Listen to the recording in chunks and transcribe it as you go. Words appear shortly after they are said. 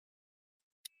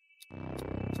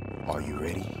Are you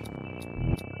ready?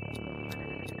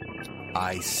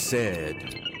 I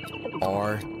said,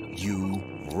 are you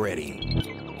ready?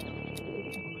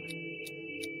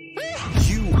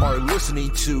 You are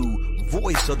listening to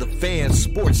Voice of the Fans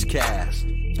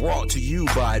Sportscast, brought to you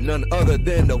by none other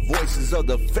than the voices of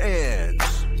the fans.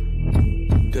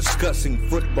 Discussing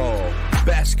football,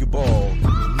 basketball,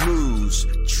 news,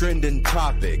 trending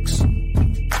topics.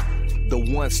 The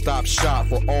one-stop shop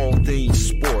for all things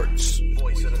sports.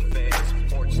 Voice of the Fans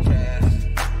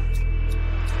Sportscast.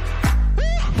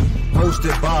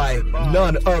 Hosted by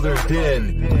none other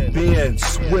than Ben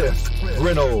Swift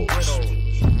Reynolds,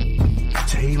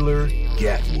 Taylor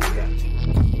Gatwood,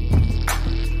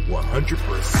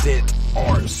 100%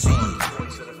 RC,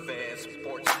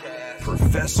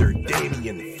 Professor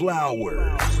Damian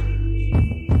Flowers,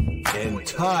 and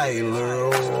Tyler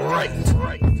Wright.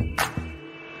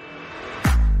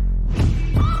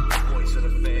 Voice of the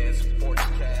Fans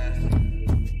Sportscast.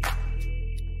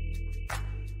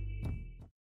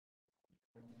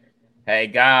 Hey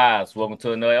guys, welcome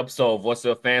to another episode of Voice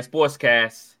of the Fans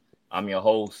Sportscast. I'm your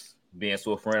host, Ben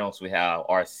Swift Reynolds. We have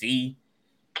RC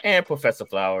and Professor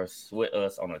Flowers with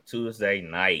us on a Tuesday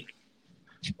night.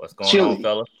 What's going on,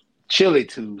 fella? Chilly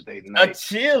Tuesday night. A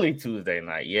chilly Tuesday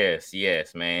night. Yes,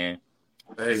 man.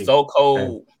 Hey, so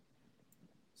cold. Hey.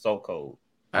 So cold.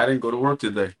 I didn't go to work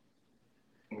today.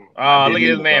 Oh, look at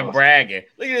this man bragging.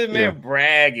 Look at this man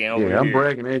bragging over here. I'm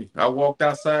bragging. Hey, I walked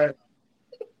outside.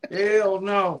 Hell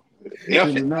no. No.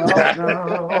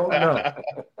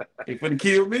 He couldn't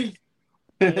kill me.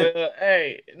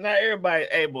 Hey, not everybody's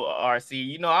able, RC.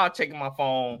 You know, I was checking my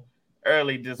phone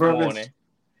early this morning.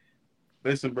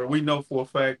 Listen, bro, we know for a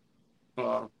fact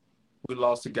we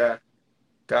lost a guy.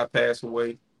 Guy passed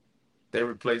away. They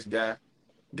replaced guy.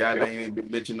 Guy they ain't been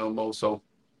bitching no more. So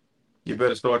you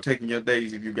better start taking your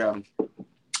days if you got them.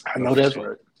 I know that's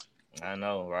right. I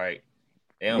know, right?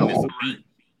 They don't miss a beat.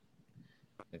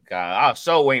 God, I was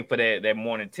so waiting for that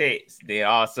morning text. Then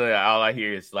all of a sudden, all I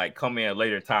hear is like, come in a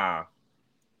later time.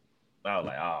 I was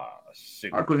like, oh,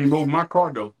 shit. I couldn't even move my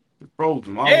car, though. It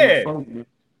frozen. Frozen.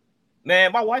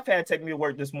 Man, my wife had to take me to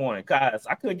work this morning because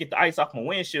I couldn't get the ice off my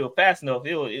windshield fast enough.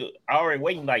 I already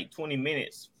waiting like 20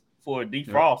 minutes for a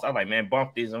defrost. I was like, man,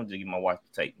 bump this. I'm just get my wife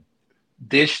to take me.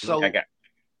 Dish soap,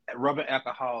 rubbing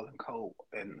alcohol,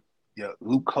 and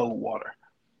luke cold water.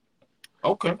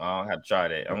 Okay. I'll have to try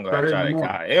that. I'm going to try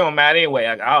that. It don't matter anyway.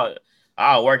 I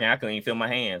was working. I couldn't even feel my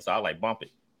hands. So I like bump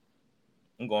it.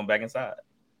 I'm going back inside.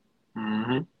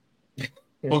 Mm-hmm.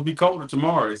 Supposed to be colder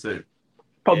tomorrow, they said.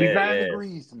 Probably 9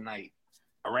 degrees tonight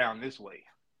around this way.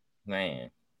 Man.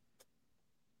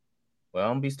 Well,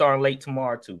 I'm going to be starting late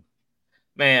tomorrow, too.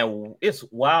 Man, it's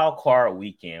Wildcard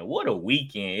weekend. What a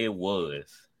weekend it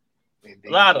was. Indeed.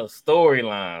 A lot of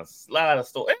storylines.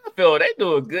 NFL, they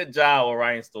do a good job of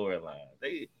writing storylines.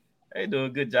 They do a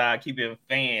good job keeping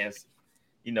fans,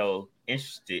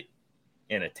 interested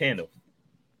and attentive.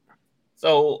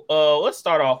 So let's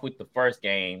start off with the first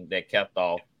game that capped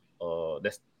off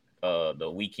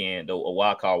the weekend, the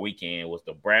wild card weekend, was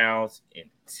the Browns and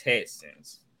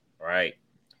Texans, right?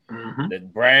 Mm-hmm. The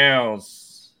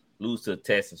Browns lose to the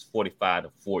Texans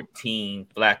 45-14.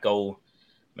 Flacco,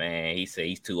 man, he said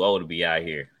he's too old to be out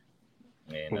here,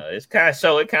 and it kind of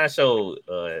showed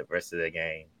the rest of the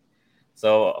game.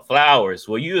 So Flowers,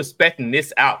 were you expecting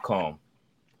this outcome?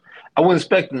 I wasn't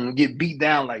expecting them to get beat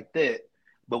down like that,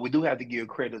 but we do have to give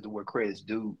credit to where credit's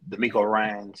due. D'Amico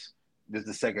Ryans, this is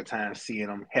the second time seeing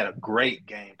him, had a great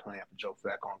game plan for Joe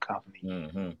Flacco and company.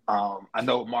 Mm-hmm. I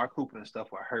know Mark Cooper and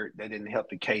stuff were hurt. That didn't help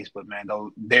the case, but, man,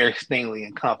 Derek Stingley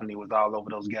and company was all over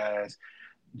those guys.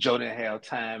 Joe didn't have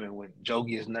time, and when Joe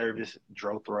gets nervous,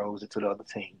 Joe throws it to the other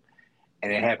team.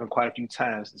 And it happened quite a few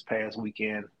times this past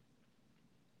weekend.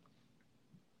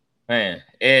 Man,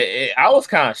 I was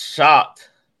kind of shocked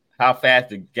how fast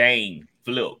the game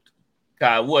flipped.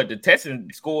 The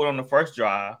Texans scored on the first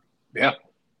drive. Yeah.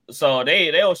 So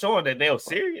they were showing that they were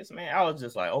serious, man. I was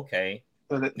just like, okay.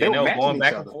 Then they were going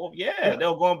back and forth. Yeah, they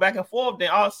were going back and forth. Then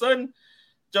all of a sudden,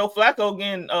 Joe Flacco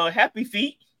getting happy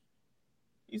feet.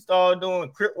 He started doing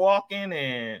crip walking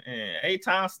and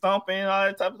 8-time stomping and all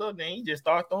that type of stuff. Then he just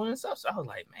started throwing himself. So I was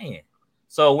like, man.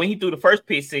 So when he threw the first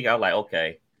pick six, I was like,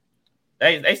 okay.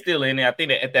 They still in there. I think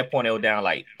that at that point they were down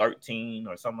like 13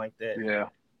 or something like that. Yeah.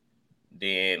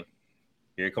 Then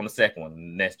here comes the second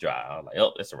one, next drive. I was like,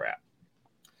 oh, that's a wrap.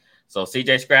 So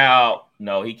C.J. Stroud,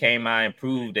 he came out and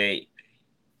proved that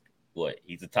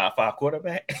he's a top 5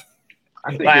 quarterback.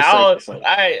 I think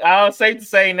I was safe to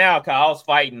say now, because I was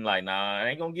fighting like, nah, I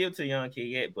ain't gonna give it to young kid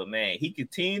yet. But man, he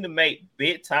continued to make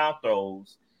big time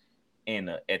throws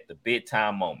at the big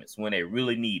time moments when they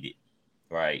really need it.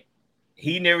 right?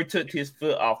 He never took his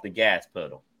foot off the gas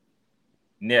pedal.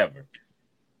 Never.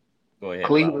 Go ahead.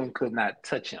 Cleveland could not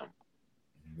touch him.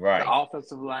 Right. The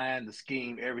offensive line, the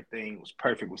scheme, everything was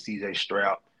perfect with C.J.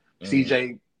 Stroud. Mhm.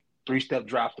 C.J. 3-step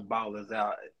drops, the ball is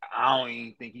out. I don't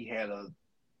even think he had a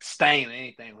stain or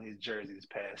anything on his jersey this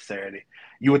past Saturday.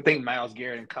 You would think Myles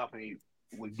Garrett and company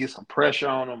would get some pressure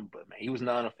on him, but man, he was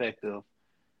non-effective.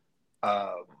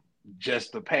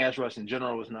 Just the pass rush in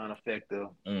general was non-effective.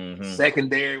 Mm-hmm.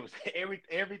 Secondary was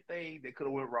everything that could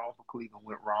have went wrong for Cleveland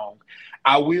went wrong.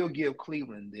 I will give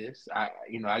Cleveland this. I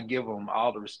give them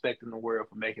all the respect in the world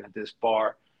for making it this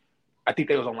far. I think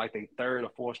they was on like their third or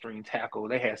fourth string tackle.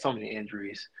 They had so many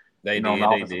injuries. On the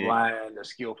offensive line, their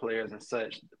skill players and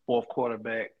such. Fourth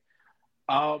quarterback.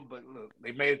 But look,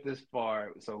 they made it this far,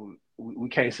 so we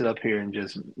can't sit up here and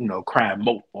just cry and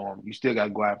mope for them. You still got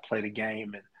to go out and play the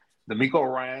game. And D'Amico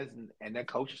Ryans and that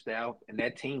coaching staff and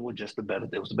that team were just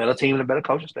it was a better team and a better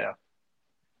coaching staff.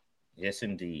 Yes,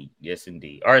 indeed. Yes,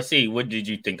 indeed. RC, what did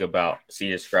you think about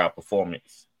C.J. Stroud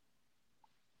performance?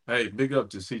 Hey, big up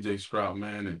to C.J. Stroud,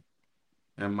 man,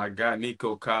 and my guy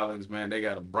Nico Collins, man. They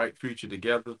got a bright future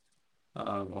together.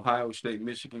 Ohio State,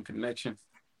 Michigan connection.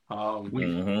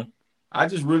 Mm-hmm. I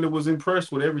just really was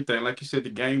impressed with everything. Like you said, the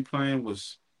game plan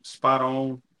was spot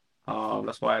on.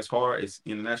 That's why it's hard. It's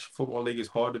in the National Football League. It's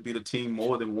hard to beat a team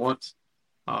more than once.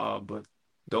 But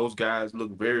those guys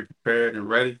look very prepared and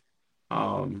ready.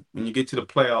 When you get to the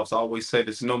playoffs, I always say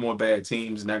there's no more bad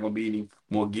teams. Not going to be any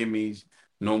more gimmies.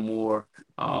 No more,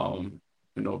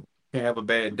 can't have a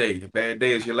bad day. A bad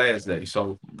day is your last day.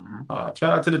 So shout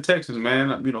out to the Texans, man.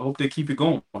 Hope they keep it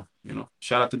going.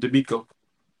 Shout out to D'Amico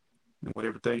and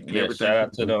everything. Shout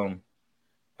out to them.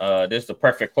 This is the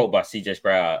perfect quote by C.J.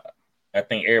 Stroud. I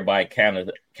think everybody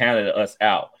counted us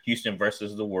out. Houston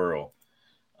versus the world.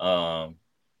 So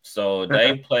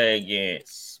they play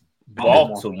against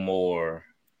Baltimore.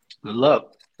 Good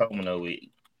luck.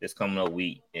 This coming up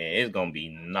week, and it's gonna be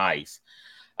nice.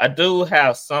 I do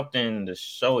have something to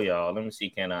show y'all. Let me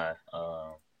see, can I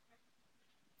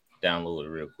download it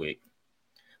real quick?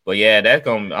 But yeah,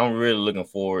 I'm really looking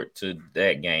forward to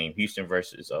that game, Houston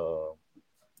versus the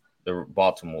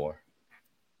Baltimore.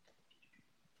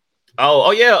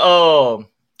 Oh yeah.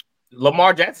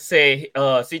 Lamar Jackson said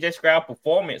C.J. Stroud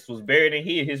performance was better than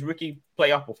his. His rookie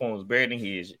playoff performance was better than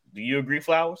his. Do you agree,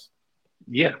 Flowers?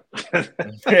 Yeah. Probably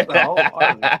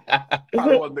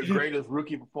one of the greatest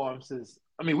rookie performances.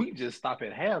 I mean, we can just stop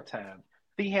at halftime.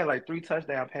 I think he had like 3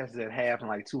 touchdown passes at half and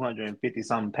like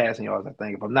 250-something passing yards, I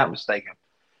think, if I'm not mistaken.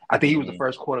 I think he was the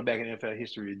first quarterback in NFL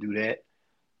history to do that.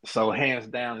 So hands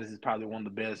down, this is probably one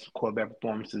of the best quarterback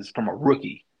performances from a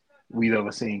rookie we've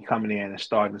ever seen coming in and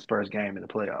starting his first game in the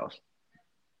playoffs.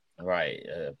 Right.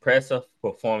 Impressive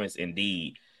performance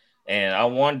indeed. And I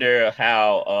wonder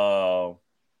how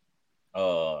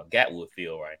Gatwood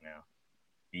feel right now.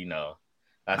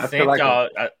 I sent like y'all.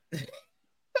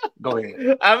 Go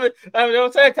ahead. I'm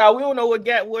saying, Kyle, we don't know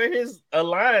where his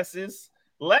alliances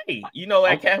lay.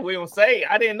 Like Cat Williams say,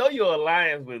 I didn't know your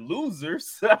alliance with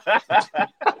losers.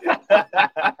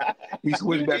 He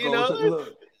switched back over to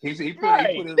look. He put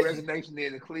his resignation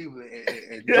in Cleveland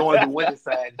and joined the winning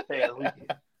side this past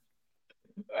weekend.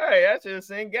 All right, I should have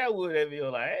seen Gatwood at me.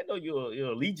 Like, I didn't know your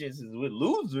allegiance is with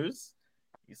losers.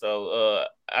 So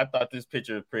I thought this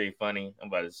picture was pretty funny. I'm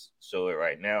about to show it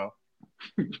right now.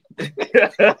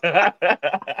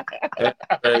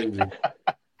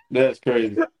 That's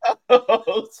crazy.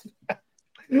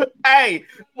 Hey,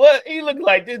 what he looked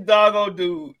like this doggone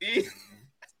dude.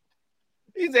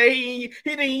 He said he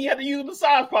didn't even have to use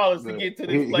massage parlors to get to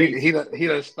this place. He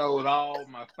done stole all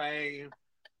my fame.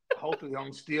 Hopefully,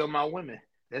 don't steal my women.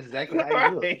 That's exactly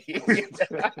how he looks.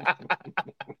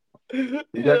 You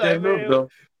got that look, though.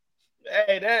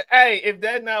 If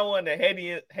that's not one of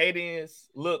the headiest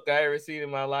look I ever seen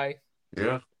in my life,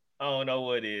 yeah, I don't know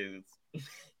what is.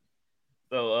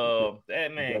 So,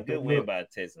 that man, good win by the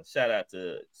Texans. Shout out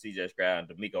to C.J. Stroud and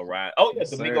D'Amico Ryan. Oh, yeah,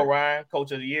 D'Amico Ryan,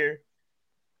 Coach of the Year.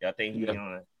 Y'all think he's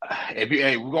on it?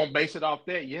 Hey, we're gonna base it off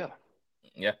that, yeah.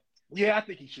 Yeah, I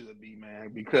think he should be, man,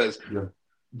 because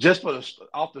just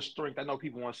off the strength, I know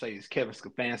people want to say it's Kevin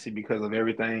Stefanski because of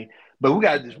everything, but we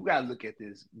gotta look at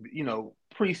this.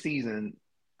 Preseason,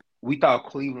 we thought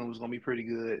Cleveland was gonna be pretty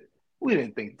good. We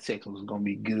didn't think the Texans was gonna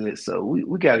be good, so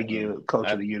we got to give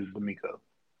Coach of the Year to D'Amico.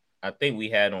 I think we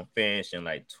had him finish in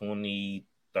like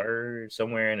 23rd,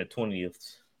 somewhere in the 20th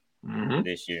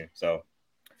this year. So,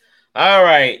 all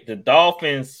right, the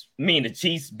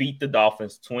Chiefs beat the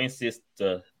Dolphins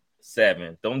 26-7.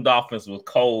 Them Dolphins was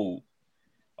cold.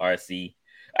 RC.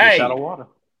 Hey, shot of water.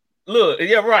 Look,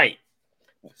 yeah, right.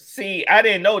 See, I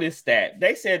didn't know this stat.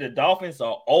 They said the Dolphins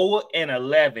are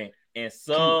 0-11 in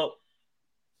sub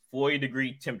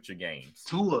 40-degree temperature games.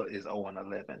 Tua is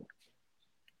 0-11.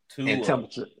 Tua. In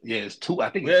temperature. Yeah, it's 2. I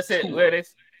think Well, it's Tua.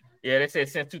 they said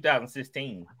since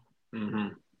 2016. Mm-hmm.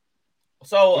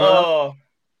 So,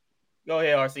 go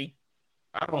ahead, RC.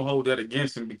 I don't hold that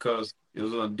against him because it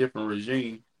was a different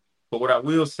regime. But what I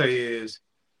will say is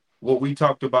what we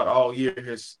talked about all year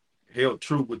has held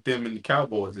true with them and the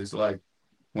Cowboys. It's like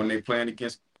when they playing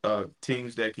against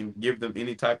teams that can give them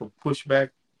any type of pushback,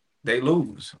 they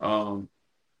lose. I'm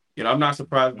not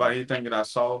surprised by anything that I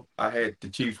saw. I had the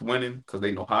Chiefs winning because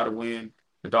they know how to win.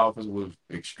 The Dolphins was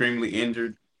extremely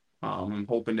injured. I'm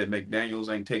hoping that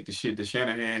McDaniels ain't take the shit that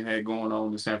Shanahan had going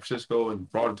on in San Francisco and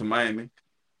brought it to Miami.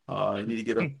 He need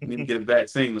to get a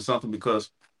vaccine or something because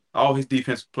all his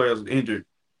defensive players are injured.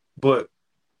 But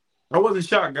I wasn't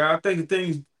shocked, guy. I think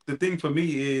the thing for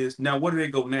me is now where do they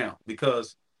go now?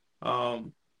 Because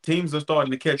teams are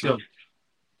starting to catch up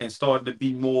and starting to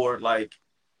be more like,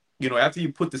 after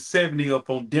you put the 70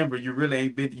 up on Denver, you really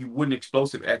ain't been, you wasn't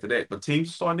explosive after that. But teams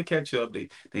are starting to catch up.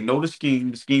 They know the scheme.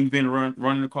 The scheme's been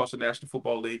running across the National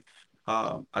Football League.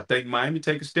 I think Miami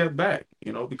take a step back,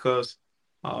 because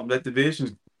that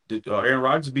division, Aaron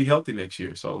Rodgers will be healthy next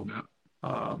year. So,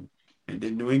 and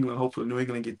then hopefully New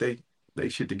England get they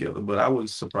shit together. But I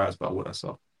was surprised by what I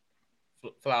saw.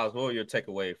 Flowers, what were your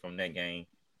takeaway from that game?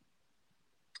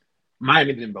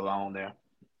 Miami didn't belong there.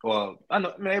 Well,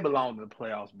 they belong in the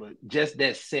playoffs, but just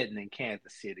that setting in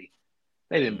Kansas City,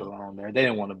 they didn't belong there. They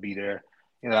didn't want to be there.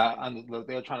 Look,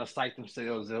 they were trying to psych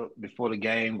themselves up before the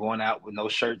game, going out with no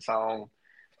shirts on.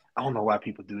 I don't know why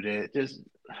people do that. Just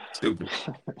stupid.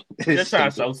 Just trying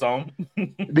to show some.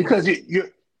 because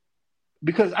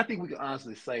because I think we can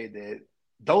honestly say that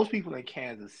those people in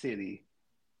Kansas City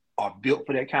are built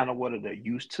for that kind of weather. They're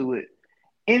used to it.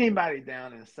 Anybody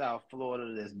down in South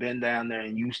Florida that's been down there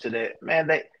and used to that, man,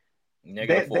 they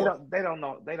don't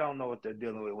know what they're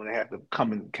dealing with when they have to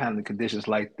come in kind of conditions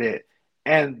like that.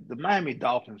 And the Miami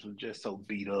Dolphins were just so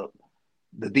beat up.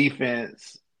 The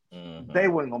defense, they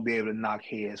weren't going to be able to knock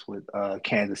heads with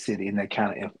Kansas City in that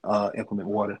kind of inclement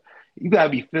weather. You got to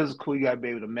be physical. You got to be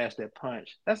able to match that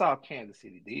punch. That's all Kansas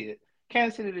City did.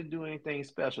 Kansas City didn't do anything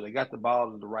special. They got the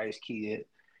ball to the Rice kid,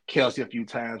 Kelsey a few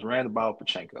times, ran the ball for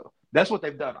Pachenko. That's what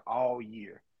they've done all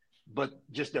year. But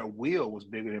just their will was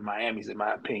bigger than Miami's, in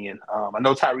my opinion. I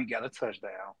know Tyreek got a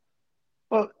touchdown.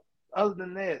 But other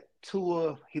than that,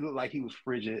 Tua, he looked like he was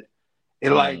frigid.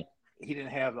 It like he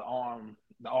didn't have the arm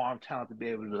talent to be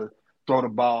able to throw the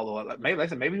ball. Or maybe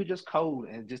he was just cold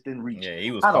and just didn't reach. Yeah,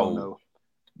 he was I cold. don't know.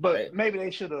 But maybe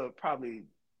they should have probably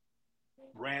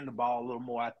ran the ball a little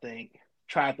more, I think.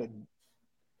 Tried to,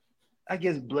 I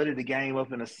guess, blooded the game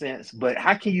up in a sense. But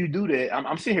how can you do that?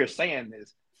 I'm sitting here saying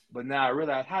this, but now I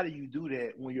realize, how do you do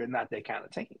that when you're not that kind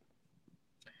of team?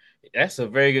 That's a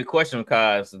very good question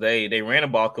because they ran the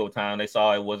ball a couple times. They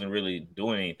saw it wasn't really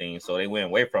doing anything, so they went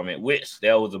away from it, which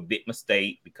that was a big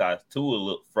mistake because Tua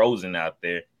looked frozen out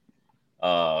there.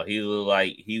 He looked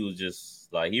like he was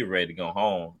just like he was ready to go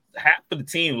home. Half of the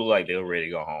team looked like they were ready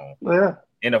to go home. Yeah.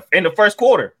 In the first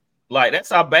quarter. Like, that's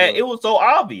how bad it was. So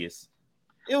obvious.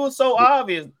 It was so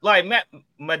obvious. Like,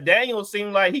 McDaniel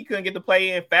seemed like he couldn't get the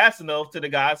play in fast enough to the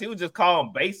guys. He was just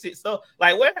calling basic stuff.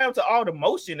 Like, what happened to all the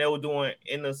motion they were doing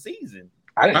in the season?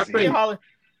 I didn't see none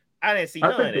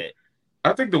of that.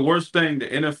 I think the worst thing the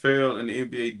NFL and the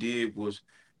NBA did was,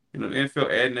 the NFL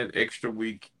adding that extra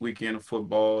weekend of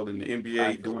football and the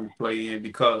NBA doing the play-in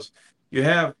because you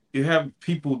have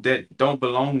people that don't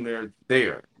belong there.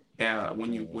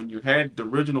 When you had the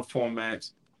original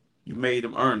formats, you made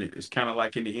them earn it. It's kind of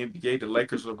like in the NBA, the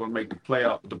Lakers are going to make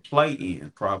the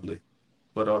play-in probably,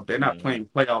 but they're not playing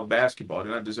playoff basketball.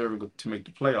 They're not deserving to make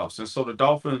the playoffs. And so the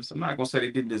Dolphins, I'm not going to say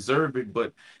they didn't deserve it,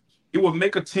 but it would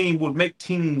make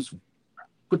teams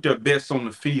put their best on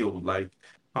the field. Like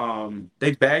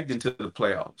they bagged into the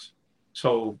playoffs.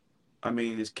 So, I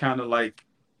mean, it's kind of like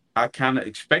I kind of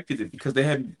expected it because they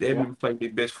haven't played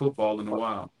their best football in a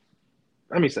while.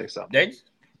 Let me say something.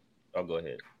 Go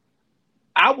ahead.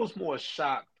 I was more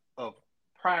shocked of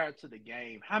prior to the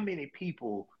game how many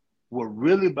people were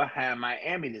really behind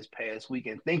Miami this past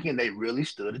weekend thinking they really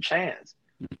stood a chance.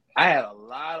 I had a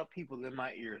lot of people in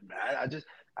my ears.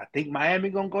 I think Miami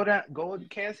gonna go to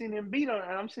Kansas City and beat them,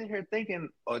 and I'm sitting here thinking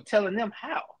or telling them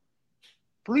how.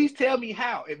 Please tell me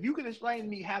how. If you can explain to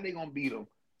me how they gonna beat them,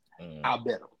 I'll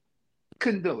bet them.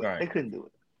 Couldn't do it. Right. They couldn't do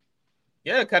it.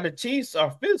 Yeah, because the Chiefs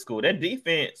are physical. That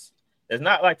defense is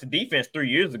not like the defense 3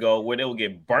 years ago where they would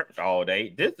get burnt all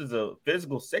day. This is a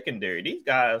physical secondary. These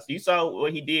guys, you saw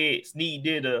what Snead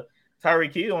did to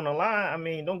Tyreek Hill on the line. I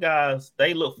mean, them guys,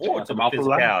 they look forward to the off the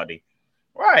line. physicality.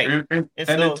 Right. And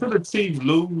so, until the Chiefs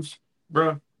lose,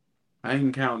 bro, I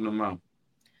ain't counting them out.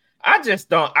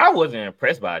 I wasn't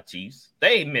impressed by the Chiefs.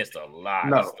 They missed a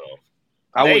lot of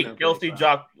stuff. Kelsey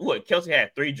dropped Kelsey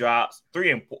had 3 drops,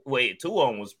 2 of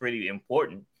them was pretty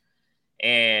important.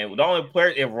 And the only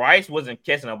player, if Rice wasn't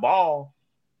catching a ball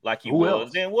like he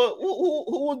was, then who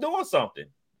was doing something?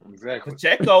 Exactly.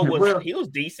 Pacheco was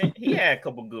decent. He had a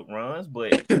couple good runs,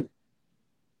 but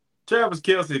Travis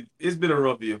Kelce, it's been a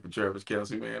rough year for Travis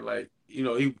Kelce, man. Like,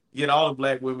 he get all the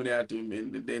black women out there,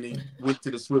 man, and then he went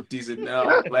to the Swifties, and now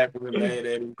all the black women mad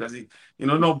at him because he,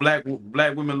 no black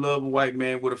women love a white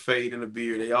man with a fade and a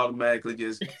beard. They automatically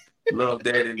just love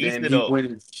that, and then he went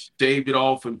and shaved it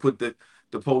off and put the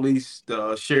police,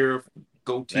 the sheriff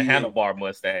goatee, the handlebar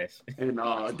mustache, and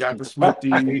got the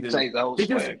Swifties.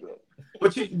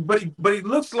 But he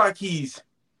looks like he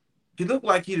looked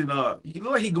like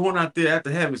he going out there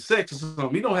after having sex or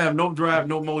something. He don't have no drive,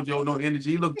 no mojo, no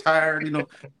energy. He look tired,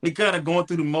 He kind of going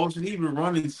through the motion. He even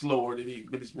running slower than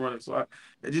he's running. So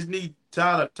I just need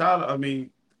Tyler. Tyler's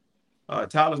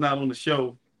not on the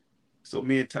show, so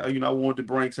me and Tyler, I wanted to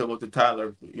bring something up to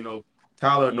Tyler.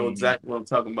 Tyler know exactly what I'm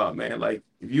talking about, man. Like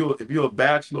if you're a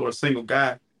bachelor or a single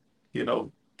guy,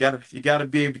 you gotta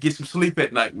be able to get some sleep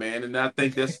at night, man. And I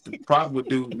think that's the problem with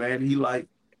dude, man.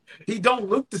 He don't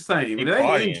look the same. It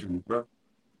ain't injury, bro.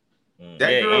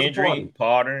 That girl's injury,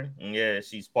 partying. Yeah,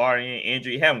 she's partying.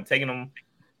 Injury, haven't taken them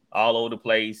all over the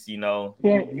place. Yeah, he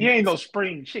ain't no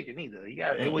spring chicken either. He's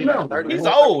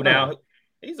old now.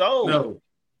 He's old. No,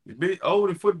 he's been old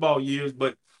in football years,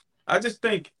 but I just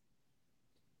think,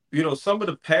 some of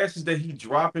the passes that he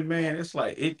dropping, man, it's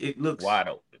like it looks wide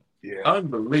open. Yeah,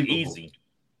 unbelievable.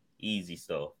 Easy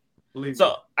stuff.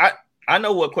 So I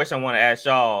know what question I want to ask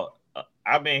y'all.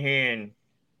 I've been hearing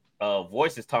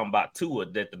voices talking about Tua,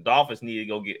 that the Dolphins need to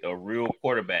go get a real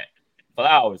quarterback.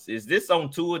 Flowers, is this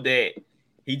on Tua that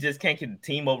he just can't get the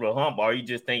team over the hump, or you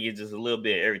just think it's just a little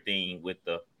bit of everything with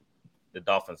the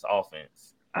Dolphins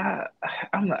offense?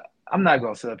 I'm not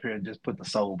gonna sit up here and just put the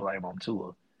sole blame on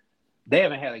Tua. They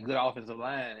haven't had a good offensive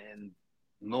line, and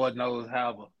Lord knows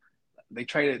how they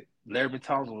traded Larry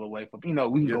Tunsil away from. We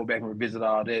can go back and revisit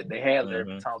all that. They had Larry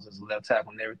Tunsil as a left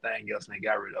tackle and everything else, and they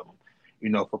got rid of him.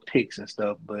 For picks and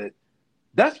stuff. But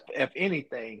that's, if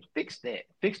anything, fix that.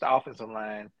 Fix the offensive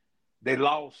line. They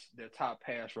lost their top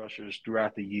pass rushers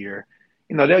throughout the year.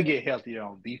 They'll get healthier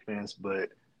on defense, but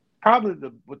probably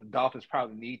what the Dolphins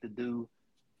probably need to do,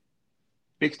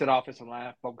 fix that offensive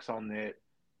line, focus on that,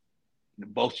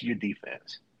 bolster your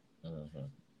defense.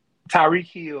 Tyreek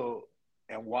Hill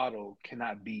and Waddle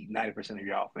cannot beat 90% of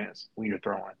your offense when you're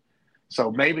throwing.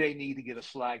 So maybe they need to get a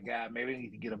slot guy. Maybe they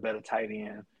need to get a better tight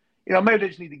end. Maybe they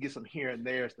just need to get some here and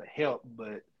there to help,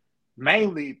 but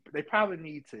mainly they probably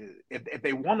need to, if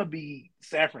they want to be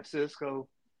San Francisco,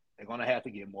 they're going to have to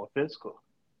get more physical.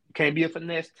 You can't be a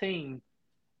finesse team,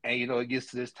 and, it gets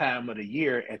to this time of the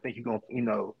year and think you're going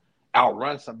to,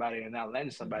 outrun somebody and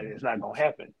outland somebody. It's not going to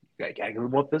happen. You got to get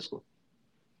more physical.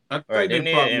 All right, go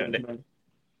ahead.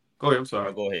 I'm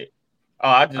sorry. Go ahead. Oh,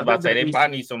 I was just about to say, they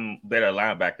probably need some better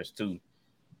linebackers, too.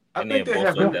 And then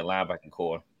bolster up that linebacking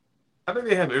core. I think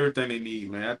they have everything they need,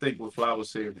 man. I think what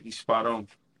Flowers said, he's spot on.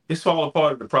 It's all a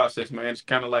part of the process, man. It's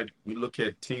kind of like we look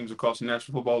at teams across the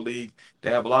National Football League.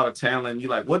 They have a lot of talent. You're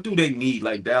like, what do they need?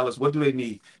 Like Dallas, what do they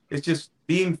need? It's just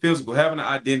being physical, having an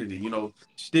identity,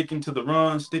 sticking to the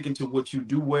run, sticking to what you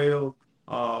do well,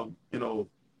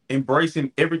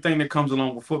 embracing everything that comes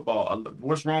along with football.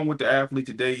 What's wrong with the athlete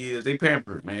today is they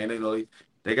pampered, man.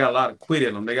 They got a lot of quit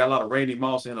in them. They got a lot of Randy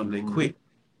Moss in them. They quit.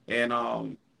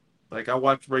 And like I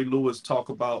watched Ray Lewis talk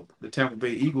about the Tampa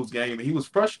Bay Eagles game, and he was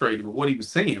frustrated with what he was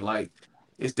seeing. Like,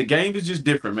 the game is just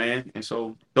different, man. And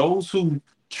so those who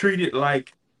treat it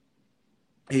like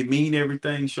it mean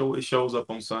everything, it shows up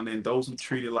on Sunday. And those who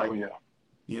treat it like,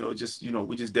 we're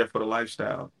just there for the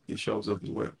lifestyle, it shows up as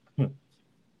well.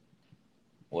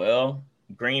 Well,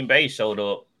 Green Bay showed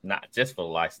up not just for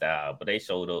the lifestyle, but they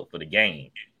showed up for the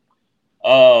game.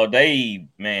 Oh, they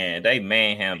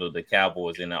manhandled the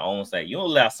Cowboys in their own state. You don't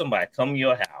allow somebody to come to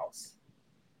your house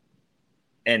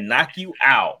and knock you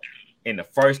out in the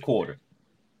first quarter.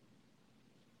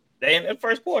 In the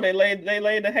first quarter, they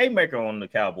laid the haymaker on the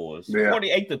Cowboys,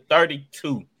 48-32.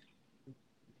 Don't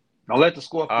let the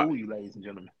score fool you, ladies and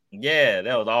gentlemen. Yeah,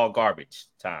 that was all garbage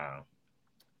time.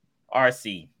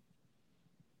 RC,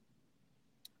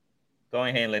 go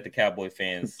ahead and let the Cowboy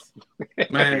fans.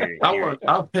 Man,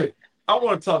 I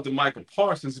want to talk to Michael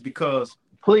Parsons because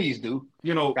please do.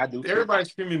 Everybody's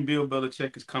screaming Bill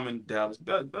Belichick is coming to Dallas.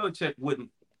 Belichick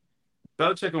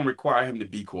Belichick gonna require him to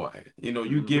be quiet.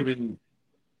 You giving,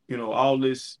 all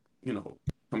this,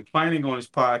 complaining on his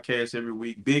podcast every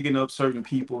week, bigging up certain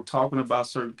people, talking about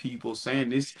certain people, saying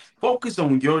this. Focus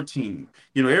on your team.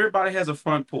 Everybody has a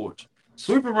front porch.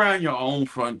 Sweep around your own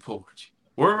front porch.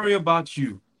 Worry about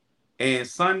you. And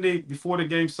Sunday, before the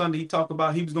game Sunday, he talked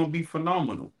about he was going to be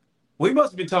phenomenal. Well, he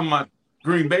must have been talking about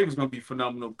Green Bay was going to be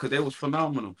phenomenal because it was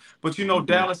phenomenal. But,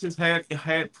 Dallas has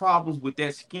had problems with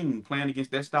that scheme, playing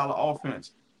against that style of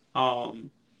offense.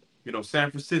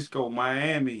 San Francisco,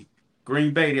 Miami,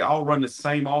 Green Bay, they all run the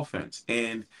same offense.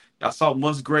 And I saw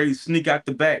Musgrave sneak out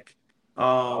the back.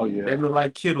 They look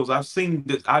like Kittles. I've seen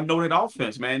this. I know that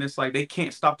offense, man. It's like they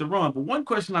can't stop the run. But one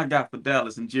question I got for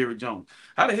Dallas and Jerry Jones: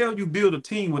 how the hell you build a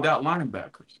team without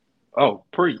linebackers? Oh,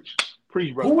 preach,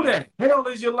 brother. Who the hell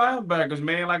is your linebackers,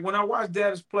 man? Like when I watch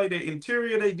Dallas play, the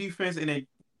interior of their defense and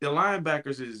the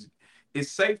linebackers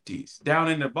is safeties down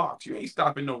in the box. You ain't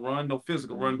stopping no run, no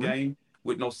physical run game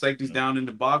with no safeties down in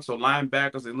the box or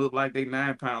linebackers that look like they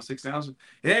 9 pounds, 6 ounces.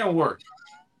 It ain't work.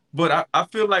 But I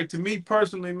feel like, to me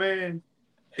personally, man,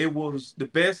 it was the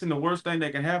best and the worst thing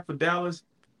that can happen for Dallas,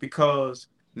 because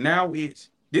now they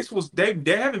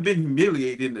haven't been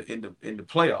humiliated in the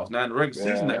playoffs. Now in the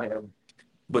regular season they have,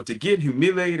 but to get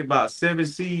humiliated by a 7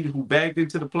 seed who backed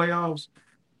into the playoffs,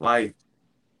 like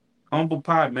humble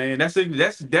pie, man. That's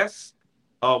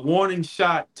a warning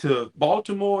shot to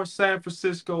Baltimore, San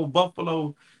Francisco,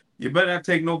 Buffalo. You better not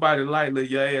take nobody lightly.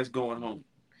 Your ass going home.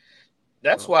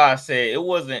 That's why I said it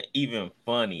wasn't even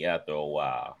funny after a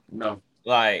while. No.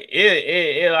 Like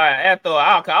it like after a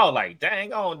while, I was like,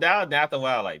 dang on down. After a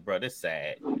while, like, bro, this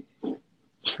sad.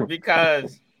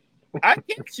 Because I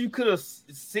guess you could have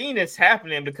seen this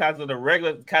happening because of the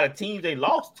regular kind of teams they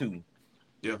lost to.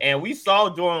 Yeah. And we saw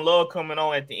Jordan Love coming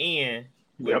on at the end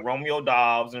with Romeo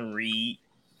Dobbs and Reed.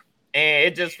 And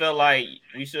it just felt like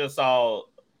we should have saw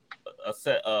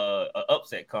a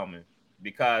upset coming,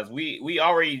 because we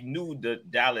already knew the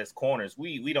Dallas corners.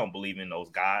 We don't believe in those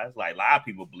guys. Like a lot of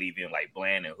people believe in like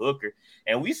Bland and Hooker.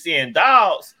 And we seeing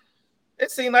Dobbs,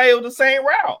 it seemed like it was the same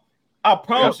route. I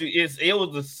promise you, it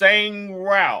was the same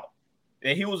route.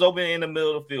 And he was open in the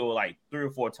middle of the field like 3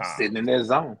 or 4 times. Sitting in that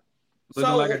zone.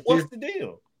 So like what's the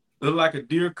deal? Look like a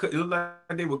deer. It looked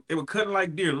like they were cutting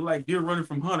like deer. Look like deer running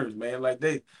from hunters, man. Like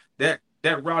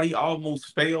that route, he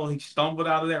almost fell. He stumbled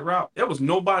out of that route. There was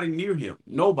nobody near him.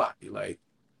 Nobody. Like,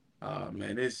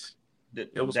 man, it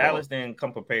was Dallas hard. didn't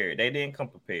come prepared. They didn't come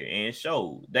prepared, and it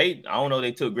showed. I don't know,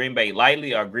 they took Green Bay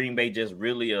lightly, or Green Bay just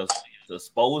really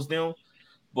exposed them.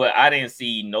 But I didn't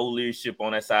see no leadership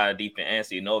on that side of defense. I didn't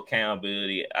see no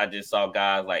accountability. I just saw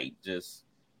guys like just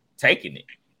taking it.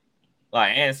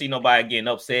 Like, I didn't see nobody getting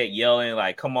upset, yelling,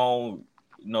 like, come on,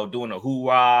 doing a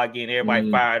hoorah, getting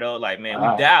everybody fired up. Like, man,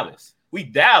 we Dallas. We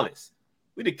Dallas.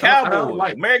 We the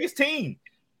Cowboys, America's team.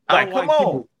 Like, come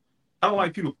on. I don't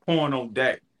like people pouring on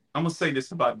Dak. I'm going to say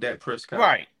this about Dak Prescott.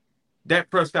 Right. Dak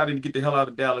Prescott didn't get the hell out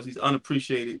of Dallas. He's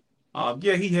unappreciated.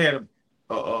 He had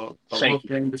a rough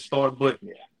game to start, but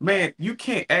man, you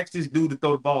can't ask this dude to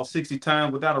throw the ball 60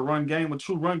 times without a run game, a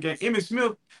true run game.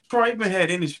 Troy Aikman had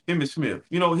Emmitt Smith.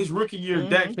 His rookie year,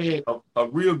 Dak had a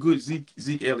real good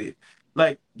Zeke Elliott.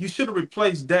 Like, you should have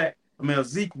replaced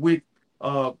Zeke with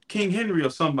King Henry or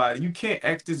somebody. You can't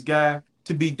ask this guy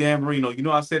to be Dan Marino.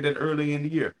 I said that early in the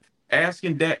year.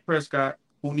 Asking Dak Prescott,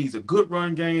 who needs a good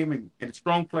run game and a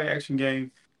strong play action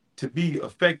game, to be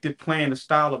effective playing the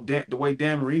style of the way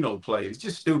Dan Marino plays. It's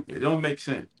just stupid. It don't make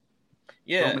sense.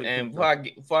 Yeah, and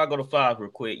before I go to Flowers real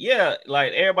quick,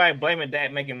 like everybody blaming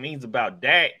Dak, making memes about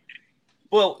Dak,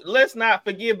 but let's not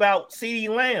forget about CeeDee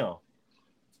Lamb.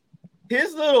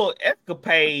 His little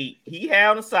escapade he had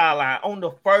on the sideline on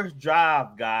the first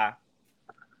drive, guy.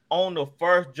 On the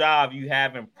first drive, you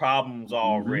having problems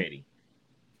already.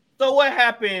 So what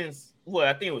happens? Well,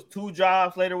 I think it was 2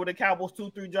 drives later with the Cowboys,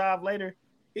 2-3 drives later.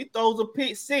 He throws a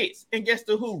pick 6, and guess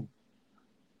to who?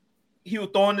 He was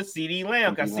throwing to CeeDee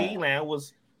Lamb, because CeeDee Lamb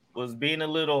was being a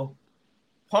little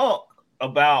punk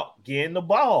about getting the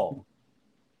ball.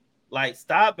 Like,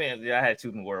 stop being. I had to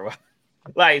word.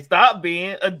 Like, stop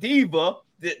being a diva.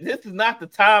 This is not the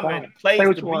time and place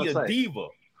to be a diva.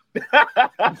 Because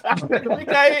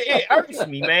it hurts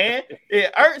me, man.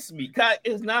 It hurts me because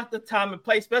it's not the time and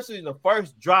place, especially in the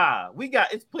first drive.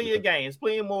 It's plenty of game. It's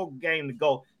plenty more game to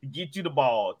go to get you the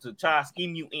ball, to try to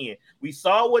scheme you in. We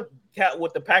saw what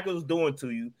the Packers was doing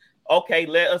to you. Okay,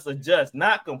 let us adjust,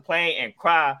 not complain and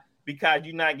cry because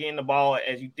you're not getting the ball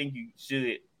as you think you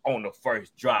should on the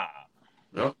first drive.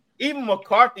 Yep. Even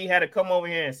McCarthy had to come over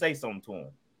here and say something to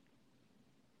him.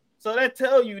 So that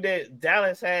tell you that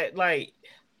Dallas had, like,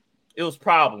 it was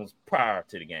problems prior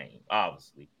to the game,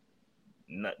 obviously.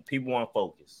 people want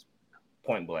focus,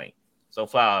 point blank. So,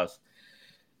 Flowers,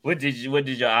 what did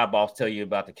your eyeballs tell you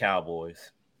about the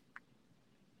Cowboys?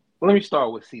 Well, let me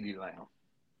start with CeeDee Lamb.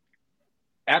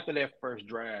 After that first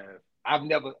drive,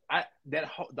 the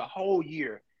whole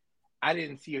year, I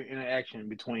didn't see an interaction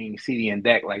between CeeDee and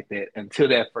Dak like that until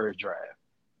that first drive.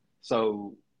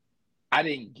 So I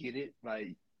didn't get it.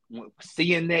 Like,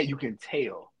 seeing that, you can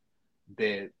tell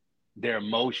that their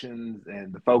emotions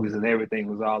and the focus and everything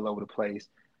was all over the place.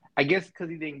 I guess because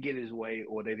he didn't get his way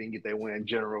or they didn't get their win in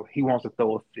general. He wants to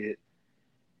throw a fit.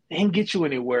 They didn't get you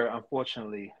anywhere,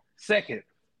 unfortunately. Second,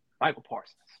 Michael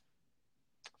Parsons.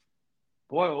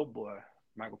 Boy, oh boy,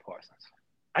 Michael Parsons.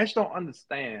 I just don't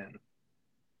understand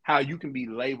how you can be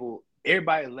labeled.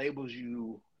 Everybody labels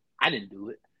you. I didn't do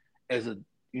it as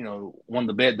one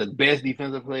of the best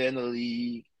defensive player in the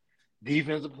league,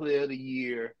 defensive player of the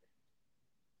year,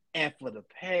 and for the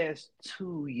past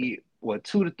 2 years,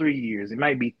 2 to 3 years, it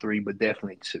might be 3, but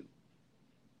definitely 2.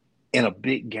 In a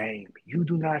big game, you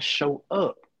do not show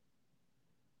up.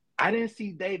 I didn't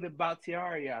see David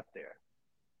Bakhtiari out there.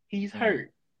 He's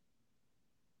hurt.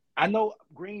 I know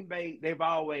Green Bay, they've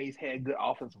always had good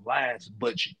offensive lines,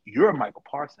 but you're Michael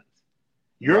Parsons.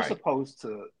 You're supposed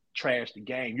to trash the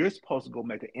game. You're supposed to go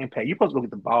make an impact. You're supposed to go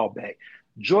get the ball back.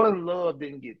 Jordan Love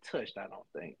didn't get touched, I don't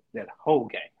think, that whole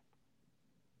game.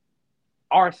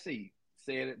 RC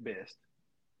said it best.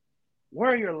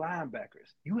 Where are your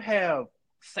linebackers? You have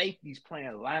safeties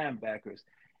playing linebackers,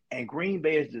 and Green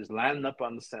Bay is just lining up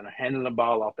on the center, handing the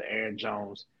ball off to Aaron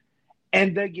Jones,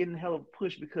 and they're getting hell of a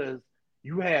push because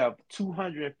you have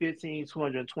 215,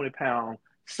 220-pound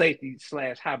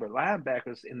safety/hybrid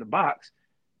linebackers in the box.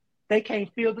 They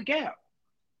can't fill the gap.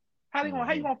 How you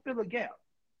gonna fill the gap?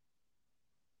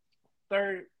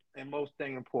 Third and most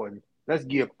thing important, let's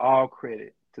give all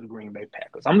credit to the Green Bay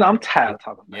Packers. I'm tired of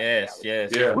talking about Yes.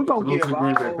 Yeah, we're gonna give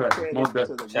all credit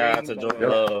to the shout out to Jordan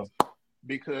Love.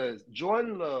 Because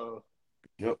Jordan Love,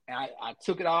 I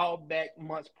took it all back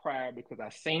months prior because I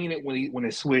seen it when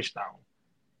it switched on.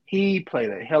 He played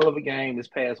a hell of a game this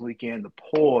past weekend. The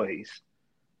poise,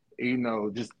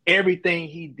 just everything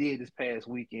he did this past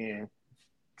weekend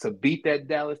to beat that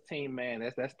Dallas team,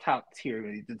 man, that's top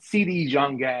tier. To see these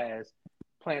young guys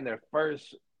playing their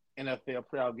first NFL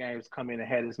playoff games come in and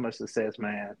had this much success,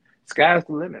 man. Sky's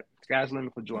the limit. Sky's the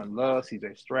limit for Jordan Love,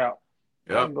 CJ Stroud.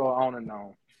 I can go on and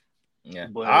on. Yeah,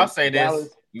 but I'll say Dallas,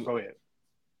 this. Go ahead.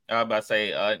 I was about to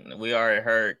say, we already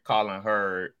heard Colin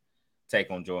Hurd take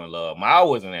on Jordan Love. Mine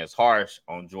wasn't as harsh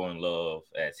on Jordan Love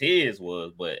as his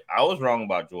was, but I was wrong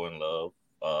about Jordan Love.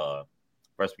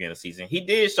 First beginning of the season, he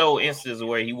did show instances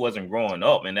where he wasn't growing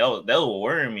up, and that was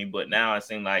worrying me. But now it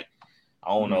seemed like I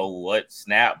don't know what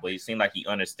snap, but it seemed like he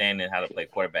understanding how to play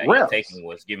quarterback, taking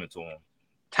what's given to him.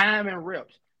 Time and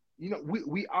reps.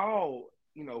 We all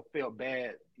felt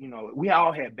bad. We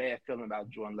all had bad feeling about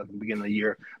Jordan Love at the beginning of the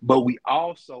year, but we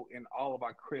also, in all of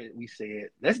our credit, we said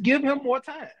let's give him more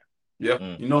time.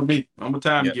 Yeah, you know me. I'm a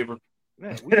time giver.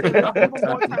 Man, we said let's give him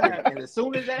more time, and as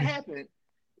soon as that happened,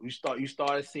 you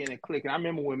started seeing it click. And I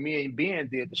remember when me and Ben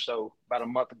did the show about a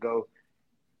month ago,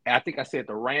 and I think I said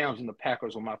the Rams and the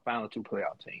Packers were my final 2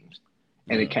 playoff teams,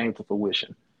 and it came to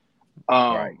fruition.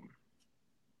 Right.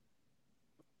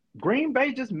 Green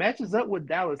Bay just matches up with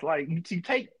Dallas. Like you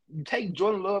take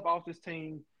Jordan Love off this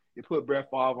team, you put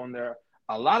Brett Favre on there.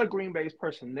 A lot of Green Bay's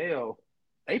personnel,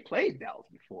 they played Dallas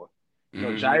before.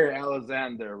 Jair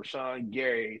Alexander, Rashawn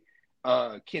Gary,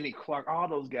 Kenny Clark, all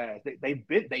those guys. They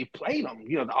played them.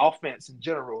 The offense in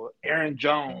general. Aaron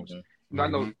Jones. I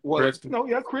know. Christian. Oh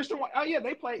yeah,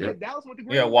 they played. Yeah. Dallas went to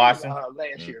Green Bay last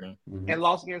year and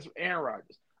lost against Aaron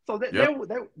Rodgers. So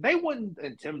they wouldn't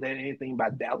intimidate anything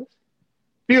by Dallas.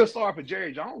 Feel sorry for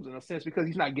Jerry Jones in a sense because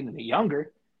he's not getting any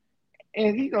younger,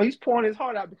 and he's pouring his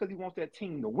heart out because he wants that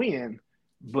team to win.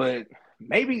 But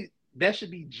maybe that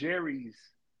should be Jerry's.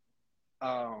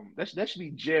 That should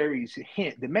be Jerry's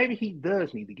hint that maybe he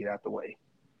does need to get out the way.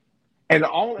 And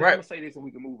I'm gonna say this, and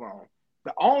we can move on.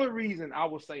 The only reason I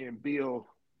was saying Bill,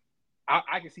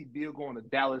 I can see Bill going to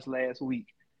Dallas last week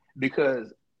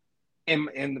because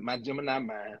in my Gemini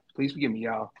mind, please forgive me,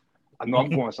 y'all. I know I'm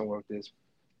going somewhere with this.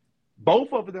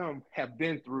 Both of them have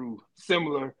been through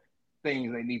similar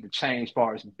things they need to change. As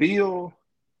far as Bill,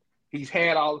 he's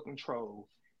had all the control.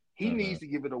 He needs to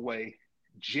give it away.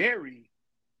 Jerry,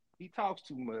 he talks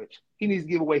too much. He needs to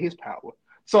give away his power.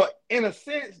 So in a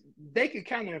sense, they could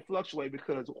kind of fluctuate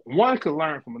because one could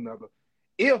learn from another.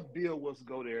 If Bill was to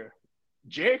go there,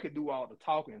 Jerry could do all the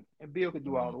talking and Bill could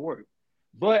do all the work.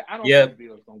 But I don't think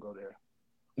Bill's going to go there.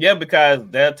 Yeah, because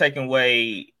they're taking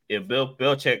away, if Bill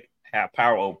Belichick have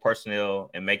power over personnel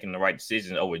and making the right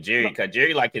decisions over Jerry, because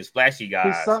Jerry like his flashy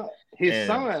guys. His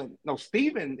son,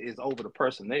 Steven is over the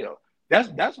personnel.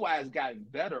 That's why it's gotten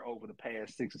better over the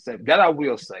past 6 or 7. That I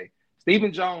will say.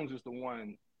 Stephen Jones is the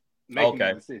one making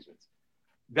the decisions.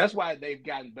 That's why they've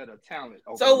gotten better talent.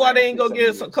 So why they ain't go get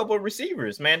us a couple of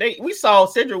receivers, man? We saw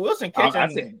Cedric Wilson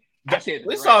catching. I said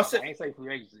we saw. I ain't say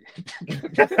free agency.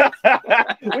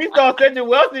 We saw Cedric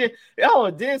Wilson.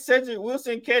 Oh, didn't Cedric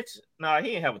Wilson catch? No,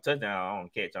 he didn't have a touchdown on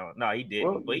catch on. No, he didn't.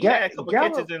 Well, but he had a couple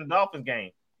catches in the Dolphins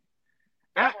game.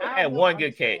 I had one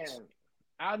good catch.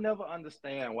 I'll never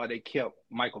understand why they kept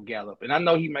Michael Gallup, and I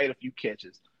know he made a few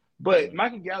catches, but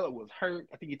Michael Gallup was hurt.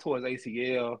 I think he tore his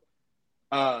ACL.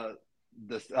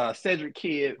 The Cedric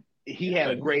kid, he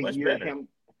had a great year.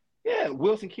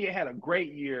 Wilson kid had a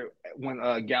great year when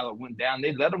Gallup went down.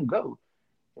 They let him go.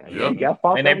 Yeah.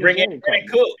 And they bring in Brandon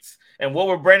Cooks. And what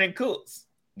were Brandon Cooks?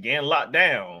 Getting locked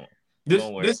down. He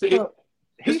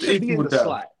should be in the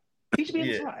slot. He should be in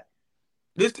the slot.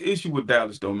 This is the issue with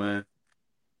Dallas, though, man.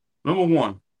 Number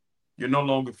one, you're no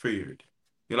longer feared.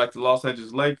 You're like the Los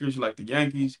Angeles Lakers. You're like the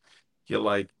Yankees. You're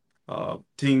like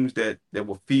teams that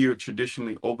were feared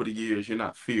traditionally over the years. You're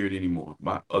not feared anymore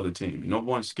by other teams. No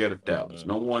one's scared of Dallas.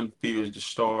 No one fears the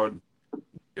star.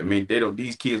 I mean,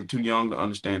 these kids are too young to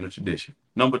understand the tradition.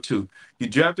 Number two, you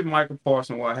drafted Michael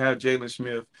Parsons while I had Jalen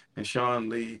Smith and Sean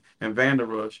Lee and Vander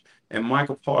Rush, and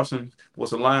Michael Parsons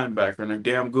was a linebacker and a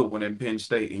damn good one at Penn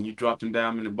State, and you dropped him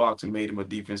down in the box and made him a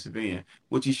defensive end,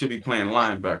 which he should be playing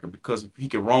linebacker because he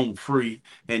can roam free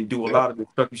and do a lot of the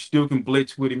stuff. You still can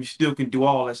blitz with him. You still can do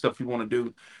all that stuff you want to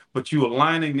do, but you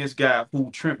aligning this guy who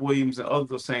Trent Williams and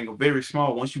others are saying are very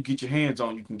small. Once you get your hands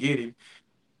on, you can get him.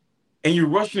 And you're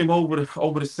rushing him over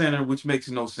the center, which makes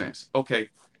no sense. Okay.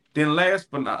 Then last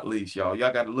but not least, y'all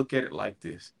got to look at it like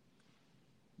this.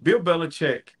 Bill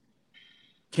Belichick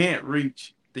can't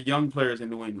reach the young players in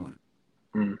New England.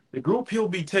 The group he'll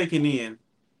be taking in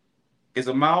is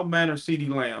a mild-mannered CeeDee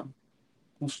Lamb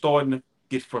who's starting to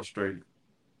get frustrated.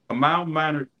 A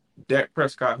mild-mannered Dak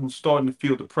Prescott who's starting to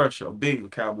feel the pressure of being a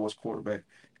Cowboys quarterback.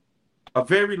 A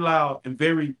very loud and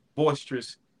very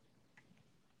boisterous,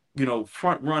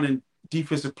 front-running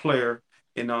defensive player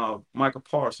in Michael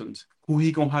Parsons, who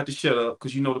he gonna have to shut up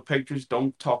because the Patriots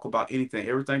don't talk about anything,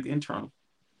 everything's internal.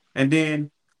 And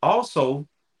then also,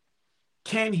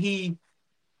 can he,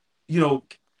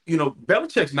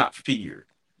 Belichick's not feared.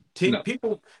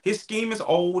 People, his scheme is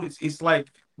old. It's like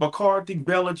McCarthy,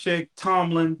 Belichick,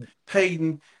 Tomlin,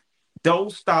 Peyton.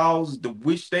 Those styles,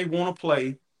 which they want to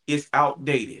play, is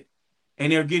outdated,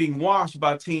 and they're getting washed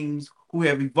by teams who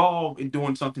have evolved and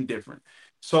doing something different.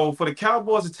 So for the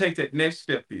Cowboys to take that next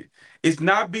step here, it's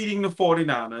not beating the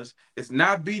 49ers. It's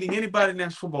not beating anybody in the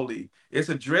National Football League. It's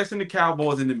addressing the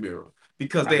Cowboys in the mirror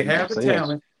because they have the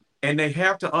talent and they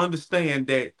have to understand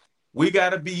that we got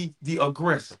to be the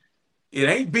aggressor. It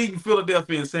ain't beating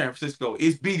Philadelphia and San Francisco.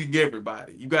 It's beating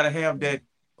everybody. You got to have that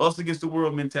us against the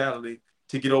world mentality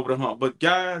to get over the hump. But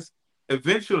guys,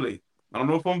 eventually, I don't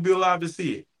know if I'm going to be alive to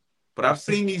see it, but I've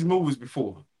seen these movies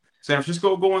before. San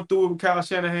Francisco going through it with Kyle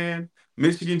Shanahan.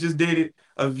 Michigan just did it.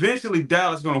 Eventually,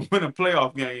 Dallas is going to win a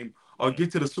playoff game or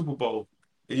get to the Super Bowl.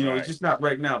 And, it's just not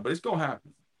right now, but it's going to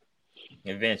happen.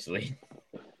 Eventually.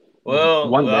 Well,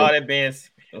 with all that being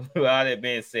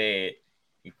said,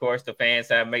 of course, the fans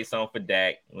have made something for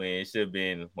Dak when it should have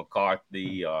been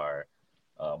McCarthy or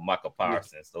Michael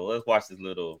Parsons. So let's watch this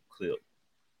little clip.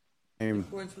 We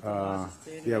got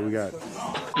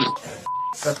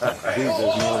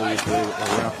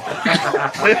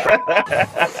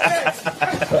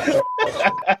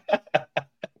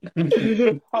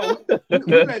Jesus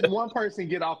we let one person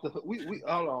get off the hook. We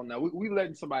hold on now. We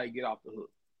letting somebody get off the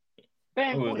hook.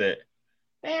 Who was that?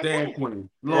 Dan Quinn.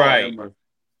 Right.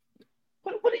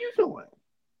 What are you doing?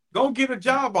 Go get a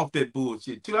job off that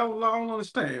bullshit. I don't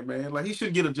understand, man. Like, he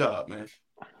should get a job, man.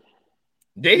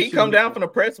 Did he come down from the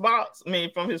press box?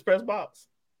 From his press box?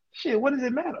 Shit, what does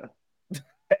it matter?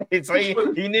 So he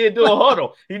needed to do a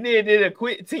huddle. He needed to do a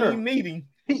quick team meeting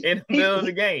in the middle of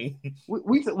the game.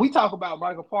 We talk about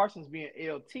Michael Parsons being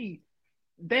LT.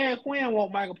 Dan Quinn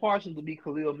want Michael Parsons to be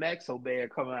Khalil Mack so bad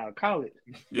coming out of college.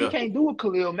 Yeah. He can't do what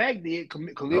Khalil Mack did.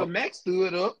 Khalil Mack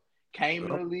stood up, came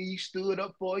in the league, stood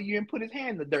up for a year, and put his hand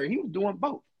in the dirt. He was doing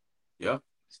both. Yeah.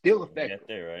 Still effective.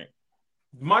 Yeah, they're right.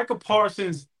 Michael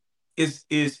Parsons is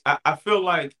I feel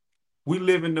like we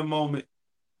live in the moment.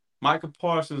 Michael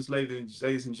Parsons, ladies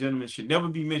and gentlemen, should never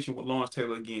be mentioned with Lawrence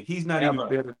Taylor again. He's not even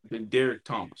better than Derek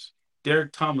Thomas.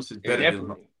 Derek Thomas is better than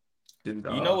him.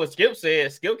 You know what Skip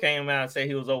said? Skip came out and said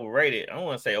he was overrated. I don't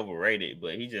want to say overrated,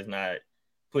 but he's just not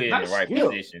put in the right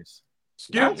positions.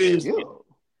 Skip is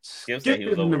Skip said he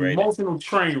was Skip is an overrated. emotional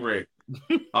train wreck.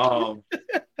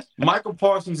 Michael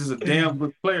Parsons is a damn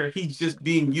good player. He's just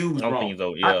being used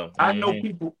wrong.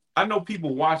 I know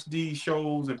people watch these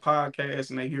shows and podcasts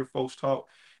and they hear folks talk.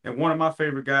 And one of my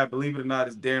favorite guys, believe it or not,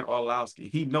 is Dan Orlovsky.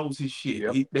 He knows his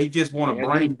shit. Yep. They just want to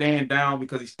bring Dan down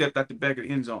because he stepped out the back of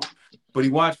the end zone. But he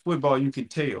watched football, you can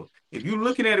tell. If you're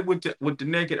looking at it with the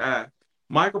naked eye,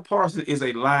 Michael Parsons is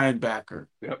a linebacker.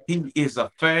 Yep. He is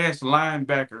a fast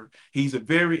linebacker. He's a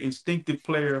very instinctive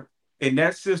player. In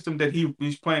that system that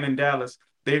he's playing in Dallas,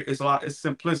 there is it's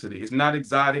simplicity. It's not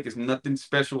exotic. It's nothing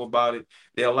special about it.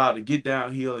 They're allowed to get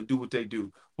downhill and do what they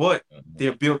do. But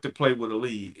they're built to play with a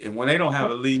lead. And when they don't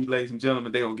have a lead, ladies and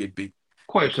gentlemen, they don't get beat.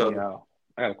 Question, y'all.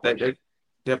 I got a question.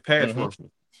 They're pass rushing.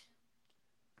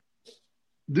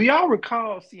 Do y'all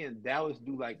recall seeing Dallas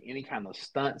do like any kind of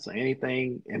stunts or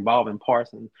anything involving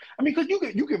Parsons? I mean, because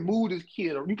you can move this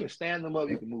kid, or you can stand him up,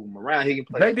 you can move him around. He can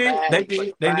play.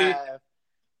 They did.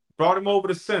 Brought him over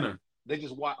to center. They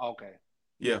just watch. Okay.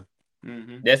 Yeah.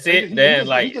 Mm-hmm. That's it. Then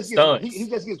like stunts. He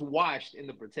just gets washed in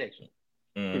the protection.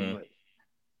 Pretty much.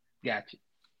 Gotcha.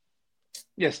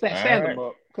 Yeah, stand them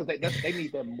up because they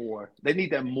need that more. They need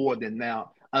that more than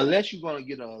now. Unless you're going to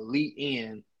get an elite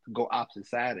end to go opposite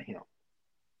side of him.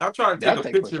 I try to take a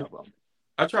picture.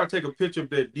 I try to take a picture of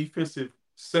that defensive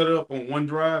setup on one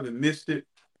drive and missed it,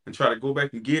 and try to go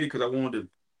back and get it because I wanted to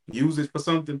use it for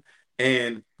something.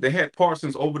 And they had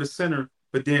Parsons over the center,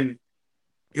 but then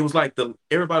it was like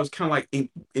everybody was kind of like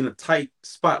in a tight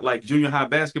spot, like junior high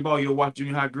basketball. You'll watch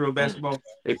junior high girl basketball.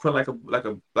 They put like a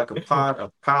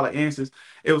pile of ants.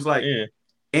 It was like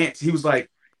ants. He was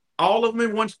like all of them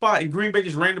in one spot, and Green Bay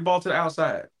just ran the ball to the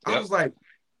outside. Yep. I was like,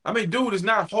 I mean, dude, it's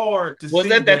not hard to see. Was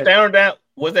that third down?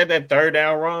 Was that third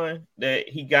down run that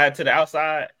he got to the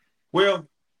outside? Well,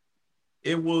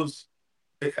 it was.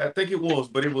 I think it was,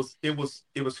 but it was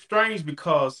strange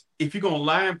because if you're gonna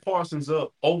line Parsons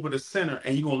up over the center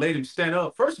and you're gonna let him stand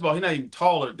up, first of all, he's not even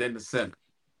taller than the center.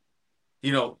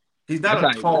 You know, he's not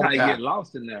a tall guy. How you get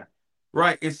lost in there,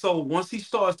 right? And so once he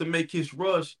starts to make his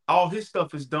rush, all his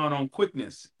stuff is done on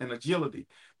quickness and agility.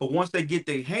 But once they get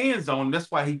their hands on him,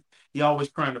 that's why he always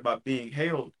crying about being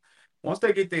held. Once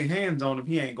they get their hands on him,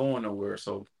 he ain't going nowhere.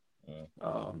 So,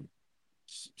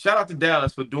 shout out to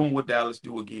Dallas for doing what Dallas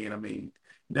do again. I mean.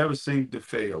 Never seemed to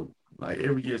fail. Like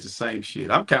every year it's the same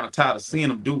shit. I'm kind of tired of seeing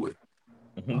them do it.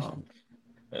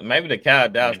 Maybe the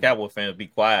Dallas Cowboy fans be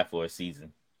quiet for a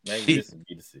season. Maybe this would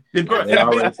be the season.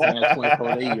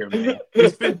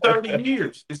 It's been 30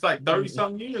 years. It's like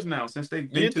 30-something years now since they've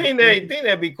been. You think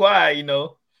they'd be quiet, you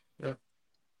know? Yeah.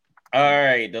 All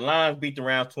right, the Lions beat the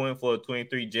Rams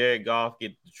 24-23. Jared Goff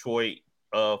get Detroit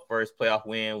first playoff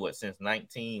win. Since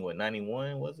 91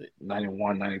 was it?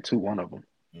 91, 92, one of them.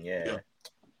 Yeah.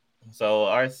 So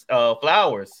our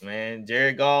Flowers, man,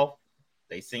 Jared Goff,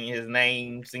 they sing his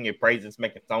name, singing praises,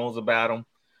 making songs about him.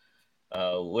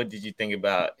 What did you think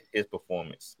about his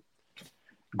performance?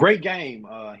 Great game.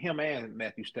 Him and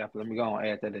Matthew Stafford. Let me go and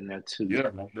add that in there too. Yeah,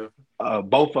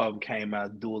 both of them came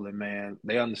out dueling, man.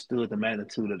 They understood the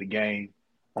magnitude of the game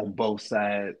on both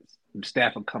sides.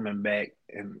 Stafford coming back,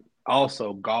 and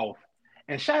also Goff.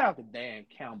 And shout out to Dan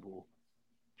Campbell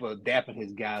for dapping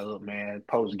his guy up, man,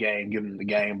 post-game, giving him the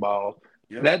game ball,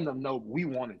 letting them know we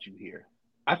wanted you here.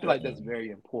 I feel like that's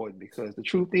very important because the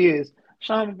truth is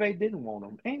Sean McVay didn't want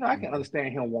him. And, I can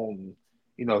understand him wanting,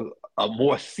 a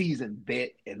more seasoned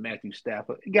vet in Matthew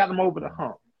Stafford. It got him over the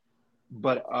hump.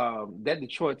 But that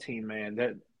Detroit team, man,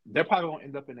 they're probably going to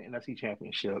end up in the NFC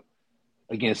Championship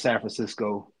against San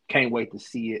Francisco. Can't wait to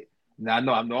see it. Now,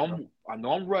 I know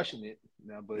I'm rushing it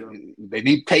now, but they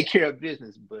need to take care of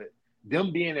business, but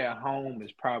them being at home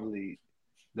is probably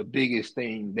the biggest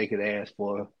thing they could ask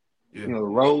for. Yeah. The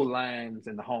road lines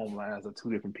and the home lines are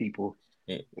two different people.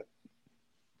 Yeah.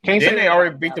 Didn't they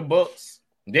already beat the Bucs?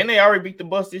 Didn't they already beat the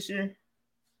Bucs this year?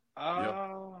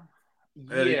 Yeah,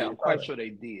 I'm quite sure they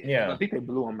did. Yeah, I think they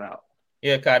blew them out.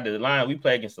 Yeah, cause the Lions, we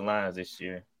played against the Lions this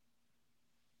year,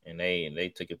 and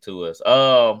they took it to us.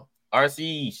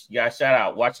 RC, you got shout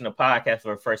out watching the podcast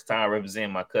for the first time,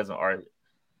 representing my cousin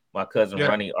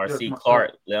Ronnie RC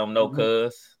Clark. Let them know,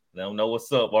 cuz. Let them know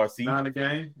what's up, RC. Not a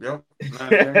game. Yep.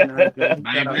 Not a game.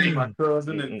 Shout out to my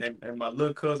cousin and my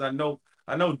little cousin.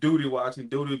 I know Duty watching.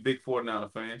 Duty, big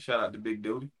 49er fan. Shout out to Big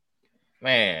Duty.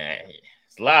 Man,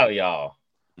 it's a lot of y'all.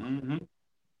 Mm-hmm.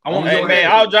 I'll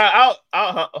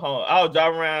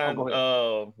drive around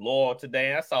Laurel today,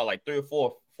 and I saw like 3 or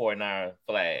 4 49er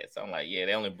flags. I'm like, yeah,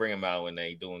 they only bring them out when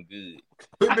they doing good.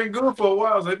 They've been good for a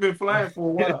while. So they've been flying for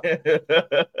a while.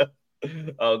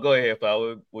 Oh, go ahead,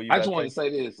 Paul. I just want to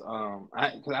say this,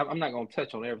 because I'm not going to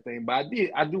touch on everything, but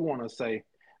I do want to say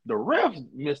The refs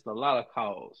missed a lot of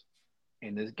calls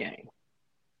in this game.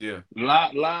 Yeah.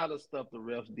 Lot of stuff the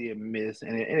refs did miss,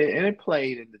 and it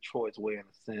played in Detroit's way in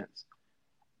a sense.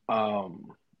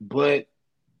 But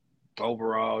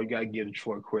overall, you gotta give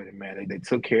Detroit credit, man. They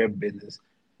took care of business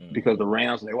because the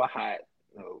Rams, they were hot.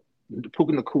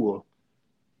 Puka Nacua.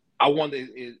 I wonder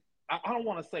I don't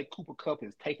want to say Cooper Kupp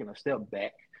is taking a step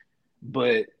back,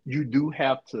 but you do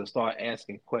have to start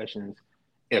asking questions.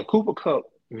 If Cooper Kupp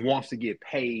wants to get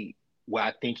paid, well,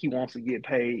 I think he wants to get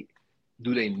paid.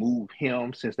 Do they move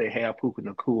him since they have Puka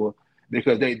Nacua?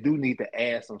 Because they do need to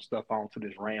add some stuff onto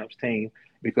this Rams team.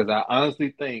 Because I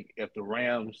honestly think if the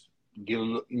Rams get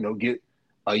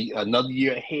another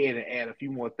year ahead and add a few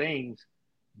more things,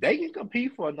 they can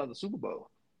compete for another Super Bowl.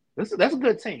 That's a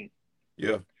good team.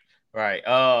 Yeah. Right.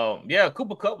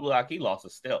 Cooper Kupp looked like he lost a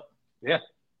step. Yeah.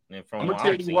 And from I'm gonna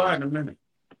tell you why in a minute.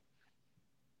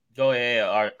 Go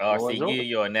ahead, RC. Give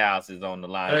your analysis on the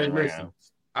line. Hey, listen,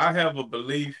 I have a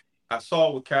belief. I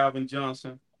saw with Calvin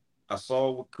Johnson. I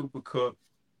saw with Cooper Kupp,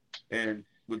 and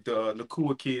with the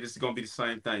Nacua kid, it's gonna be the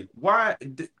same thing. Why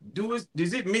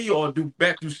is it me or do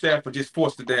Matthew Stafford just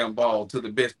force the damn ball to the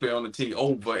best player on the team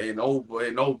over and over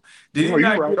and over? Did he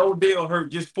not get Odell hurt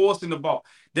just forcing the ball?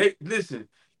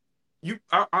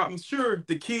 I'm sure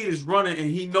the kid is running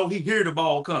and he hear the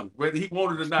ball coming, whether he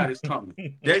wanted it or not, it's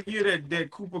coming. That year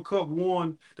that Cooper Kupp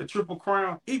won the Triple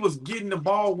Crown, he was getting the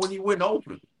ball when he went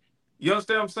open. You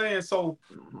understand what I'm saying? So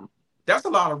that's a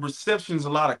lot of receptions, a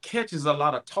lot of catches, a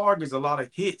lot of targets, a lot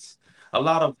of hits, a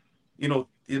lot of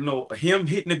him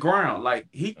hitting the ground. Like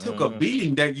he took a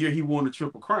beating that year he won the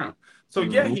Triple Crown. So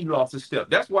yeah, he lost a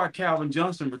step. That's why Calvin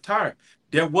Johnson retired.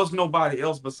 There was nobody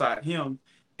else beside him.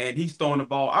 And he's throwing the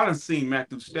ball. I done seen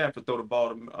Matthew Stafford throw the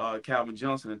ball to Calvin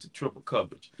Johnson into triple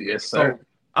coverage. Yes, sir. So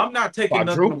I'm not taking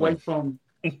nothing away from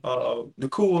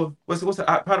Nacua. What's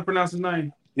how to pronounce his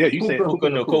name? Yeah, you said Puka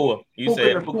Nacua. You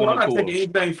said Puka Nacua. I'm not taking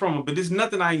anything from him, but there's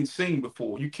nothing I ain't seen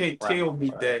before. You can't tell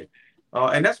me that.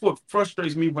 And that's what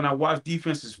frustrates me when I watch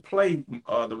defenses play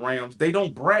the Rams. They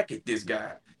don't bracket this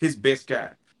guy, his best guy.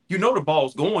 You know the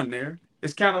ball's going there.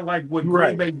 It's kind of like what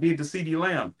Green Bay did to CeeDee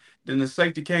Lamb. Then the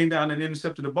safety came down and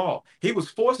intercepted the ball. He was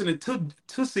forcing it to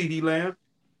CeeDee Lamb,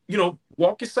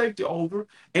 walk your safety over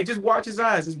and just watch his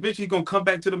eyes. This bitch, he's going to come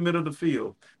back to the middle of the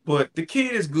field. But the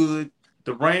kid is good.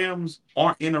 The Rams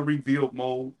aren't in a rebuild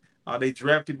mode. They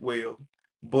drafted well.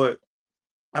 But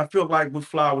I feel like what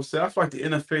Flowers said, I feel like the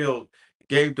NFL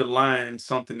gave the Lions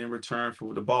something in return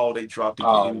for the ball they dropped in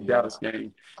the Dallas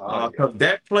game. Because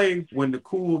that play, when the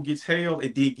Nacua gets held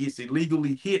and then gets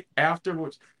illegally hit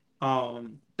afterwards,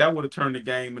 that would have turned the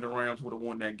game and the Rams would have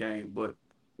won that game. But,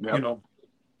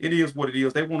 it is what it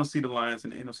is. They want to see the Lions in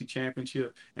the NFC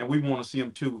Championship, and we want to see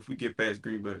them too if we get past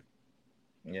Green Bay.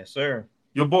 Yes, sir.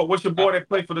 Your boy, what's your boy that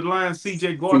played for the Lions,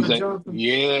 C.J. Gardner-Johnson?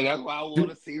 Yeah, that's what I want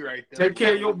to see right there. Take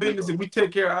care of your business, and we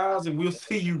take care of ours, and we'll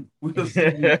see you.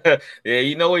 Yeah,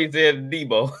 you know what he said to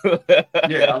Debo.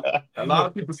 Yeah, a lot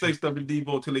of people say stuff to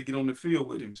Debo until they get on the field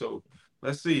with him. So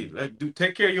let's see.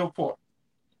 Take care of your part.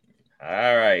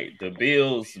 All right. The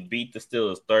Bills beat the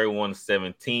Steelers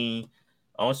 31-17.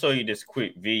 I want to show you this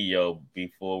quick video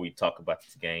before we talk about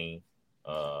this game.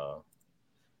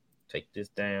 Take this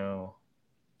down.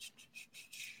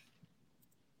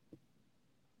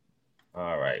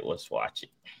 All right, let's watch it.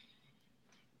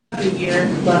 A year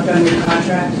left on your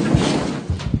contract.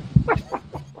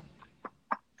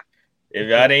 If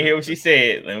y'all didn't hear what she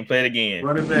said, let me play it again.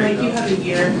 Run it back. Mike, you have a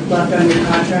year left on your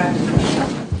contract.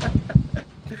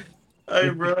 Hey,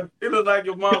 bro, it look like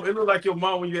your mom. It look like your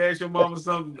mom when you ask your mama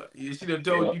something. She done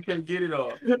told you can't get it,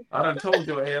 or I done told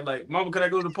your ass like, "Mama, can I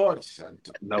go to the party?"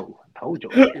 No, I told you.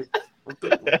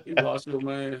 You lost your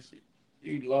man.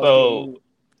 You lost. So,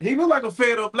 he look like a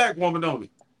fed up black woman, don't he?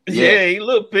 Yeah, he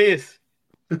look pissed.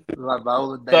 Like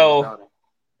Viola Davis, so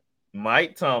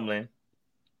Mike Tomlin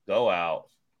go out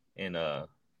in a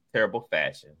terrible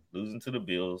fashion, losing to the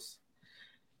Bills.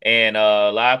 And a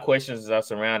lot of questions are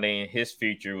surrounding his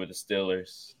future with the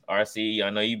Steelers. RC, I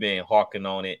know you've been harking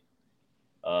on it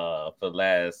for the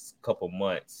last couple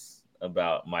months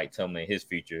about Mike Tomlin and his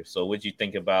future. So what do you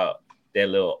think about that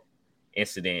little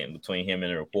incident between him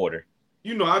and the reporter?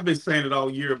 I've been saying it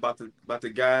all year about the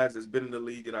guys that's been in the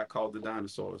league that I call the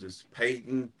dinosaurs. It's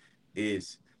Peyton,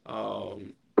 it's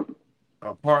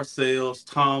Parcells,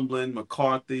 Tomlin,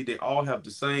 McCarthy. They all have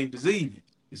the same disease.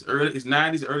 It's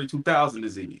 90s, early 2000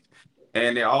 disease.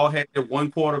 And they all had that one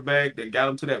quarterback that got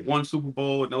them to that one Super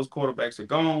Bowl, and those quarterbacks are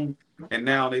gone, and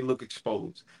now they look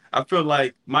exposed. I feel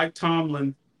like Mike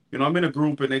Tomlin, I'm in a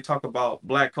group, and they talk about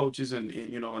black coaches, and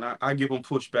I give them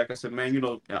pushback. I said,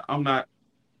 man, I'm not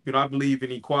I believe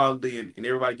in equality and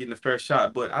everybody getting a fair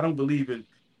shot, but I don't believe in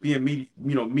being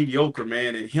mediocre,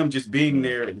 man, and him just being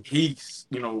there and he's,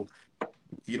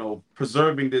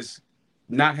 preserving this,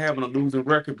 not having a losing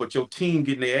record, but your team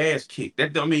getting their ass kicked.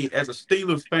 That, I mean, as a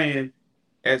Steelers fan,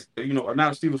 not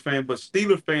a Steelers fan, but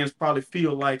Steelers fans probably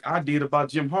feel like I did about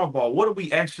Jim Harbaugh. What are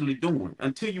we actually doing?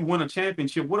 Until you win a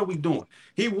championship, what are we doing?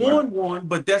 He won one,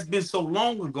 but that's been so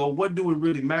long ago. What do it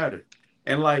really matter?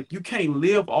 And like, you can't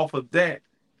live off of that,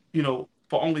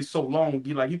 for only so long.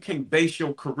 You can't base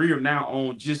your career now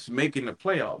on just making the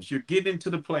playoffs. You're getting into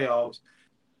the playoffs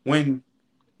when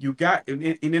you got, and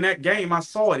in that game, I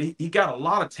saw it. He got a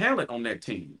lot of talent on that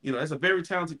team. That's a very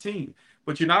talented team.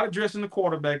 But you're not addressing the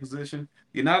quarterback position.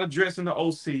 You're not addressing the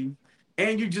OC,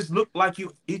 and you just look like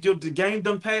the game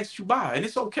done passed you by, and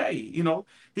it's okay.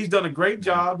 He's done a great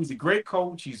job. He's a great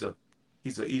coach. He's a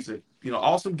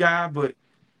awesome guy. But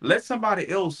let somebody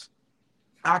else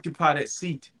occupy that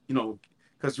seat.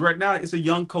 Because right now it's a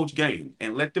young coach game,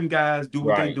 and let them guys do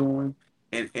what they're doing,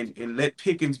 and let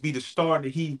Pickens be the star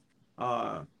that he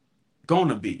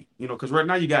gonna be. Because right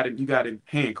now you got him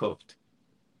handcuffed.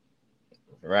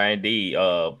 Right, indeed.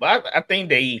 But I think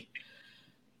they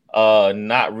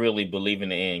not really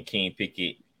believing in Kenny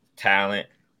Pickett talent.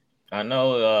 I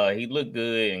know he looked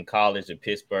good in college in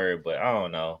Pittsburgh, but I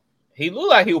don't know. He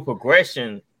looked like he was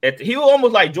progression. He was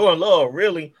almost like Jordan Love,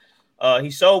 really.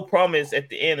 He showed promise at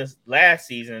the end of last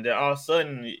season, and then all of a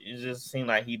sudden it just seemed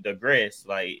like he digressed.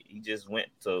 Like he just went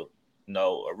to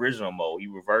original mode. He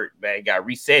reverted back, got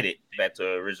reset back to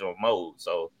original mode.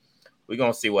 So we're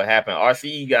gonna see what happened.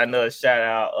 RC got another shout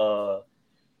out.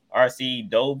 RC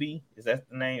Dobie, is that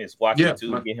the name? It's watching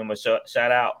too. Give him a shout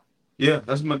out. Yeah,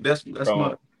 that's my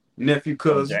nephew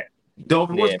cousin.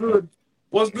 Dobie, what's good?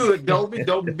 What's good, Dobie?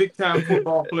 Dobie, big time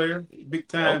football player, big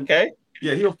time. Okay.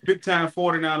 Yeah, he's a big time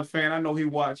 49er fan. I know he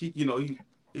watch. He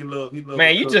love.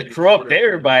 Man, you just corrupt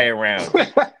everybody around.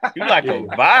 You like a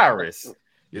virus.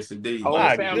 Yes, indeed.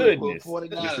 My goodness.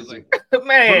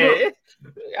 Man.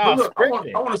 Look, I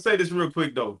want to say this real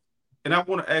quick, though. And I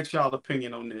want to ask y'all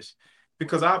opinion on this.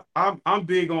 Because I'm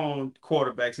big on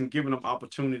quarterbacks and giving them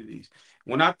opportunities.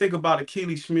 When I think about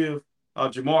Akili Smith,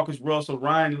 Jamarcus Russell,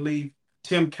 Ryan Leaf,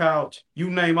 Tim Couch, you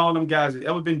name all them guys that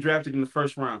ever been drafted in the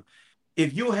first round.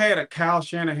 If you had a Kyle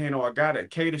Shanahan or a guy that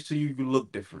caters to you, you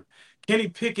look different. Kenny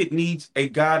Pickett needs a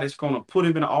guy that's going to put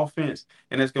him in the offense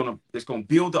and that's going to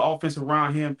build the offense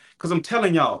around him. Because I'm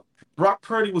telling y'all, Brock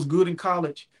Purdy was good in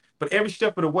college, but every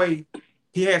step of the way,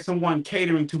 he had someone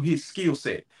catering to his skill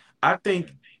set. I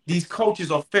think these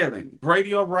coaches are failing.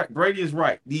 Brady is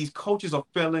right. These coaches are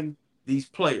failing these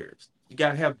players. You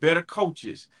got to have better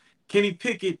coaches. Kenny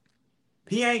Pickett,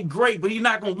 he ain't great, but he's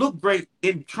not going to look great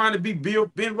in trying to be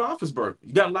Ben Roethlisberger.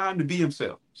 You got to allow him to be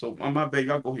himself. So, on my bad,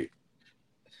 y'all go ahead.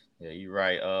 Yeah, you're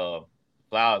right.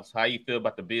 Flowers, how you feel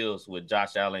about the Bills with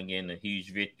Josh Allen getting a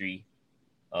huge victory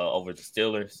over the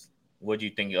Steelers? What do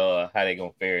you think how they're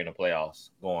going to fare in the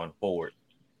playoffs going forward?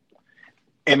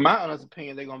 In my honest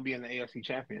opinion, they're going to be in the AFC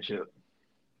Championship.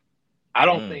 I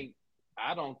don't think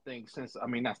I don't think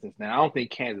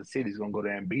Kansas City's going to go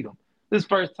there and beat them. This is the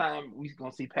first time we're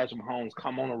going to see Patrick Mahomes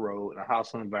come on the road in a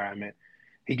hostile environment.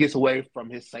 He gets away from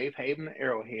his safe haven in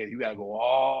Arrowhead. You got to go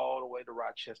all the way to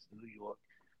Rochester, New York,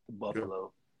 to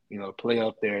Buffalo, to play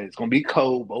up there. It's going to be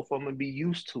cold. Both of them will be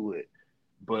used to it.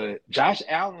 But Josh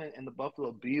Allen and the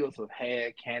Buffalo Bills have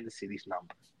had Kansas City's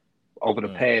number over the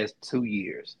past 2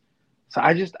 years. So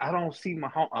I don't see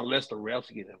Mahomes, unless the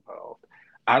refs get involved.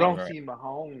 I don't see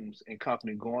Mahomes and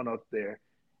company going up there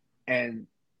and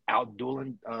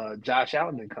outdueling Josh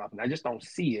Allen and company. I just don't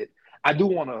see it. I do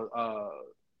want to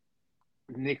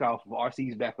nick off of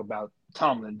RC's back about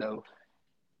Tomlin, though.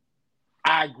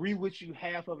 I agree with you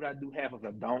half of it. I do half of it.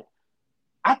 I don't.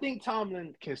 I think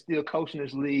Tomlin can still coach in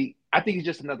this league. I think it's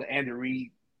just another Andy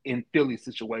Reid in Philly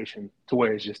situation to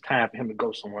where it's just time for him to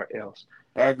go somewhere else.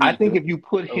 I think if you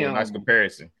put him – nice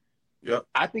comparison. Yep.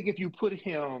 I think if you put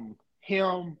him,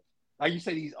 like you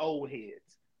say, these old heads.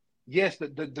 Yes,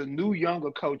 the new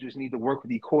younger coaches need to work with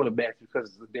these quarterbacks because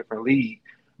it's a different league.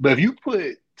 But if you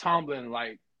put Tomlin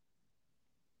like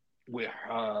with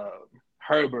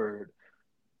Herbert,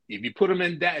 if you put him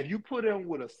in that, if you put him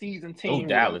with a seasoned team,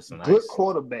 Dallas, with a good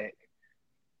quarterback,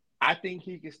 I think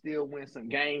he can still win some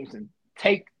games and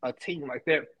take a team like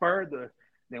that further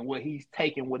than what he's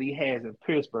taking, what he has in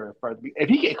Pittsburgh further.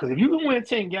 Because if you can win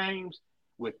 10 games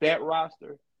with that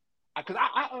roster, because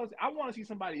I want to see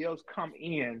somebody else come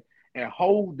in and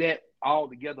hold that all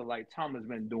together like Tomlin's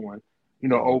been doing,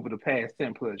 over the past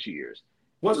 10 plus years.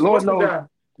 What's the guy?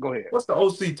 Go ahead. What's the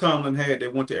OC Tomlin had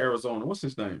that went to Arizona? What's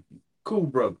his name? Cool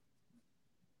brother.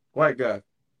 White guy.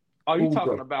 Oh, you Who's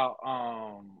talking that? about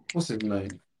What's his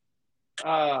name?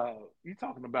 you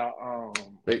talking about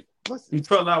He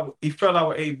fell out. He fell out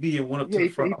with AB and went up to yeah, the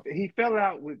front. he fell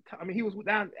out with. I mean, he was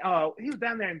down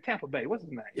there in Tampa Bay. What's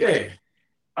his name? Yeah,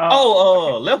 I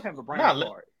can't have a brain not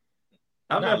card.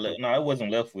 no, it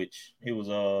wasn't Leftwich. He was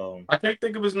I can't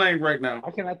think of his name right now.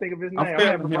 I cannot think of his name. I'm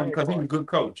failing him because he's a good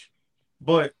coach.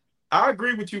 But I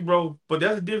agree with you, bro. But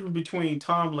there's a difference between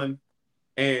Tomlin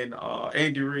and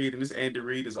Andy Reid, and this Andy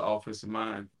Reid is an offensive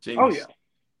mind genius. Oh yeah.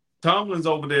 Tomlin's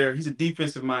over there. He's a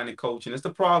defensive-minded coach, and that's the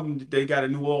problem that they got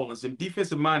in New Orleans. And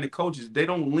defensive-minded coaches, they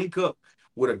don't link up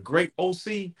with a great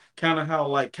OC, kind of how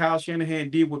like Kyle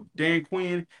Shanahan did with Dan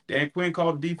Quinn. Dan Quinn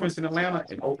called the defense in Atlanta,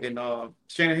 and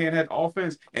Shanahan had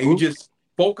offense. And you just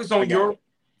focus on your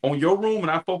room,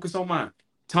 and I focus on mine.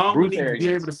 Tomlin needs to be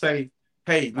able to say,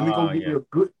 "Hey, let me go get me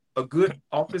a good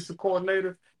offensive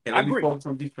coordinator, and let me focus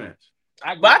on defense."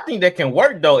 But I think that can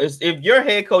work though. Is if your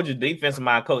head coach is defensive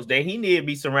mind coach, then he need to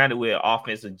be surrounded with an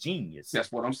offensive genius.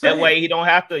 That's what I'm saying. That way he don't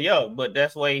have to, but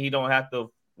that's way he don't have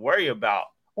to worry about.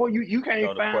 Or you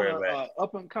can't find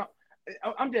up and come.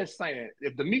 I'm just saying,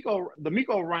 if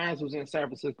D'Amico Ryans was in San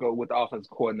Francisco with the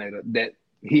offensive coordinator that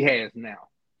he has now,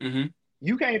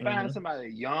 you can't find somebody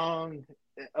young,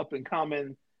 up and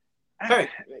coming. Hey,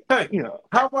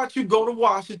 how about you go to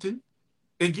Washington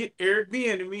and get Eric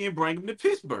Bieniemy and bring him to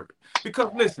Pittsburgh?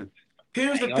 Because listen,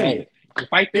 here's the thing.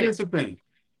 Here's the thing.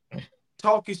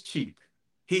 Talk is cheap.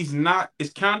 He's not.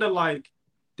 It's kind of like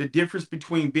the difference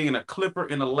between being a Clipper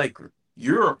and a Laker.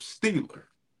 You're a Steeler.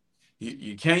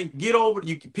 You can't get over.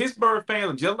 Pittsburgh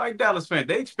fans, just like Dallas fans,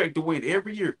 they expect to win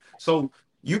every year. So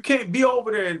you can't be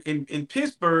over there in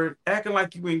Pittsburgh acting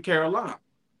like you in Carolina.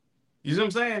 You see what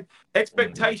I'm saying?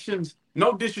 Expectations.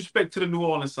 No disrespect to the New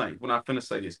Orleans Saints when I finna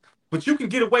say this, but you can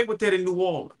get away with that in New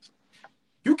Orleans.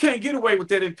 You can't get away with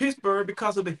that in Pittsburgh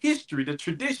because of the history, the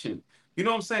tradition. You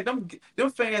know what I'm saying? Them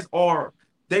fans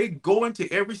they go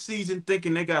into every season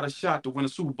thinking they got a shot to win a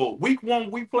Super Bowl. Week 1,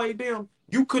 we played them.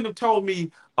 You couldn't have told me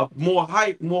a more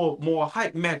hype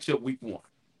matchup week 1.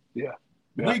 Yeah.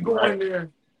 We go in there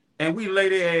and we lay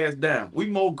their ass down. We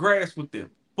mow grass with them,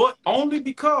 but only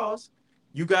because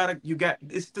you got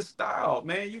it's the style,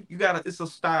 man. It's a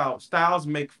style. Styles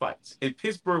make fights. And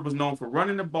Pittsburgh was known for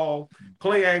running the ball,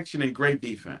 play action, and great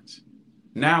defense.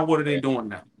 Now what are they doing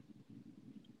now?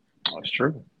 That's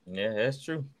true. Yeah, that's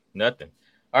true. Nothing.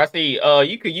 I see.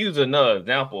 You could use another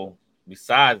example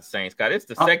besides the Saints. God, it's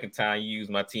the second time you use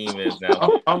my team as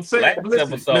now. I'm saying,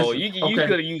 listen, you could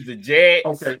have used the Jets.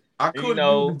 Okay, I could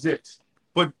have used the Jets,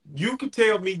 but you can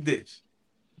tell me this: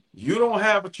 you don't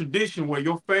have a tradition where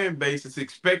your fan base is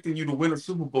expecting you to win a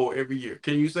Super Bowl every year.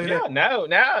 Can you say that?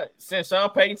 Now since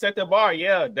Sean Payton set the bar,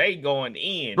 they going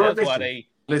in. Bro, that's why they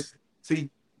listen. See,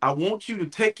 I want you to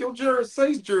take your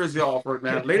Saints jersey off right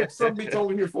now. Let somebody be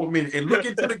over here for a minute and look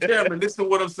into the camera and listen to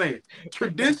what I'm saying.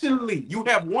 Traditionally, you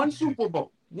have one Super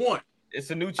Bowl. One. It's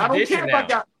a new tradition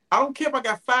I don't care if I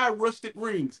got 5 rusted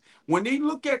rings. When you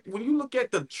look at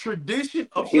the tradition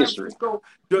of San Francisco,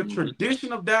 the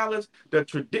tradition of Dallas,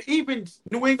 even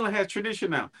New England has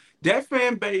tradition now. That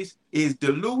fan base is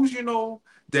delusional.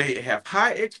 They have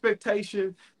high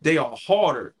expectations. They are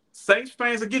harder. Saints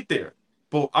fans will get there.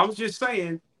 But I was just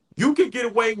saying, you can get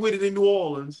away with it in New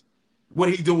Orleans, what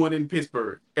he's doing in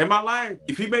Pittsburgh. Am I lying?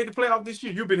 If he made the playoff this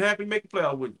year, you've been happy to make the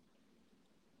playoff with him.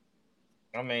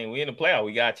 I mean, we in the playoff,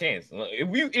 we got a chance.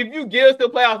 If you get us to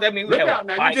the playoffs, that means we have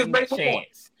a fighting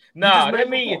chance.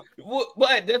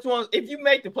 But that's one. If you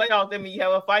make the playoffs, that means you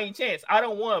have a fighting chance. I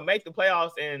don't want to make the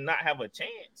playoffs and not have a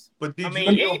chance. But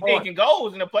anything can go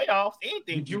in the playoffs.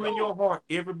 Anything. Did you in your heart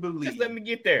ever believe? Just let me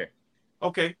get there.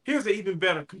 Okay, here's an even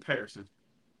better comparison.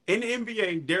 In the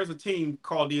NBA, there's a team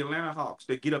called the Atlanta Hawks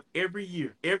that get up every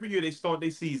year. Every year they start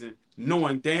their season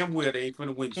knowing damn well they ain't going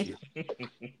to win shit.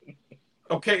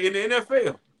 Okay, in the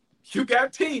NFL, you got a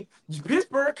team.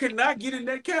 Pittsburgh could not get in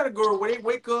that category where they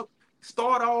wake up,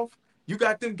 start off. You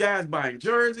got them guys buying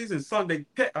jerseys and Sunday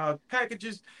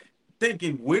packages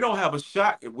thinking we don't have a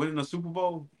shot at winning a Super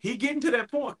Bowl. He getting to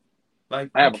that point. Like,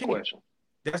 I have a question.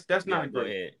 That's not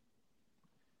great.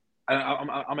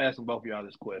 I'm asking both of y'all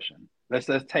this question. Let's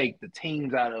take the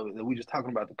teams out of it. That we just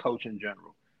talking about the coach in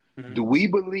general. Mm-hmm. Do we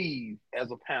believe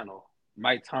as a panel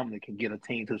Mike Tomlin can get a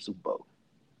team to the Super Bowl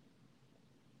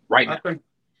right now?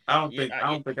 I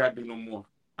don't think I do no more.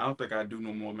 I don't think I do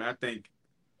no more, man. I think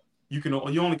you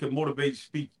only can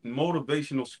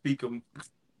motivational speaker.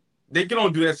 They can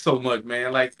only do that so much,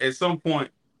 man. Like at some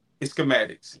point, it's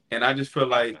schematics, and I just feel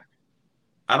like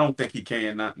I don't think he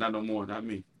can. Not no more. Not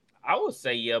me. I would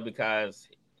say because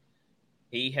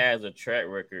he has a track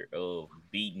record of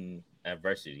beating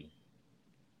adversity.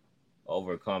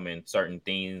 overcoming certain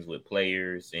things with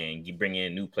players, and you bring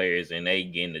in new players and they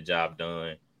getting the job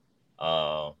done.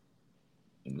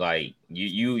 Like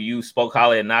you spoke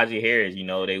highly of Najee Harris.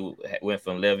 They went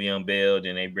from Le'Veon Bell,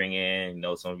 then they bring in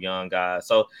some young guys.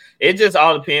 So it just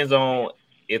all depends on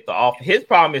if his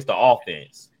problem is the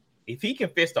offense. If he can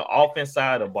fix the offense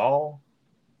side of the ball,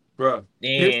 bro,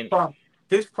 then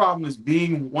his problem is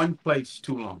being in one place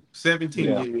too long. 17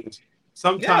 years.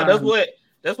 Sometimes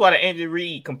that's why the Andy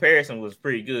Reid comparison was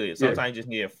pretty good. Sometimes you just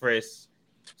need a fresh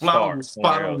start.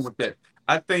 Spot on with that.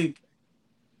 I think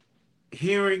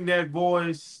hearing that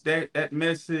voice, that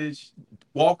message,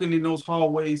 walking in those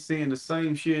hallways, seeing the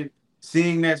same shit,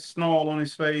 seeing that snarl on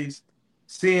his face,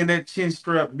 seeing that chin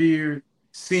strap beard,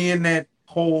 seeing that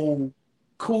whole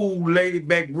cool laid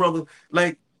back brother,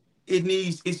 like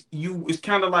it's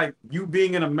kind of like you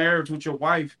being in a marriage with your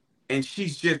wife and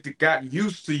she's just got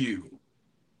used to you.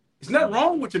 It's nothing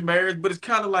wrong with your marriage, but it's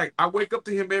kind of like I wake up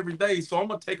to him every day, so I'm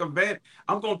gonna take advantage.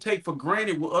 I'm gonna take for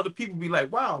granted what other people be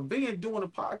like. Wow, Ben doing a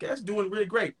podcast, doing really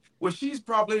great. Well, she's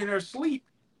probably in her sleep.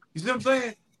 You see what I'm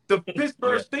saying? The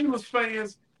Pittsburgh Steelers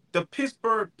fans, the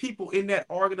Pittsburgh people in that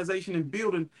organization and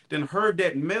building, then heard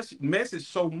that message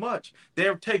so much,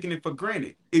 they're taking it for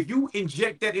granted. If you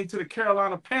inject that into the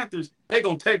Carolina Panthers, they're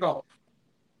gonna take off.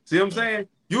 See what I'm saying?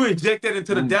 You inject that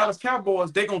into the Dallas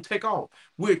Cowboys, they're gonna take off,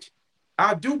 which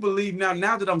I do believe now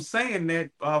that I'm saying that,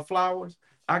 Flowers,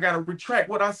 I got to retract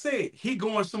what I said. Him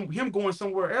going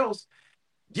somewhere else,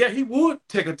 yeah, he would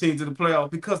take a team to the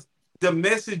playoffs because the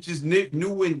message is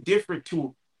new and different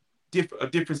to a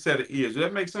different set of ears. Does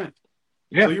that make sense?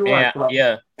 Yeah. So you're right, Flowers.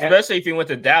 Yeah. Especially if he went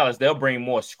to Dallas, they'll bring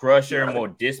more structure, more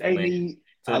discipline.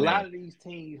 Lot of these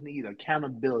teams need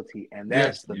accountability, and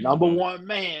that's the number one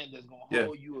man that's going to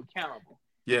hold you accountable.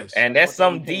 Yes. And that's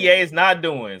something DA is not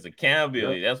doing is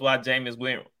accountability. That's why Jameis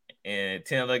went and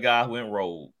 10 other guys went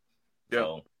rogue.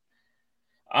 So,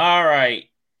 all right.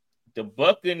 The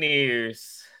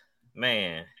Buccaneers,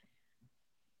 man,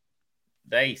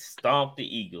 they stomped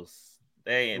the Eagles.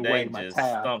 They just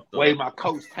stomped them. Wave my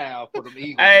coach towel for them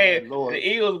Eagles. Hey, the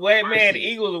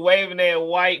Eagles are waving their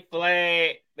white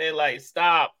flag. They're like,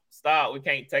 stop. We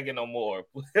can't take it no more.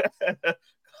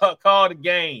 Call the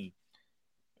game.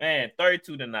 Man,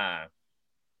 32-9.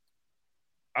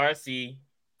 RC,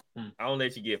 I don't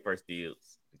let you get first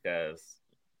deals because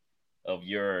of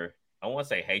your, I want to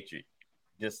say hatred,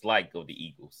 dislike of the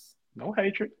Eagles. No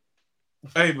hatred.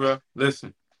 Hey, bro,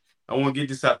 listen. I want to get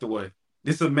this out the way.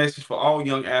 This is a message for all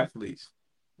young athletes.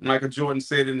 Michael Jordan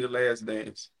said in The Last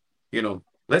Dance,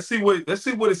 let's see what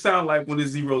it sounds like when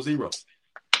it's 0-0.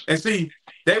 And see,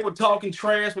 they were talking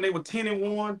trash when they were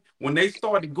 10-1. When they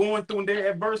started going through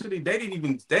their adversity, they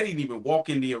didn't even walk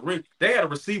in the arena. They had a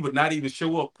receiver not even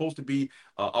show up, supposed to be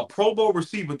a Pro Bowl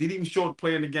receiver, didn't even show up to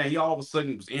play in the game. He all of a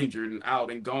sudden was injured and out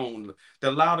and gone.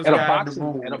 The loudest guy in the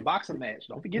room. At a boxing match.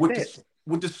 Don't forget that.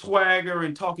 With the swagger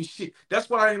and talking shit. That's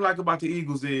what I didn't like about the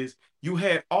Eagles is you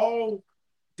had all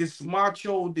this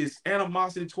macho, this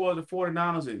animosity towards the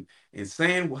 49ers and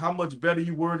saying how much better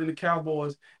you were than the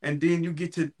Cowboys. And then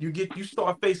you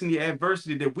start facing the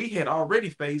adversity that we had already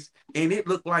faced. And it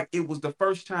looked like it was the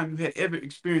first time you had ever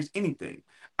experienced anything.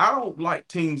 I don't like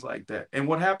teams like that. And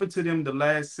what happened to them the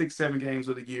last 6-7 games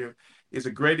of the year is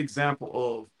a great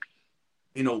example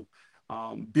of,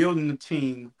 building the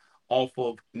team off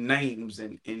of names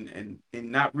and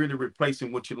not really replacing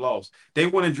what you lost. They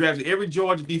went and drafted every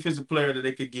Georgia defensive player that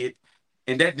they could get,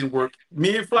 and that didn't work.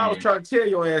 Me and Flowers tried to tell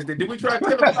your ass that. Did we try to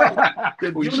tell them?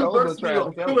 The University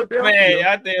of Philadelphia. Man,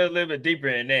 I think it's a little bit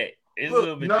deeper than that. It's a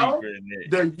little bit deeper than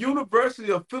that. The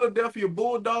University of Philadelphia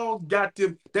Bulldogs got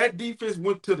them. That defense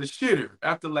went to the shitter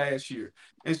after last year.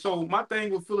 And so my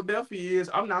thing with Philadelphia is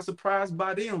I'm not surprised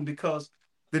by them because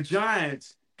the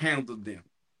Giants handled them.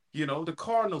 The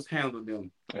Cardinals handled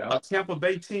them. A Tampa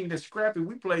Bay team that's scrappy.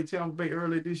 We played Tampa Bay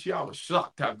earlier this year. I was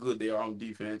shocked how good they are on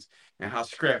defense and how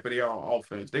scrappy they are on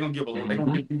offense. They're gonna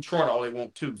give Detroit all they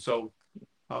want to. So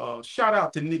shout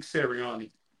out to Nick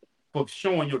Sirianni for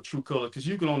showing your true colors because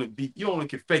you only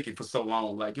can fake it for so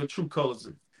long. Like your true colors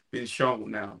have been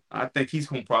shown now. I think he's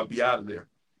gonna probably be out of there.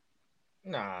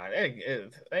 Nah,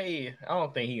 I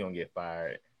don't think he's gonna get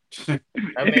fired.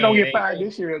 If he don't get fired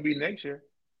this year, it'll be next year.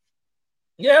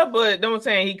 Yeah, but I'm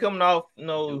saying he coming off,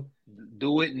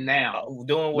 do it now.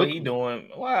 Doing what he doing.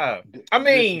 Wow. I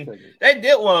mean, they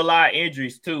did want a lot of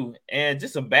injuries too, and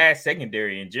just a bad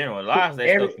secondary in general. A lot of that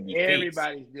stuff can be fixed.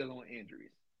 Everybody's dealing with injuries.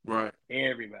 Right.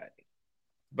 Everybody.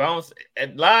 But a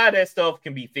lot of that stuff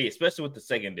can be fixed, especially with the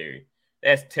secondary.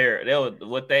 That's terrible.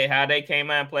 How they came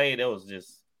out and played, that was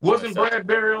just. Wasn't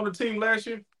Bradbury on the team last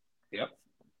year? Yep.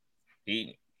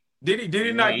 Did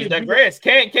he not He get digress?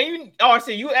 Can you? Oh,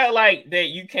 see, you act like that.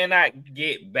 You cannot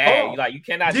get back. Like you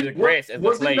cannot digress as a player.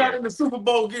 Was he not in the Super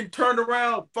Bowl getting turned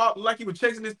around, fought like he was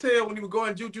chasing his tail when he was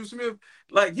going Juju Smith?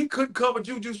 Like he couldn't cover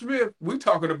Juju Smith. We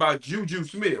talking about Juju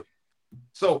Smith.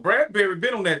 So Bradbury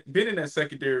been in that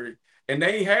secondary, and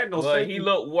they ain't had no. But he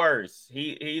looked worse.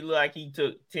 He looked like he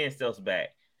took 10 steps back.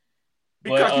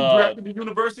 Because he drafted the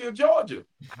University of Georgia.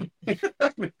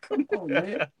 Come on,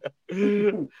 man.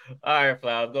 All right,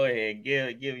 Flowers, go ahead.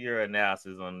 Give your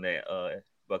analysis on that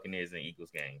Buccaneers and Eagles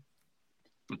game.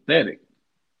 Pathetic.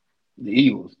 The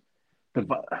Eagles.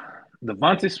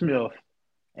 Devontae Smith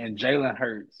and Jalen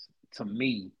Hurts, to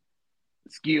me,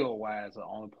 skill-wise, are the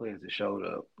only players that showed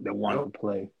up that wanted to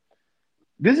play.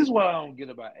 This is what I don't get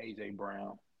about A.J.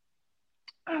 Brown.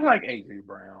 I like A.J.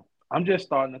 Brown. I'm just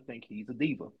starting to think he's a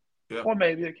diva. Yeah. Or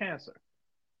maybe a cancer.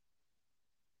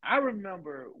 I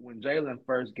remember when Jalen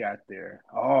first got there.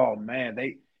 Oh man,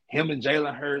 him and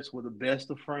Jalen Hurts were the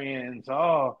best of friends.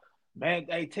 Oh man,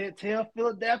 hey, tell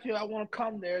Philadelphia I want to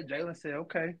come there. Jalen said,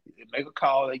 okay, make a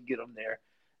call, they get them there.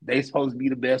 They supposed to be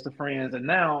the best of friends, and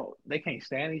now they can't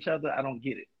stand each other. I don't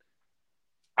get it.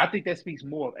 I think that speaks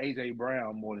more of A.J.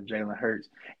 Brown more than Jalen Hurts.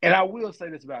 And I will say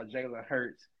this about Jalen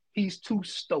Hurts: he's too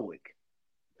stoic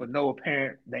for no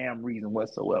apparent damn reason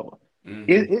whatsoever.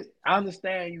 Mm-hmm. I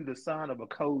understand you the son of a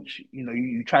coach. You know,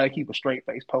 you try to keep a straight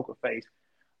face, poker face.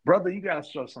 Brother, you got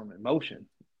to show some emotion.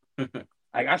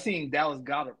 Like I seen Dallas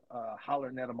Goedert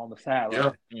hollering at him on the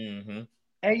sideline. Yeah. Mm-hmm.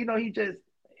 And, you know, he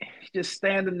just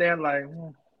standing there like,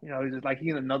 you know, he's just like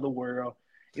he's in another world.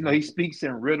 You know, he speaks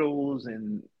in riddles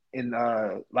and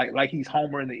like he's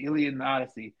Homer in the Iliad and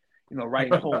Odyssey, you know,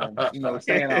 writing poems, you know,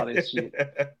 saying all this shit.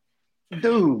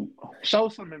 Dude, show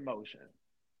some emotion.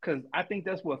 Because I think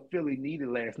that's what Philly needed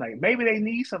last night. Maybe they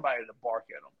need somebody to bark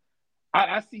at them.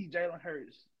 I see Jalen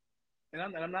Hurts, and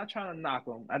I'm not trying to knock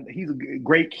him. He's a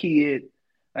great kid.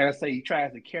 Like I say, he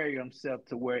tries to carry himself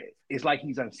to where it's like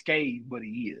he's unscathed, but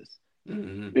he is.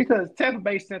 Mm-hmm. Because Tampa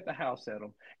Bay sent the house at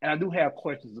him. And I do have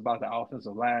questions about the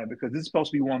offensive line because this is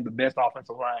supposed to be one of the best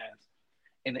offensive lines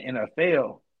in the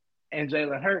NFL. And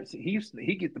Jalen Hurts, he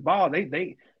gets the ball.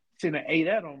 They send an 8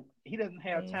 at him. He doesn't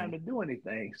have time to do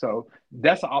anything. So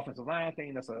that's an offensive line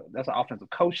thing. That's an offensive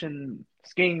coaching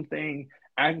scheme thing.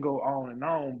 I can go on and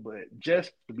on, but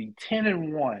just to be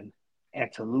 10-1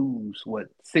 and to lose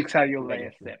 6 out of your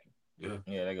last 7.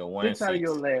 Yeah, they go 1 and 6 out of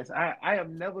your last. I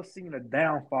have never seen a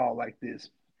downfall like this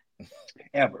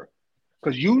ever.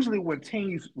 Because usually when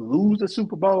teams lose the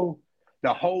Super Bowl,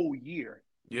 the whole year,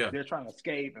 they're trying to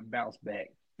escape and bounce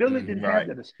back. Philly didn't have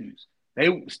that excuse.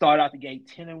 They start out the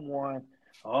gate 10-1.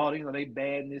 Oh, you know, they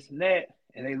bad and this and that,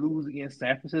 and they lose against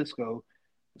San Francisco.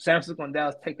 San Francisco and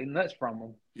Dallas take their nuts from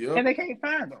them, and they can't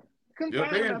find them.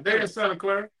 They're in Santa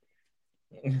Clara.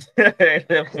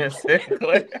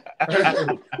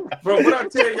 Bro, what I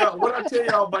tell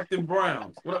y'all about them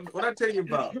Browns? What I tell you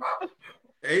about?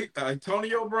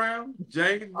 Antonio Brown,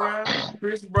 James Brown,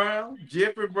 Chris Brown,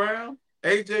 Jeffrey Brown,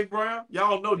 A.J. Brown.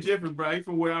 Y'all know Jeffrey Brown. He's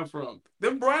from where I'm from.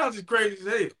 Them Browns is crazy as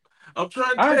hell. I'm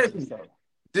trying to tell you.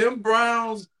 Them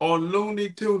Browns are loony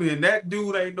toony, and that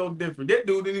dude ain't no different. That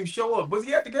dude didn't even show up. Was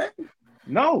he at the game?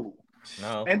 No.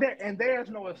 And there's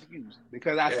no excuse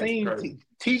because I seen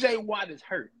T.J. Watt is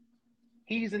hurt.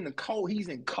 He's in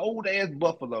cold ass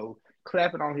Buffalo,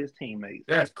 clapping on his teammates.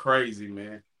 That's crazy,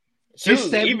 man.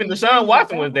 Shoot, even Deshaun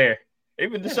Watson was there.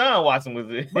 Even Deshaun Watson was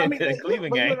in the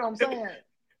Cleveland game. You know what I'm saying?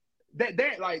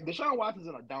 They're like Deshaun Watson's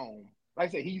in a dome. Like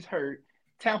I said, he's hurt.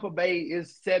 Tampa Bay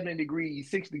is 70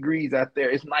 degrees, 6 degrees out there.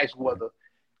 It's nice weather.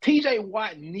 T.J.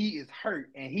 Watt knee is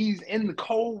hurt, and he's in the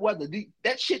cold weather.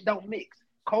 That shit don't mix.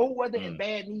 Cold weather and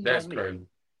bad knee don't mix. That's crazy.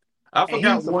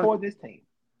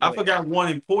 I forgot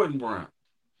one important Brown.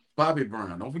 Bobby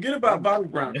Brown. Don't forget about Bobby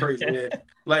Brown. Crazy man.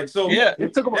 Like so. Yeah,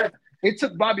 it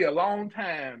took Bobby a long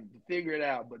time to figure it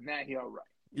out, but now he all right.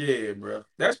 Yeah, bro.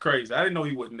 That's crazy. I didn't know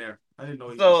he wasn't there. I didn't know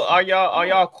he So are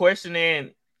y'all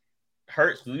questioning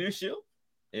Hurts' leadership?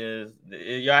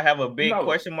 Y'all have a big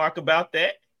question mark about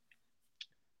that?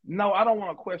 No, I don't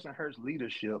want to question Hurts'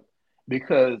 leadership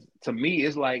because to me,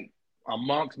 it's like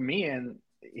amongst men,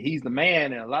 he's the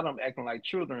man, and a lot of them acting like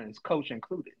children, his coach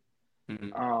included.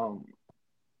 Mm-hmm.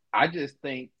 I just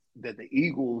think that the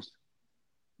Eagles,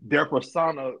 their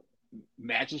persona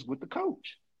matches with the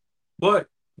coach. But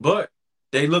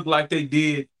they look like they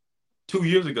did 2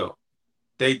 years ago.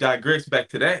 They digress back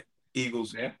to that.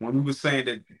 Eagles when we were saying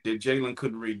that Jalen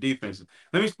couldn't read defenses.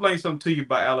 Let me explain something to you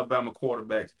about Alabama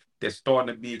quarterbacks that's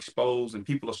starting to be exposed and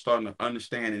people are starting to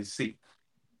understand and see.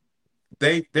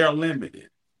 They're limited.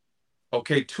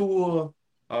 Okay, Tua,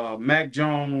 Mac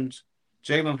Jones,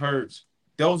 Jalen Hurts,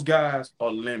 those guys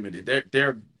are limited.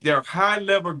 They're high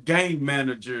level game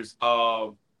managers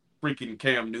of freaking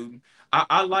Cam Newton.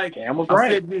 Cam was I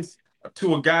right. said this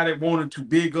to a guy that wanted to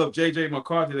big up JJ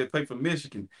McCarthy that played for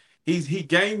Michigan. He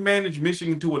game managed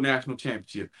Michigan to a national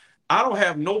championship. I don't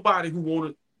have nobody who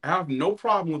wanted. I have no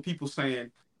problem with people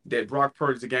saying that Brock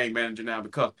Purdy's a game manager now,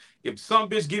 because if some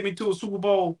bitch get me to a Super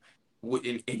Bowl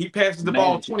and he passes the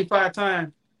ball 25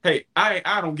 times, hey,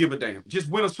 I don't give a damn. Just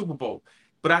win a Super Bowl.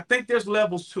 But I think there's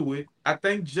levels to it. I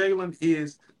think Jalen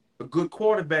is a good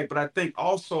quarterback, but I think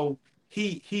also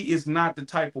he is not the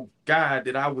type of guy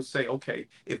that I would say, okay,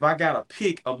 if I got a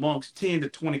pick amongst 10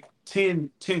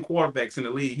 quarterbacks in the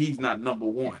league, he's not number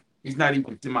one. He's not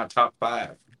even in my top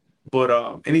 5. But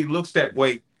and he looks that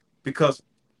way because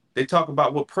they talk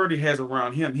about what Purdy has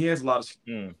around him. He has a lot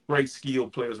of great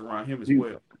skilled players around him as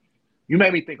well. You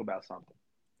made me think about something.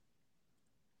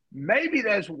 Maybe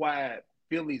that's why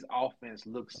Philly's offense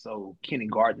looks so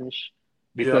kindergartenish,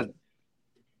 because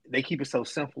they keep it so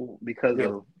simple because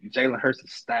of Jalen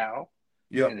Hurts' style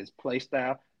and his play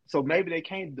style. So maybe they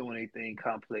can't do anything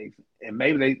complex, and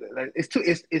maybe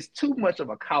it's too much of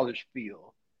a college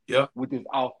feel with this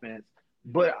offense.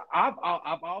 But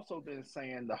I've also been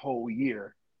saying the whole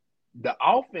year, the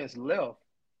offense left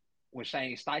when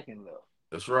Shane Steichen left.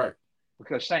 That's right.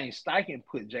 Because Shane Steichen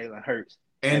put Jalen Hurts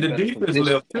and the defense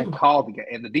left too. And called the game,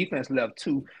 and the defense left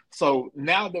too. So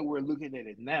now that we're looking at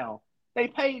it now, they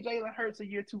paid Jalen Hurts a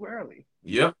year too early.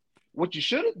 Yep. What you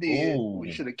should have did,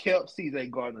 we should have kept C.J.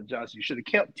 Gardner-Johnson. You should have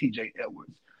kept T.J.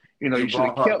 Edwards. You know, you should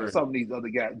have kept some of these other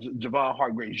guys. Javon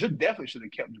Hargrave. You definitely should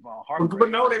have kept Javon Hargrave. But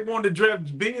no, they wanted to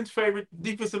draft Ben's favorite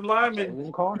defensive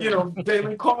lineman,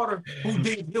 Jalen Carter,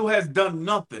 who has done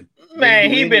nothing.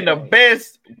 Man, he's been the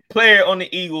best player on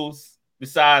the Eagles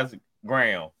besides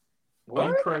Graham. What? Are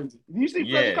you crazy? Did you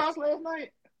see Fletcher Cox last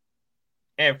night?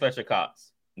 And Fletcher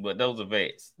Cox. But those are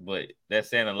vets. But that's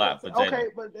saying a lot for Jalen. Okay,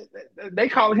 but they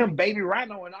call him Baby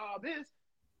Rhino and all this.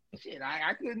 Shit,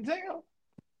 I couldn't tell.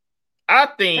 I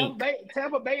think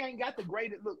Tampa Bay ain't got the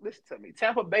greatest look. Listen to me.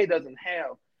 Tampa Bay doesn't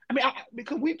have. I mean,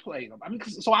 because we played them. I mean,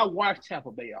 so I watched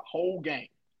Tampa Bay a whole game,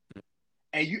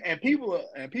 and people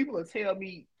will tell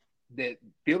me that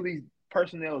Philly's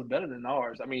personnel is better than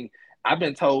ours. I mean, I've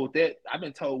been told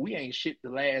we ain't shit the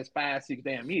last 5-6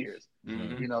 damn years.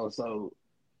 Mm-hmm. You know, so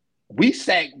we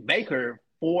sacked Baker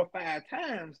 4 or 5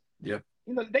 times. Yep.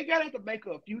 You know, they got after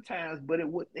Baker a few times, but it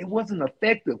wasn't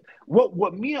effective.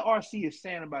 What me and RC is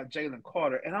saying about Jalen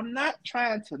Carter, and I'm not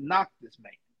trying to knock this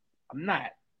man. I'm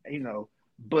not,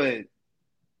 but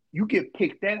you get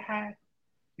picked that high,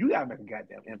 you gotta make a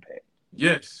goddamn impact.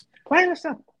 Yes. Plain and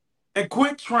simple. And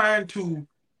quit trying to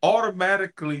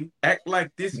automatically act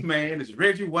like this man is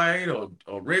Reggie White or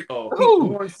Rick or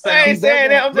I ain't saying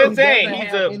that. I'm just saying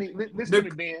listen to me,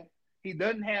 Ben. He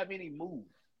doesn't have any moves.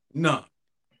 None.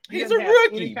 He's a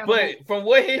rookie, but from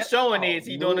what he's showing he's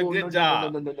doing a good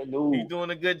job. No. He's doing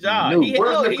a good job. He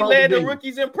led the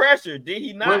rookies in pressure. Did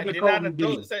he not?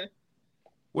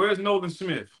 Where's Nolan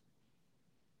Smith?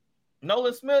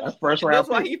 Nolan Smith. That's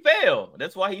why he failed.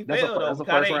 That's why he failed.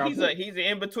 He's an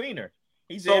in-betweener.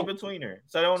 He's an in-betweener.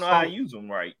 So I don't know how to use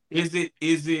him right. Is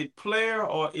it player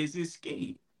or is it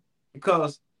scheme?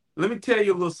 Because let me tell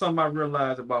you a little something I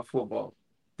realized about football.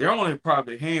 There are only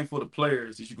probably a handful of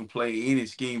players that you can play any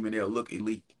scheme and they'll look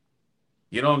elite.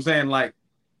 You know what I'm saying? Like,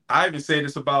 I even said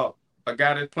this about a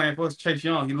guy that's playing for us, Chase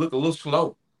Young. He looked a little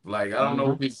slow. Like, I don't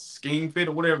know if his scheme fit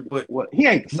or whatever, but he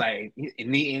ain't the same.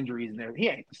 Knee injuries and everything. He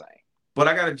ain't the same. But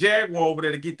I got a Jaguar over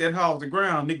there to get that house off the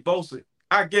ground, Nick Bosa.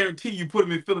 I guarantee you put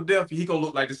him in Philadelphia, he gonna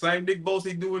look like the same Nick Bosa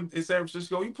he doing in San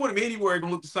Francisco. You put him anywhere, he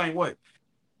gonna look the same way.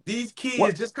 These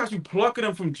kids, just because you plucking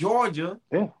them from Georgia,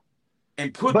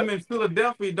 and put them in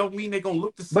Philadelphia don't mean they're going to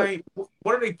look the same.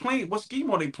 What are they playing? What scheme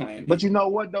are they playing? But you know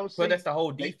what, though? But that's the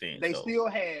whole defense. They still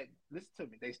had, listen to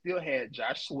me, they still had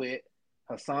Josh Sweat,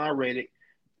 Hassan Reddick.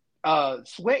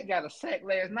 Sweat got a sack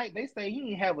last night. They say he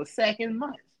didn't have a sack in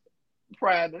months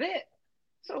prior to that.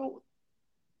 So,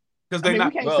 because they're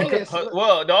not.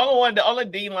 The only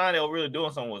D line that was really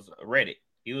doing something was Reddick.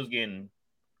 He was getting,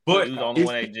 he was the only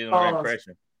one that didn't have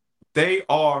pressure. They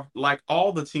are like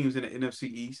all the teams in the NFC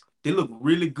East. They look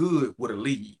really good with a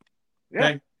lead. Yeah.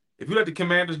 Okay? If you let the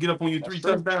Commanders get up on you 3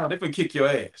 touchdowns, they're gonna kick your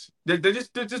ass. They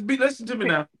just be listen to me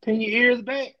now. Pin your ears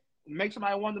back. Make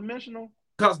somebody one-dimensional.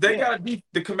 Because the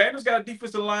Commanders got a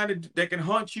defensive line that can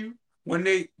hunt you when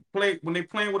they playing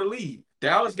with a lead.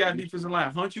 Dallas got a defensive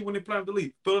line, hunt you when they play with the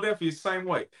lead. Philadelphia is the same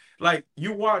way. Like,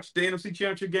 you watched the NFC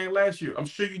Championship game last year. I'm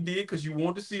sure you did because you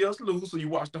wanted to see us lose, so you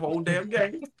watched the whole damn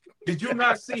game. Did you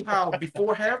not see how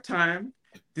before halftime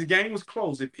The game was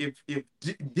close. If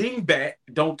Dingbat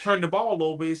don't turn the ball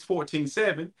over, it's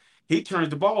 14-7. He turns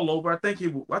the ball over. I think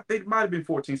it might have been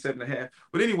 14-7.5.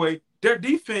 But anyway, their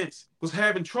defense was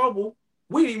having trouble.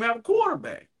 We didn't even have a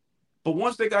quarterback. But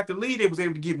once they got the lead, they was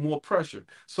able to get more pressure.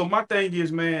 So my thing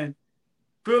is, man,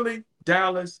 Philly,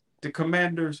 Dallas, the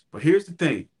Commanders. But here's the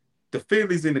thing. The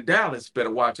Phillies and the Dallas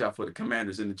better watch out for the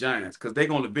Commanders and the Giants because they're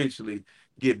going to eventually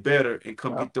get better and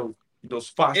come get those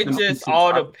spots. It just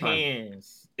all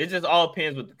depends. It just all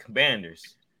depends with the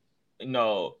Commanders. You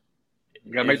know,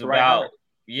 you gotta make the right hire.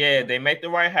 Yeah, they make the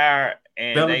right hire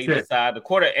and they decide the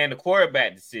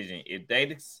quarterback decision. If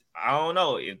they, I don't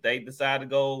know, if they decide to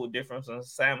go different from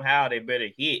Sam Howell, they better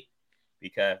hit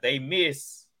because if they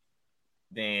miss,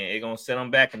 then it's gonna set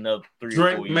them back another 3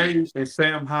 or 4 years. Drake and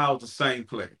Sam Howell the same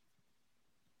play.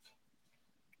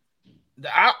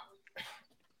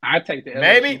 I take the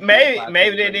maybe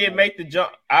they did make the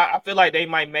jump. I feel like they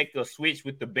might make a switch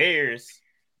with the Bears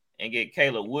and get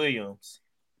Caleb Williams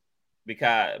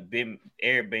because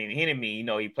Eric being enemy, you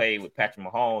know, he played with Patrick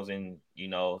Mahomes, and you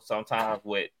know sometimes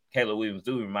what Caleb Williams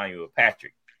do remind you of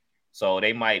Patrick, so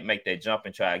they might make that jump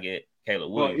and try to get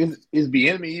Caleb Williams. Well, is the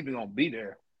enemy even gonna be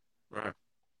there? Right.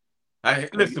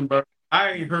 Listen, bro.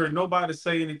 I ain't heard nobody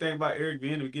say anything about Eric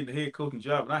Bieniemy getting the head coaching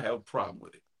job, and I have a problem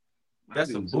with it. That's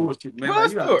some bullshit, man. Well,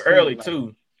 it's still early,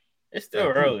 too. It's still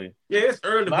early. Yeah, it's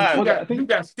early. But you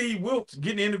got Steve Wilkes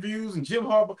getting interviews and Jim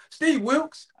Harbaugh. Steve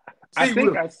Wilkes. I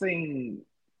think I seen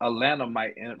Atlanta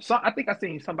might. I think I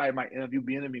seen somebody might interview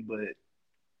Bieniemy, but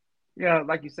yeah,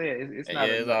 like you said, it's not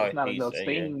enough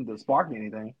steam to spark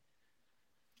anything.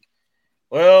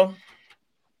 Well,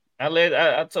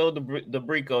 I told the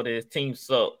Brico that his team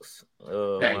sucks.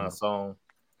 My song.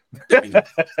 I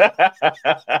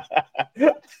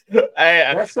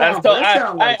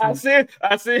sent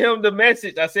him the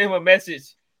message. I sent him a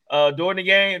message during the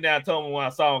game. Then I told him when I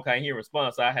saw him, can't hear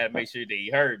response. So I had to make sure that he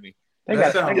heard me. They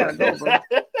got to go, bro.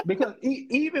 Because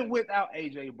even without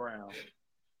AJ Brown,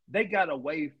 they got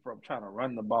away from trying to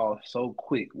run the ball so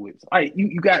quick. With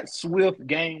you got Swift,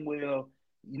 Gainwell.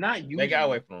 They got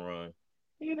away from the run.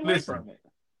 Listen,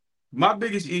 my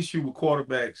biggest issue with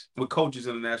quarterbacks, with coaches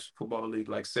in the National Football League,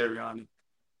 like Sirianni,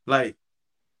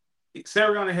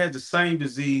 Sirianni has the same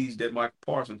disease that Michael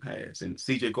Parsons has and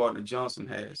C.J. Gardner-Johnson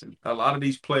has, and a lot of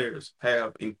these players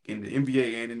have in the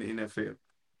NBA and in the NFL.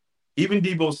 Even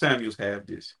Deebo Samuels have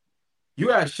this. You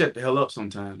gotta shut the hell up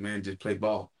sometimes, man. Just play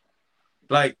ball.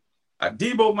 Like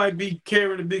Deebo might be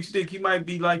carrying a big stick. He might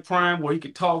be like Prime, where he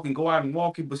could talk and go out and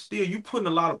walk it, but still, you putting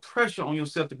a lot of pressure on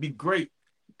yourself to be great.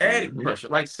 Added pressure.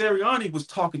 Like Sirianni was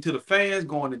talking to the fans,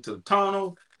 going into the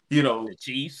tunnel, you know, the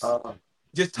Chiefs,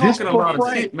 just talking a lot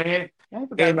of shit, man.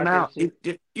 And now,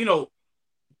 you know,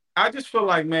 I just feel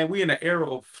like, man, we in an era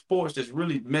of sports that's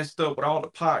really messed up with all the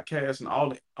podcasts and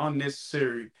all the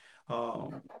unnecessary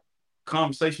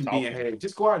conversation being had.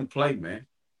 Just go out and play, man.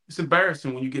 It's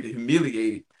embarrassing when you get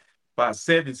humiliated by a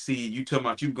 7 seed. You talking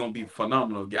about you're gonna be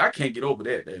phenomenal. I can't get over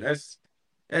that, man. That's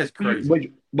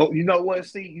crazy. But you know what?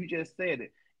 See, you just said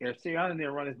it. If Sirianni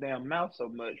didn't run his damn mouth so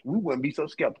much, we wouldn't be so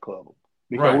skeptical of him.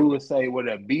 Because we would say, well,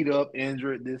 they're beat up,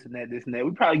 injured, this and that.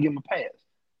 We'd probably give him a pass.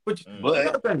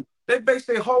 But they base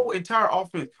their whole entire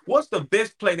offense. What's the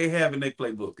best play they have in their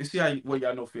playbook? You see where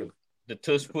y'all know Philly? The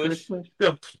tush push.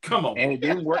 Yeah, come on. And it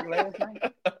didn't work last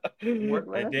night.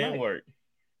 It didn't work.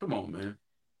 Come on, man.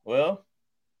 Well,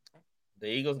 the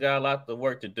Eagles got a lot of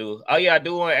work to do. Oh, yeah, I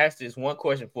do want to ask this one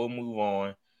question before we move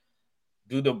on.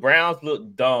 Do the Browns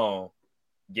look dumb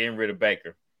getting rid of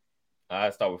Baker?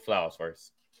 I'll start with Flowers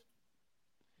first.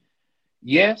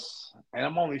 Yes, and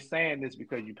I'm only saying this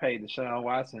because you paid Deshaun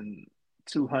Watson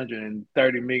 $230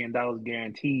 million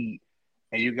guaranteed,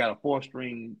 and you got a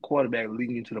 4-string quarterback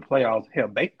leading into the playoffs. Hell,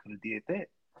 Baker could have did that.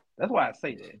 That's why I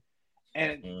say that.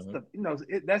 And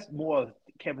that's more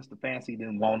Kevin Stefanski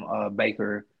didn't want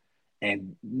Baker,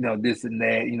 and this and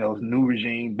that. New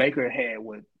regime. Baker had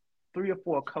 3 or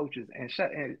 4 coaches, and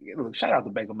shout out to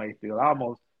Baker Mayfield. I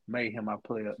almost made him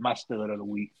my stud of the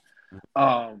week.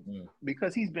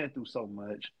 Because he's been through so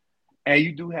much, and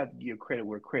you do have to give credit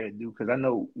where credit due. Because I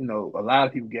know, a lot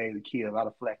of people gave the kid a lot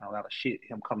of flack and a lot of shit.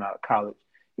 Him coming out of college,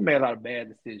 he made a lot of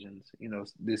bad decisions,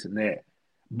 this and that.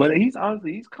 But he's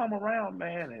come around,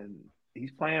 man, and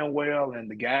he's playing well.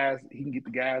 And the guys, he can get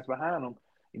the guys behind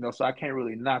him, so I can't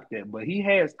really knock that. But he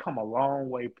has come a long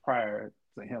way prior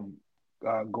to him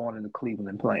going into Cleveland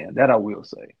and playing. That I will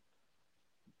say.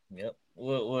 Yep.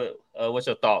 What's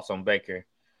your thoughts on Baker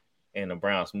and the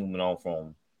Browns moving on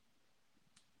from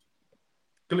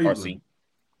Cleveland? RC?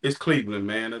 It's Cleveland,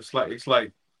 man. It's like it's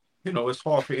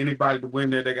hard for anybody to win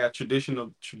there. They got tradition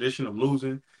of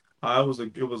losing.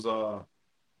 It was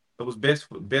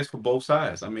best for both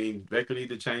sides. I mean, Baker needed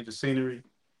to change the scenery.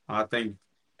 I think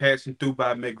passing through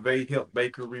by McVay helped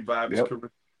Baker revive his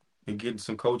career and getting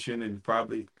some coaching and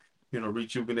probably,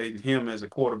 rejuvenated him as a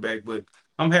quarterback. But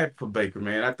I'm happy for Baker,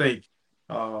 man. I think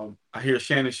I hear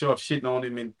Shannon Sharp shitting on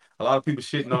him and a lot of people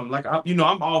shitting on him. Like,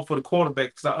 I'm all for the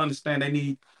quarterback because I understand they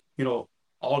need,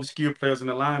 all the skill players and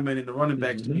the linemen and the running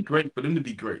backs to be great for them to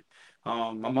be great.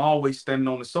 I'm always standing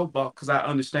on the soapbox because I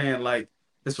understand, like,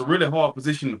 it's a really hard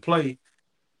position to play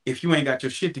if you ain't got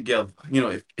your shit together.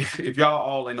 If y'all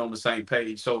all ain't on the same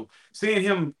page. So seeing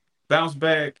him bounce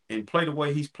back and play the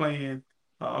way he's playing,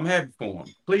 I'm happy for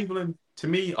him. Cleveland, to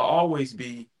me, will always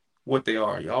be what they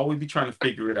are. You always be trying to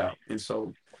figure it out. And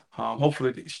so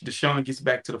hopefully Deshaun gets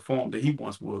back to the form that he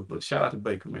once was. But shout out to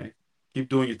Baker, man. Keep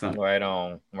doing your thing. Right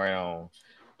on.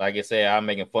 Like I said, I'm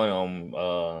making fun of them.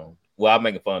 I'm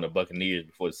making fun of the Buccaneers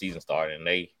before the season started, and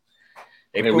they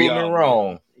proved me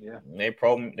wrong. Yeah, they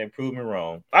proved me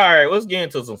wrong. All right, let's get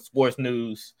into some sports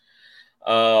news.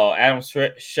 Adam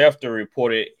Schefter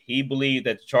reported he believed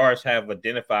that the Chargers have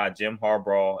identified Jim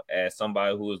Harbaugh as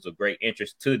somebody who is of great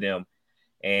interest to them,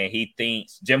 and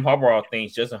Jim Harbaugh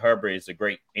thinks Justin Herbert is a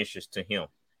great interest to him.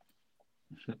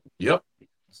 Yep.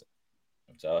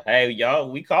 So hey, y'all,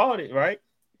 we called it, right?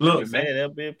 Look, man,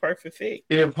 that'll be a perfect fit.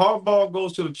 If Harbaugh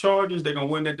goes to the Chargers, they're gonna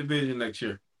win that division next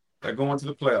year. They're going to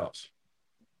the playoffs.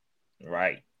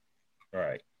 Right.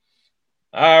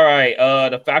 All right.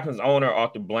 The Falcons owner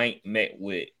Arthur Blank met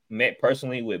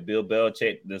personally with Bill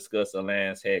Belichick to discuss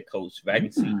Atlanta's head coach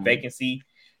vacancy,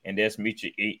 and there's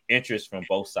mutual interest from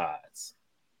both sides.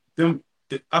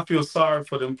 I feel sorry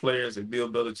for them players and Bill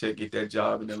Belichick get that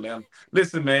job in Atlanta.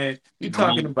 Listen, man, you're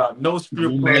talking about no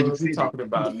strip clubs. You're talking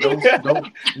about no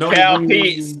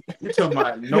wings. You're talking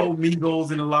about no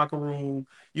Migos in the locker room.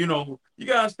 You gotta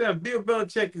understand, Bill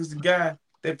Belichick is the guy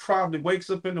that probably wakes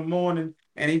up in the morning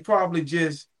and he probably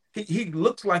just he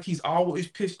looks like he's always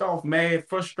pissed off, mad,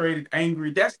 frustrated,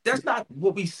 angry. That's not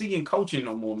what we see in coaching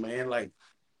no more, man. Like,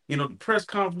 the press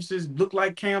conferences look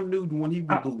like Cam Newton when he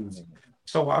would lose.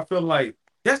 So I feel like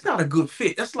that's not a good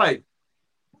fit. It's like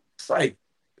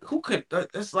who can I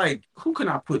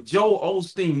put? Joel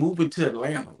Osteen moving to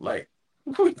Atlanta? Like,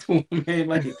 what are we doing, man?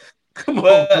 Like, come on.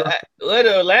 Well,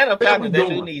 the Atlanta Falcons, they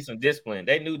do need some discipline.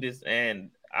 They knew this,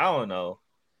 and I don't know.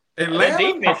 Their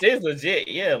defense is legit.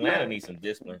 Yeah, Atlanta needs some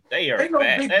discipline. They are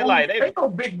bad. Ain't no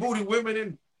big booty women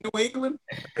in New England.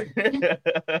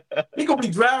 He gonna be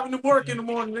driving to work in the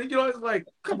morning. It's like,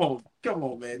 come on,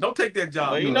 man. Don't take that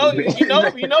job. Well, you know,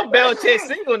 Belichick's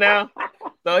single now,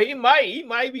 so he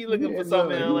might be looking for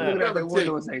something in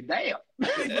Atlanta. Say, damn.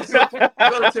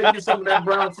 Belichick get some of that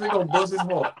brown sugar, gonna bust his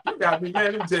heart. You got me,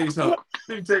 man. Let me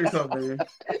tell you something, man.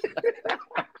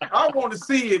 I want to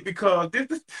see it because this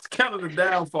is kind of the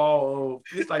downfall of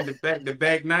it's like the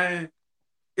back nine.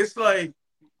 It's like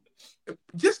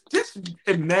just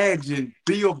imagine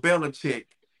Bill Belichick,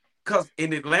 because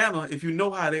in Atlanta, if you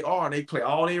know how they are, they play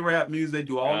all their rap music, they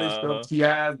do all this stuff.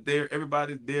 T.I.'s there,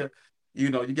 everybody's there. You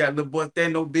got little boy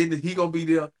stand no business, he gonna be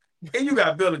there. And you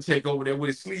got Belichick over there with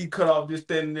his sleeve cut off, just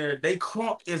standing there. They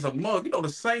crunk as a mug. The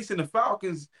Saints and the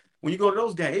Falcons, when you go to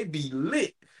those games, it be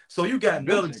lit. So you got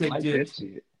Belichick like that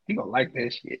shit. He gonna like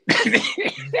that shit.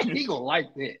 He gonna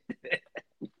like that.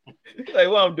 Like,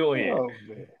 what I'm doing here? Oh,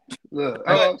 man. Look,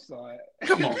 I'm sorry.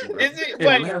 Come on, bro. Is it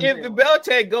like if the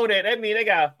Belichick go there, that means they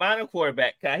got a final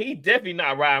quarterback? Cause he definitely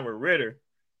not riding with Ritter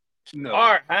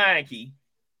or Heineke.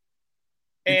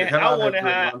 And I wonder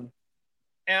how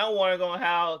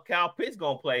Kyle Pitts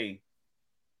gonna play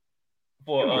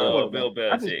for Bill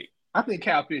Belichick. I think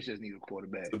Kyle Pitts just needs a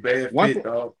quarterback. It's a bad fit,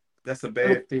 dog. That's a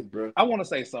bad fit, bro. I want to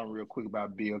say something real quick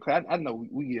about Bill, because I know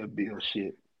we give Bill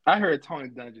shit. I heard Tony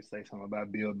Dunn just say something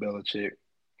about Bill Belichick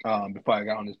before I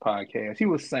got on this podcast. He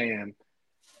was saying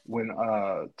when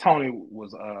Tony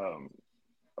was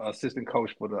assistant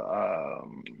coach for the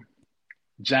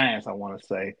Giants, I want to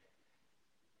say.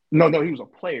 No, he was a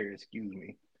player, excuse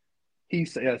me. He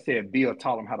said Bill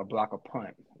taught him how to block a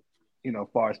punt, as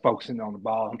far as focusing on the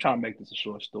ball. I'm trying to make this a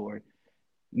short story.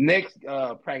 Next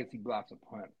practice, he blocks a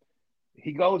punt.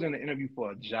 He goes in the interview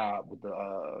for a job with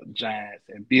the Giants,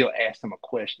 and Bill asked him a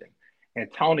question.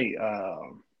 And Tony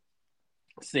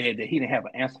said that he didn't have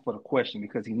an answer for the question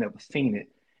because he never seen it.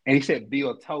 And he said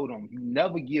Bill told him, you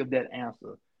never give that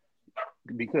answer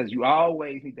because you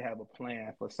always need to have a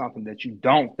plan for something that you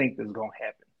don't think is going to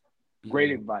happen.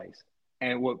 Great advice.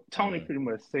 And what Tony pretty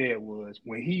much said was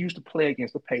when he used to play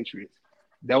against the Patriots,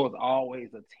 there was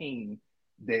always a team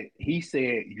that he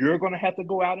said, you're going to have to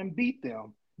go out and beat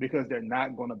them because they're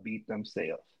not going to beat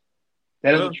themselves.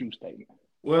 That is a true statement.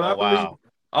 Well, I believe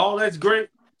all that's great.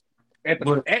 At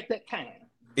that time.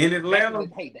 In Atlanta,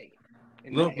 heyday.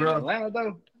 Look, In bro. Atlanta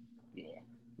though, yeah.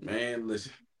 Man,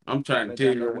 listen. I'm trying to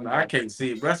tell you, I can't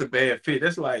see it. Bro, that's a bad fit.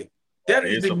 That's like that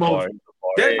is It's the a most. part.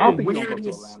 That's I the don't think he's gonna go to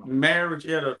weirdest Atlanta. marriage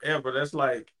ever. That's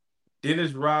like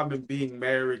Dennis Rodman being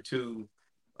married to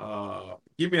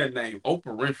give me a name,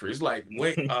 Oprah Winfrey. It's like,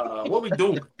 wait, what we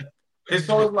doing? And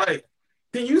so it's like,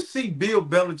 can you see Bill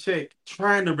Belichick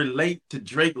trying to relate to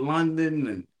Drake London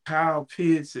and Kyle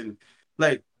Pitts and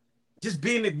like just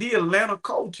being the Atlanta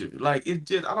culture? Like it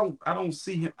just I don't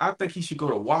see him. I think he should go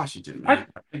to Washington, man.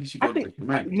 I think he should go to the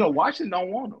Commanders. Washington don't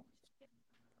want him.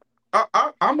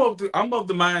 I'm of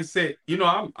the mindset,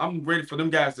 I'm ready for them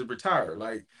guys to retire,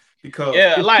 like because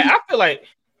like I feel like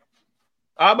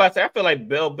I feel like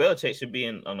Bill Belichick should be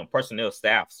on a personnel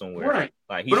staff somewhere. Right.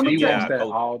 Like He wants that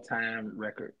all-time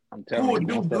record. I'm telling you,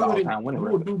 he wants that all-time winning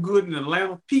record. Who will do good in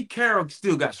Atlanta? Pete Carroll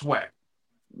still got swag.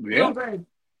 Yeah. You know what I'm saying?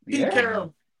 Pete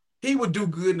Carroll, he would do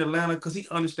good in Atlanta because he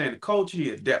understands the culture.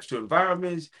 He adapts to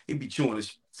environments. He be chewing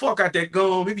his fuck out that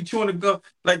gum. He be chewing the gum.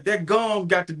 Like that gum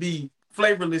got to be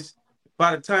flavorless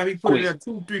by the time he put in there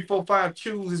 2, 3, 4, 5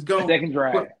 chews. It's gone. Second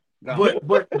drive.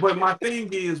 But my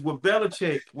thing is with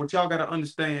Belichick, what y'all got to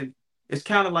understand, it's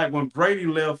kind of like when Brady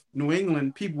left New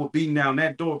England, people were beating down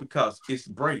that door because it's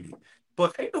Brady.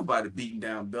 But ain't nobody beating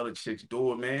down Belichick's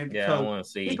door, man. Because I want to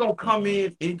see. He's going to come in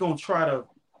and he's going to try to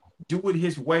do it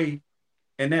his way,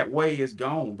 and that way is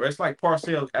gone. But it's like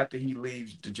Parcells after he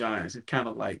leaves the Giants. It's kind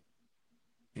of like,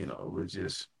 we're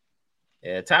just...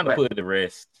 Yeah, time to put it to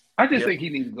rest. I just think he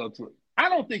needs to go to it. I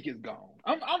don't think it's gone.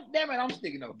 I'm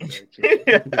sticking up for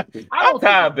Belichick. I'm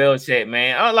tired of Belichick,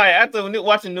 man. I'm like, after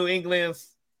watching New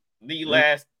England's the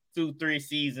last 2-3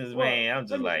 seasons, man, I'm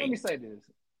just let me say this.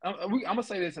 I'm gonna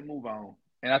say this and move on,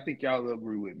 and I think y'all will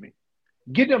agree with me.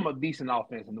 Get them a decent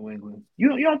offense in New England.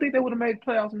 You don't think they would have made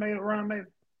playoffs and made a run, maybe?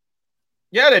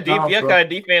 Yeah, the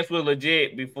defense was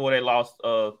legit before they lost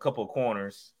a couple of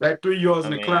corners. That 3 yards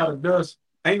in the cloud of dust.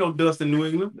 Ain't no dust in New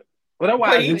England. Well, that's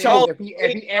why he chose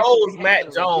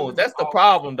Matt Jones. That's the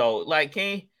problem, though. Like,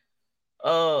 can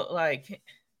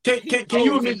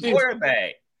you admit this?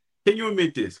 Quarterback. Can you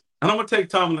admit this? And I'm gonna take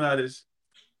Tomlin out of this,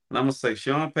 and I'm gonna say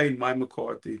Sean Payton, Mike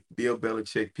McCarthy, Bill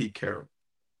Belichick, Pete Carroll.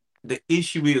 The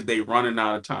issue is they running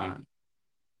out of time.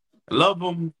 I love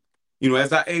them.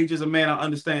 As I age as a man, I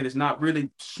understand it's not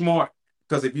really smart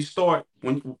because if you start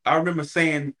when I remember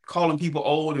calling people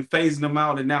old and phasing them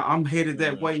out, and now I'm headed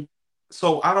that way.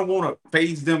 So I don't want to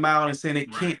phase them out and say they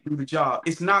can't do the job.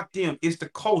 It's not them. It's the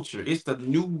culture. It's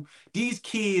these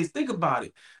kids. Think about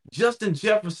it. Justin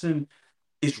Jefferson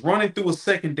is running through a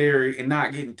secondary and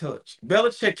not getting touched.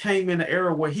 Belichick came in an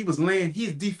era where he was laying,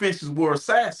 his defenses were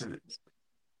assassins.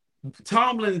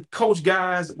 Tomlin coached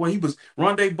guys where he was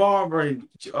Rondé Barber and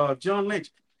John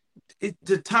Lynch.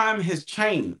 The time has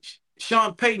changed.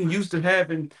 Sean Payton used to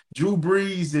having Drew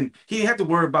Brees, and he didn't have to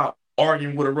worry about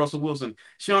arguing with a Russell Wilson.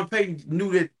 Sean Payton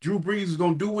knew that Drew Brees was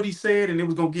going to do what he said, and it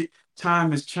was going to get time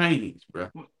has changed, bro.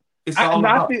 It's all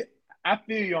about. I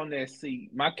feel you on that seat.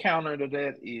 My counter to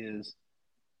that is,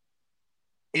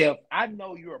 if I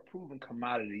know you're a proven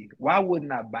commodity, why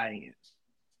wouldn't I buy in?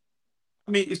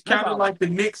 I mean, it's kind of like the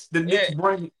Knicks. The Knicks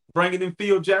bringing in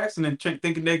Phil Jackson and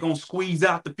thinking they're going to squeeze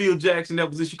out the Phil Jackson that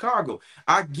was in Chicago.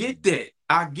 I get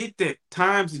that.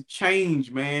 Times have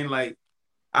changed, man. Like,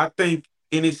 I think,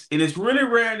 and it's really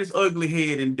rare in this ugly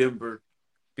head in Denver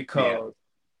because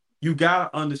you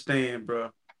got to understand, bro.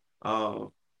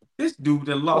 This dude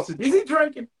that lost it. Is he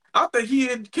drinking? I think he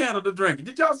in Canada drinking.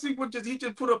 Did y'all see what he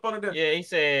just put up under there? Yeah,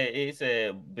 he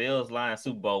said Bills lying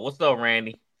Super Bowl. What's up,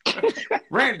 Randy?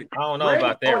 Randy, I don't know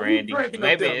about that, Randy.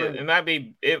 Maybe it might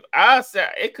be. If I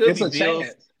said it could be Bills,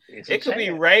 it could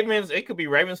be Ravens. It could be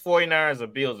Ravens 49ers or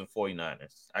Bills and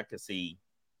 49ers. I could see.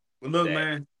 Well, look,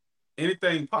 man,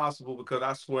 anything possible because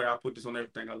I swear I put this on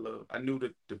everything I love. I knew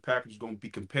that the Packers were going to be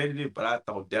competitive, but I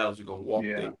thought Dallas was going to walk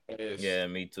their ass. Yeah,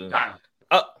 me too.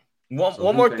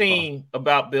 One more thing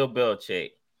about Bill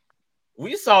Belichick.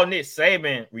 We saw Nick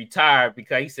Saban retire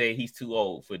because he said he's too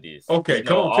old for this. Okay,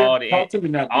 talk to me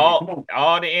now. All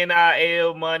the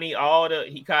NIL money,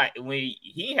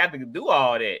 he had to do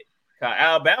all that.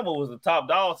 Alabama was the top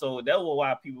dog, so that was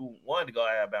why people wanted to go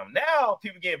to Alabama. Now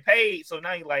people getting paid, so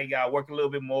now you got to work a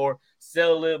little bit more,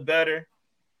 sell a little better.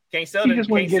 Can't sell the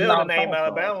name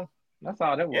Alabama. That's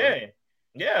all that was.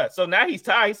 Yeah. So now he's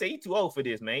tired. He said he's too old for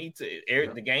this, man.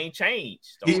 The game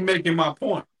changed. He's making my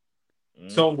point.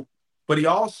 So. But he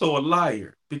also a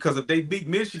liar because if they beat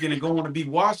Michigan and go on to beat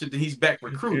Washington, he's back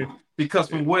recruiting. Because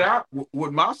from what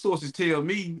my sources tell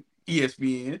me,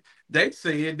 ESPN, they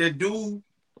said that dude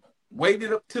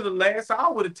waited up to the last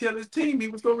hour to tell his team he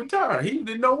was going to retire. He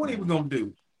didn't know what he was going to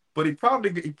do. but he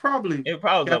probably It probably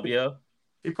up, yeah.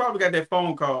 He probably got that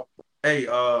phone call. Hey,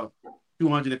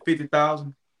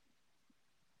 250,000.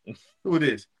 Who it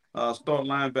is? Start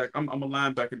linebacker. I'm a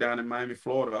linebacker down in Miami,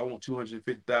 Florida. I want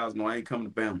 250,000. No, I ain't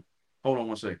coming to Bama. Hold on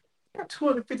one second. I got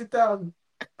 250,000.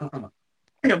 Damn,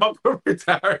 I'm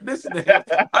retired. Listen to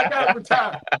that. I gotta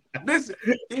retire. Listen,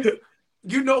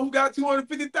 you know who got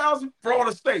 250,000?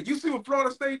 Florida State. You see what Florida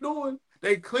State doing?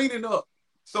 They cleaning up.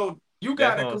 So you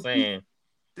gotta compete.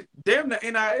 Damn, the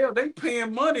NIL, they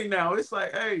paying money now. It's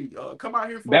like, hey, come out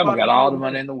here for Bama got all the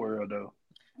money in the world, though.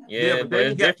 Yeah, but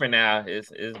it's different now.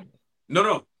 It's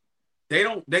no. They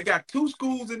don't. They got two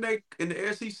schools in the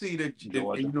SEC that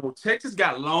you know. Texas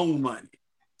got loan money,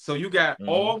 so you got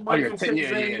all money from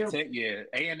Texas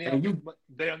A&M, but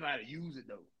they don't know how to use it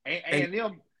though.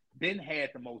 A&M then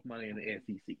had the most money in the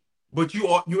SEC. But you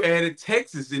added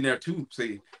Texas in there too.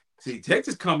 See,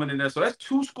 Texas coming in there, so that's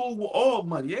two schools with all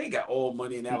money. You ain't got all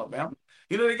money in Alabama.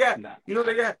 You know they got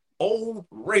old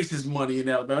racist money in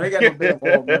Alabama. They got no damn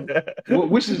all money.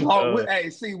 Which is long?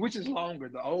 Which is longer,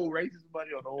 the old racist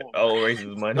money or the old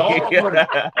racist money?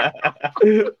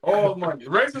 All money.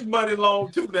 Racist money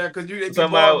long too now because they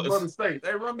somebody from other states.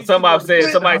 Hey, run me somebody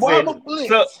said.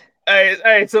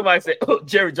 Somebody said,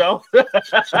 Jerry Jones.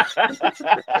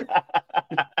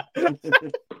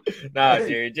 Nah,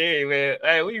 Jerry, man.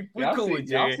 Hey, we cool with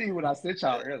Jerry. Y'all see what I sent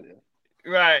y'all earlier.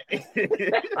 Right.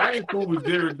 I ain't cool with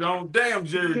Jerry Jones. Damn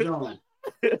Jerry Jones.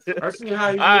 I see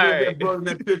how he looked at that brother in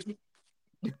that picture.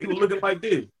 He was looking like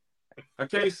this. I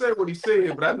can't say what he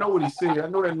said, but I know what he said. I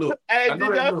know that look. Hey,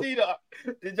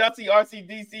 did y'all see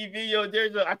RCDC video,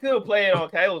 Jerry Jones? I couldn't play it on.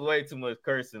 Okay, it was way too much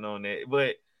cursing on that.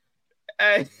 But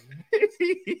hey,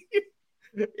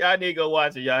 y'all need to go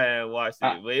watch it. Y'all haven't watched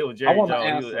it, but it was Jerry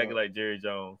Jones. He was acting like Jerry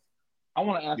Jones. I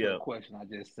want to answer a question I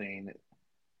just seen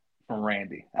from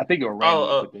Randy. I think it was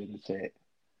Randy put it in the chat.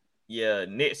 Yeah,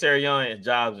 Nick Sirianni's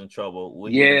job's in trouble. Will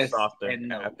he be softer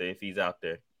after if he's out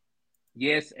there?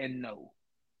 Yes and no.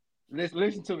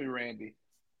 Listen to me, Randy.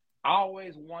 I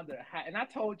always wonder how, and I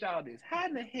told y'all this. How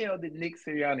in the hell did Nick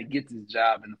Sirianni get this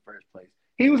job in the first place?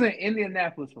 He was in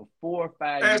Indianapolis for 4 or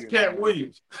 5 years. Ask Cat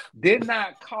Williams. Did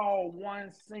not call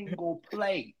one single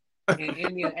play in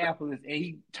Indianapolis, and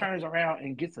he turns around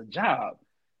and gets a job.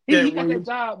 He got that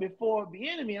job before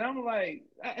Bieniemy, and I'm like,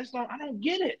 I don't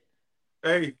get it.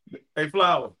 Hey,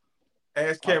 Flower.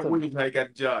 Ask Cat Williams how he got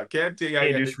the job. Cat tell you how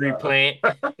he got the job.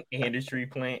 Industry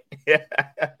plant.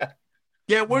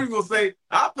 Cat Williams gonna say,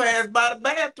 I passed by the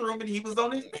bathroom and he was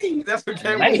on his knees. That's what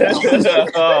Cat Williams.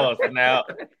 Oh, now.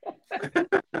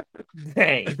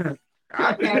 Dang.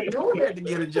 I can't do that to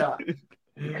get a job.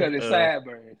 Because it's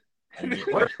sideburns.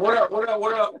 What up?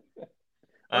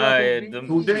 All right,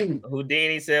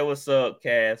 Houdini said, "What's up,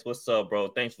 Cass? What's up, bro?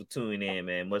 Thanks for tuning in,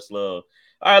 man. Much love."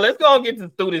 All right, let's go and get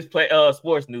through this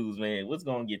sports news, man. Let's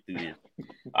go and get through this.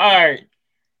 All right,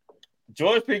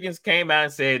 George Pickens came out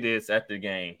and said this after the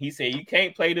game. He said, "You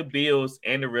can't play the Bills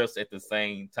and the refs at the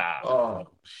same time." Oh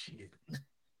shit!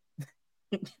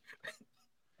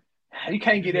 You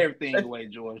can't get everything away,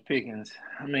 George Pickens.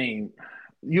 I mean,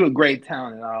 you're a great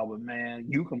talent and all, but man,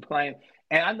 you complain.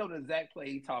 And I know the exact play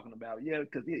he's talking about. Yeah,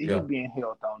 because he was being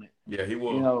held on it. Yeah, he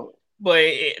was. You know, but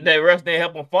the refs didn't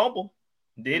help him fumble.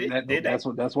 Did it?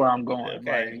 That's where I'm going.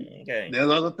 Okay.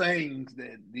 There's other things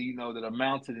that that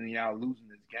amounted in y'all losing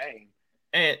this game.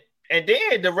 And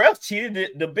then the refs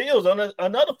cheated the Bills on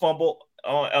another fumble.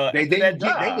 They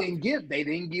didn't give the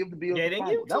Bills the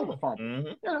fumble. That was a fumble. Mm-hmm.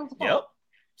 Yeah, that was a fumble. Yep.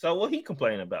 So what he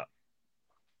complaining about?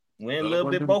 Win a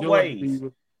little bit both ways.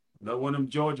 Another one of them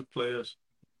Georgia players.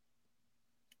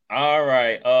 All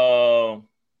right.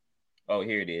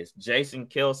 Here it is. Jason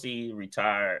Kelsey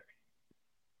retired.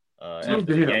 Salute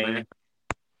to him, man.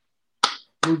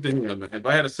 Salute to him, man. If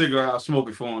I had a cigarette, I'd smoke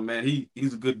it for him, man.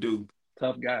 He's a good dude.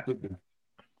 Tough guy.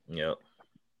 Yep.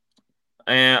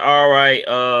 And all right,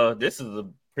 this is a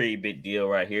pretty big deal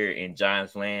right here in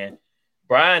Giants land.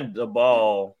 Brian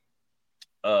DeBall,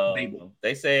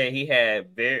 they said he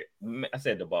had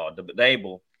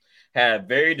Dable had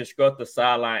very destructive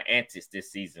sideline antics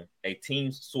this season. A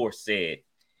team source said.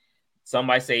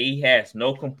 Somebody say he has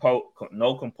no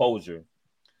composure.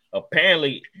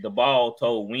 Apparently, the ball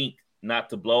told Wink not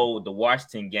to blow the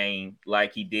Washington game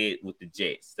like he did with the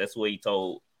Jets. That's what he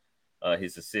told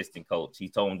his assistant coach. He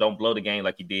told him, don't blow the game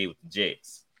like he did with the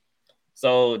Jets.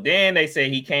 So then they say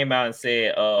he came out and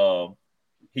said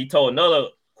he told another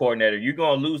coordinator, you're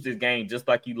going to lose this game just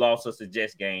like you lost us the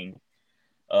Jets game.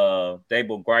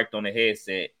 Dable griped on the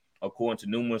headset, according to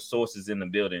numerous sources in the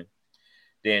building.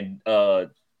 Then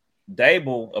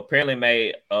Dable apparently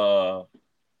made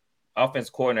offense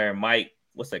coordinator Mike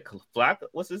what's that? Kaflaka?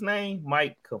 What's his name?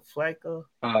 Mike Kaflaka?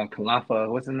 Khalifa.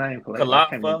 What's his name? Khalifa,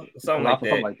 something like that.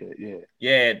 Something like that.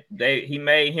 Yeah. Yeah, he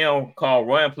made him call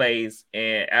run plays,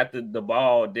 and after the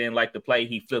ball didn't like the play,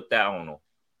 he flipped out on him.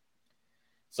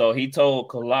 So he told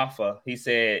Khalifa, he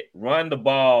said, run the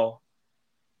ball.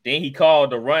 Then he called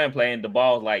the run play, and the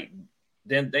ball was like,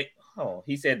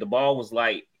 he said the ball was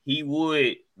like, he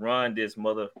would run this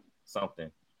mother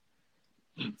something.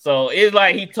 So it's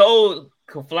like he told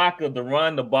Kaflaka to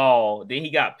run the ball. Then he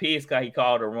got pissed because he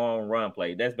called the wrong run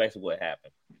play. That's basically what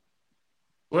happened.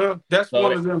 Well, that's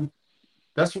one of them.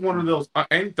 That's one of those.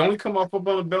 Don't he come off up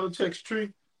on the Belichick's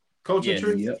tree, coaching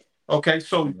tree? Yep. Okay,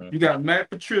 so you got Matt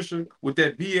Patricia with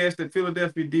that BS that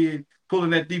Philadelphia did,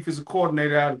 pulling that defensive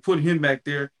coordinator out and putting him back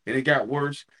there, and it got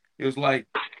worse. It was like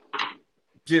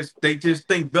they just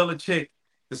think Belichick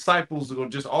disciples are gonna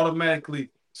just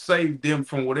automatically save them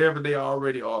from whatever they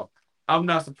already are. I'm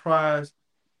not surprised.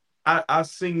 I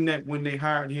seen that when they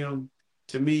hired him.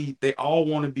 To me, they all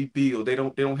want to be Bill. They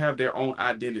don't have their own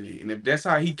identity, and if that's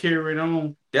how he carried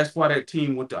on, that's why that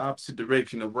team went the opposite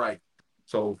direction of right.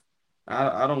 So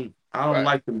I don't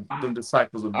like them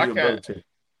disciples of Bill Belichick.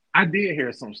 I did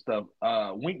hear some stuff.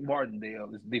 Wink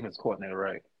Martindale is defense coordinator,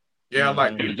 right? Yeah, I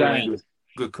like him. Giants.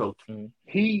 Good coach. Him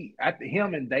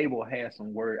and Dable had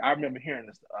some words. I remember hearing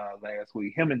this last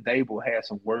week. Him and Dable had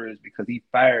some words because he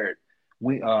fired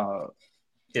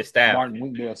his staff. Martin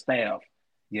Winkdale's staff.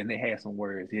 Yeah, and they had some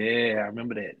words. Yeah, I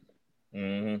remember that.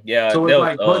 Mm-hmm. Yeah, so that was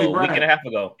like Buddy a week and a half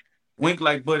ago. Wink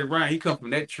like Buddy Ryan. He come from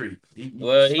that tree.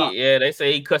 They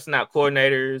say he cussing out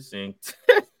coordinators, and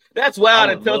that's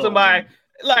wild to tell somebody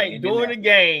during the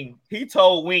game. He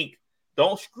told Wink,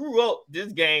 "Don't screw up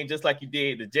this game just like you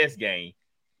did the Jets game."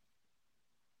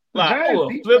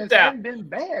 Giants defense hasn't been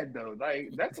bad though.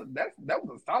 Like that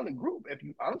was a solid group if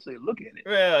you honestly look at it.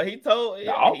 Well, he told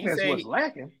the offense was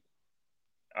lacking.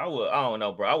 I don't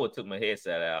know, bro. I would took my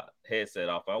headset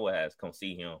off. I would have come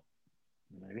see him.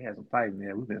 Man, we had some fighting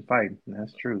there. We've been fighting.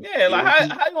 That's true. Yeah, like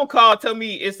how you gonna tell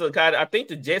me it's a kind? I think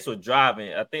the Jets were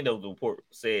driving. I think the report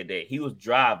said that he was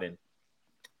driving,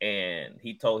 and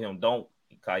he told him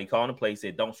he called the play,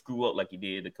 said don't screw up like you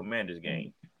did the Commanders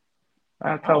game.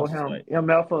 I told him,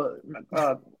 Alpha,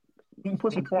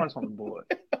 put some points on the board.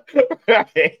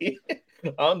 Right.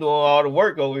 I'm doing all the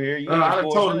work over here. I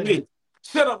told him,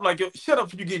 shut up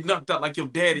if you get knocked out like your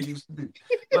daddy used to do.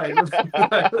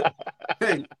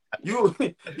 Hey,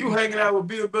 you hanging out with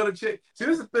Bill Belichick. See,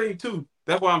 this is the thing too.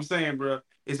 That's what I'm saying, bro.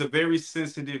 It's a very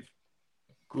sensitive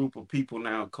group of people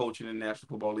now coaching in the National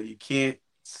Football League. You can't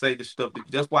say the stuff.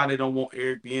 That's why they don't want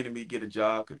Eric Bieniemy to get a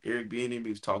job, because Eric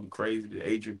Bieniemy is talking crazy to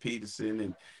Adrian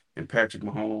Peterson and Patrick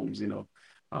Mahomes.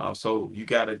 So you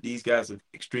these guys are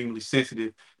extremely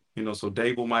sensitive. So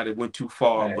Dable might have went too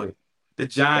far, but the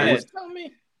Giants,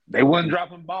 they wasn't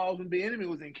dropping balls when Bieniemy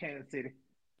was in Kansas City.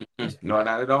 No,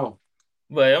 not at all.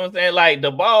 But I'm saying, like, the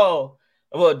ball,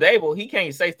 well, Dable, he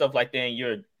can't say stuff like that,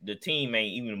 and the team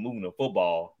ain't even moving the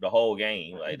football the whole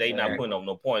game. Like, they not putting up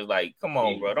no points. Like, come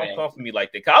on, bro, don't come for me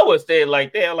like that. I would have said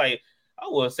like that. Like, I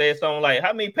would have said something like,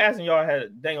 how many passing yards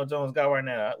had Daniel Jones got right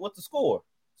now? What's the score?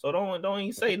 So don't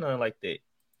even say nothing like that.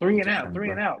 3 and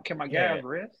out. Can my guys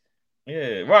rest?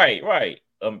 Yeah, right.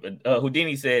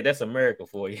 Houdini said that's America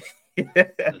for you.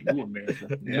 New America.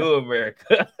 Yeah. New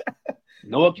America.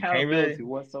 No accountability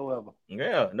whatsoever.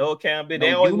 Yeah, no accountability.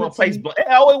 They always want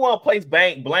to place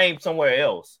blame somewhere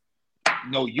else.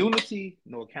 No unity,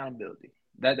 no accountability.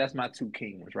 That's my two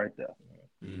keywords right there.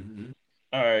 Mm-hmm.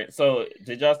 All right. So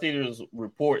did y'all see those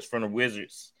reports from the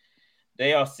Wizards?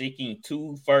 They are seeking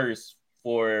 2 firsts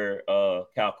for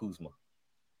Kyle Kuzma.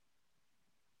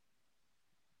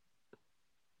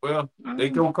 Well,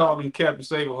 they gonna call them Captain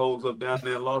Saber holes up down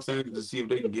there in Los Angeles to see if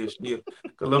they can get a steal.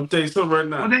 Because let me tell you something right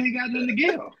now. Well, they ain't got nothing to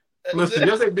give. Listen,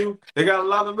 yes they do. They got a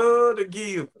lot of love to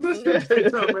give.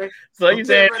 So you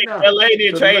said LA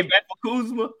did trade back for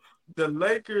Kuzma? The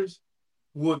Lakers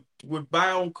would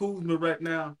buy on Kuzma right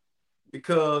now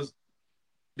because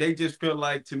they just feel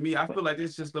like, to me, I feel like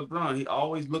it's just LeBron. He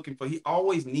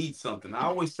always needs something. I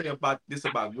always say about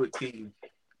good teams.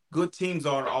 Good teams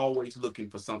are always looking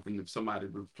for something if somebody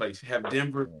to replace. Have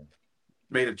Denver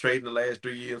made a trade in the last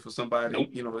 3 years for somebody?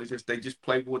 Nope. They just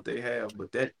play with what they have.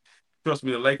 But trust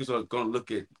me, the Lakers are going to look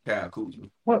at Kyle Kuzma.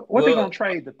 What they going to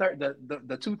trade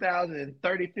the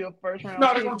 2035 first round?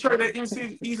 No, they're going to trade that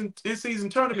in-season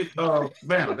tournament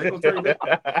banner. They're going to trade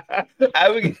that.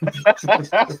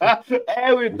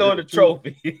 And we throw the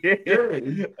trophy.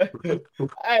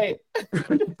 Hey.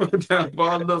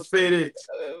 Ball up FedEx.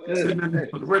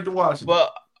 Red to Washington.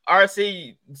 But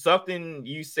RC, something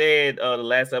you said the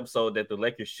last episode that the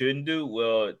Lakers shouldn't do.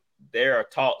 Well, there are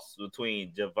talks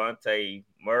between Javante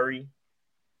Murray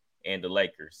and the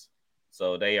Lakers.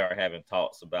 So they are having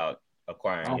talks about I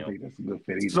acquiring don't him. think that's a good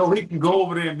fit either. So he can go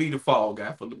over there and be the fall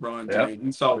guy for LeBron Yep, James.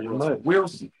 We saw pretty Russell much.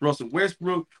 Wilson, Russell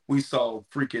Westbrook. We saw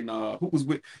freaking who was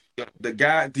with the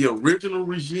guy, the original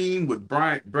regime with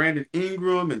Brandon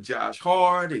Ingram and Josh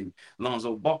Hart and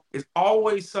Lonzo Ball. It's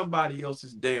always somebody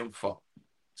else's damn fault.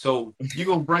 So you're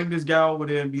gonna bring this guy over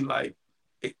there and be like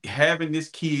having this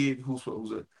kid who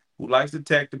likes to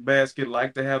attack the basket,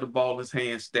 like to have the ball in his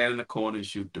hand, stand in the corner and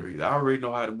shoot threes. I already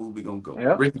know how the movie gonna go.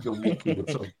 Yep. Ricky gonna get killed.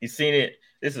 So You seen it?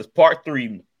 This is part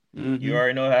 3. You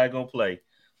already know how it's gonna play.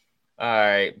 All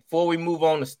right. Before we move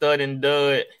on to stud and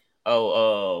dud,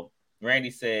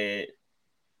 Randy said,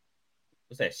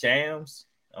 "What's that? Shams?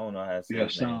 I don't know how to say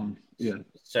his name.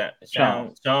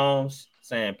 Shams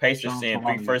saying Pacers saying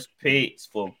 3 first picks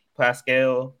for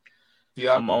Pascal.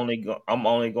 yeah, I'm only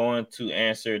going to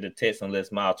answer the text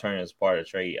unless Miles Turner is part of the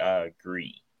trade. I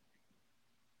agree.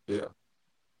 yeah.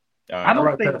 I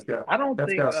don't think. Pascal. I don't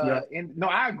think. Pascal, No,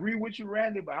 I agree with you,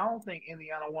 Randy, but I don't think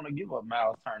Indiana want to give up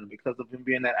Miles Turner because of him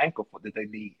being that ankle foot that they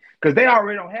need. Because they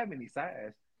already don't have any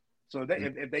size. So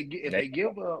if they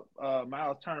give up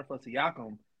Miles Turner for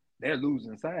Siakam, they're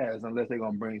losing size unless they're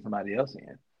gonna bring somebody else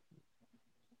in.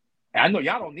 And I know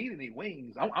y'all don't need any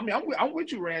wings. I'm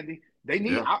with you, Randy. They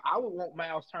need. Yeah. I would want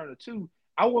Miles Turner too.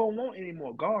 I wouldn't want any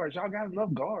more guards. Y'all got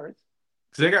enough guards.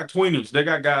 They got tweeners. They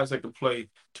got guys that can play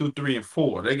 2, 3, and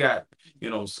 4. They got,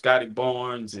 Scotty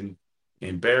Barnes and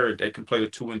Barrett. They can play the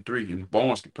 2 and 3, and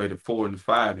Barnes can play the 4 and the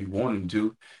 5 if you want him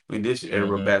to in this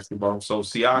era of basketball. So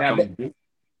Siakam,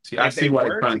 I see why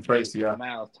they're trying to trade Siakam.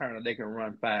 Miles Turner, they can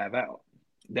run 5 out.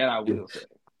 That I will say.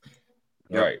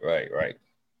 Right.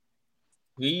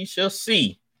 We shall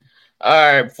see. All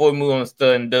right. Before we move on to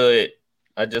stud and dud,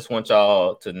 I just want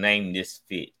y'all to name this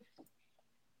fit.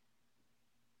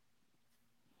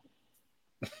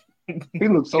 He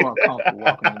looks so uncomfortable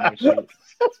walking in that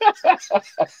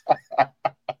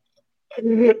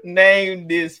shit. Name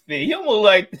this fit. He almost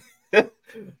like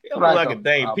a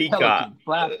dang peacock.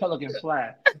 Pelican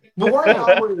fly. But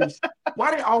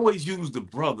why they always use the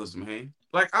brothers, man?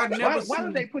 Like I never. Why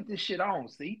do they put this shit on?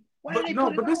 See? But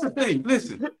this is the thing.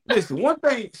 Listen. One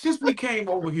thing, since we came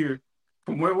over here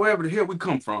from wherever the hell we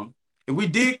come from, and we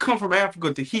did come from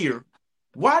Africa to here.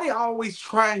 Why they always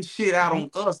trying shit out on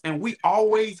us and we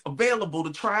always available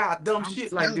to try out dumb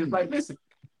shit like this? Like, listen.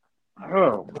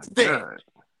 Oh, my God.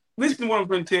 Listen to what I'm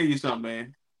going to tell you something,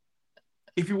 man.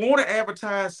 If you want to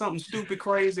advertise something stupid,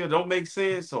 crazy, or don't make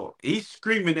sense, or he's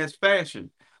screaming that's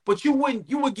fashion, but you would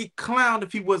get clowned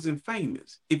if he wasn't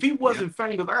famous. If he wasn't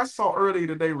famous, like I saw earlier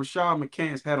today, Rashad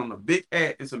McCants had on a big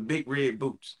hat and some big red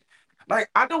boots. Like,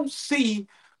 I don't see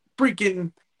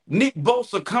freaking Nick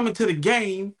Bosa coming to the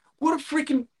game with a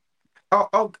freaking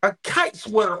a kite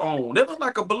sweater on. That looks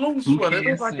like a balloon sweater.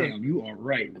 You are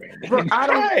right, man. Bro,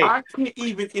 I can't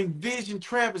even envision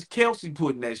Travis Kelce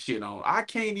putting that shit on. I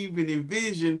can't even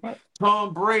envision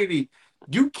Tom Brady.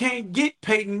 You can't get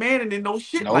Peyton Manning in no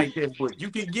shit like that, but you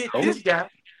can get this guy.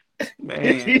 Man,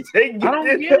 I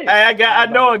don't get it. I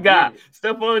know a guy.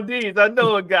 Stephon Diggs. I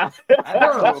know a guy.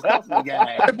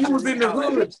 If you was in the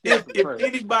hood, if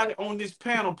anybody on this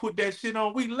panel put that shit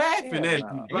on, we laughing at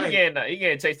you. He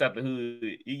getting chased out the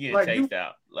hood. He getting chased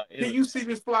out. Can you see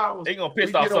this flowers? He gonna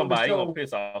piss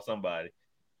off somebody.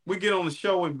 We get on the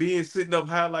show and being sitting up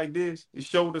high like this, his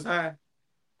shoulders high.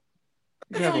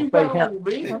 Y'all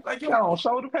on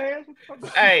shoulder pads?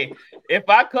 Hey, if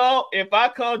I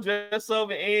come dress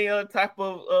up in any other type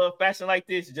of fashion like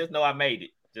this, just know I made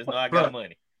it. Just know I got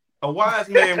money. A wise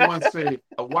man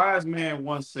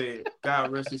once said,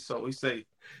 God rest his soul, he said,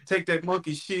 take that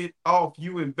monkey shit off,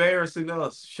 you embarrassing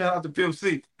us. Shout out to Pimp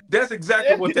C. That's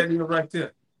exactly what that is right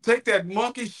there. Take that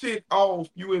monkey shit off,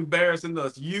 you embarrassing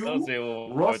us. You,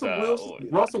 Russell Wilson,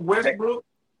 Russell Westbrook,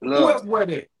 who else wear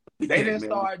that? They didn't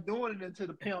start doing it until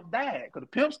the pimp died. Because the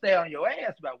pimp stay on your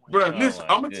ass about when. Bro, listen,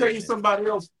 I'm going to tell you somebody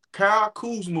else. Kyle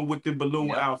Kuzma with the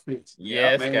balloon outfits.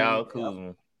 Yes, Kyle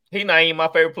Kuzma. He not even my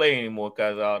favorite player anymore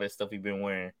because of all that stuff he been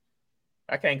wearing.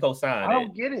 I can't co-sign I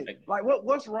don't get it. Like,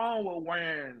 what's wrong with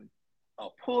wearing a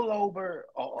pullover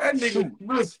or a suit?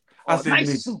 Listen, I said,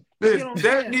 nice suit.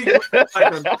 That nigga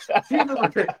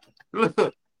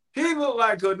he looked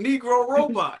like a Negro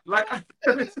robot. Like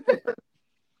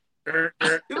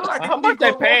how much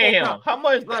they paying him? How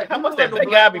much they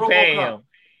gotta be paying him?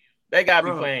 They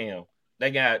gotta be paying him. They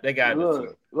got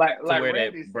look, like wear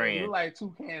Randy that brand. Said, you like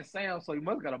Toucan Sam, so you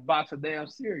must got a box of damn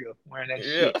cereal wearing that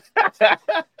shit.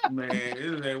 Man,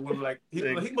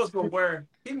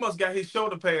 he must got his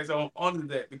shoulder pads on under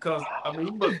that because I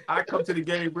mean I come to the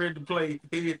game ready to play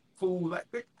head fool like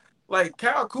like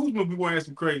Kyle Kuzma be wearing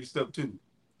some crazy stuff too.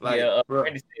 Like, bro.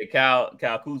 Randy said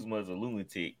Kyle Kuzma is a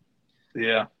lunatic.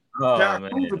 Yeah. Oh,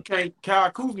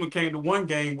 Kyle Kuzma came to one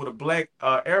game with a black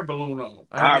air balloon on.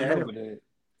 I remember that.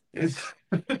 It's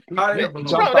hot air balloon.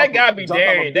 Bro, that guy be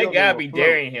daring. That guy be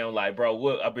daring him. Like, bro,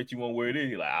 what? I bet you won't wear this.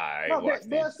 He's like, all right.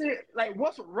 That's it. Like,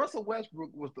 Russell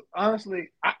Westbrook was honestly,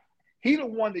 he the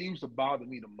one that used to bother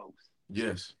me the most.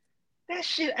 Yes. That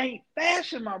shit ain't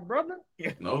fashion, my brother.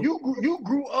 No. You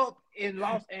grew up in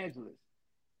Los Angeles.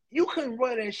 You couldn't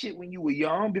wear that shit when you were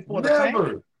young before the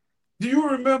Never. Do you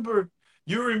remember?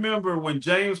 You remember when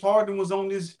James Harden was on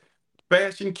this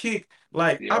fashion kick?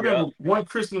 Like, I remember one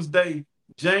Christmas Day,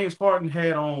 James Harden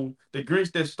had on the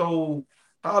Grinch that stole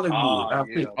Hollywood.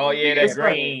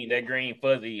 That green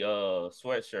fuzzy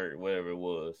sweatshirt, whatever it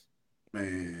was.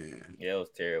 Man, yeah, it was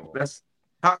terrible.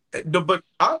 But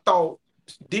I thought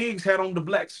Diggs had on the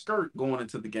black skirt going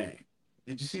into the game.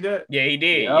 Did you see that? Yeah, he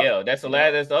did. Yep. Yeah, that's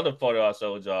the other photo I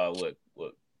showed y'all. What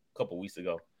a couple weeks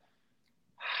ago.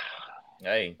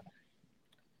 Hey,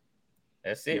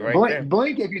 that's it right there.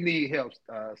 Blink if you need help,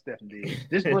 Stephen Diggs.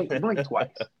 Just blink twice,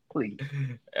 please.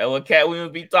 That's what Cat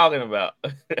Williams be talking about.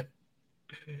 All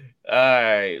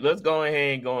right, let's go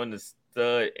ahead and go into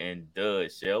stud and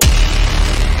dud, shall we?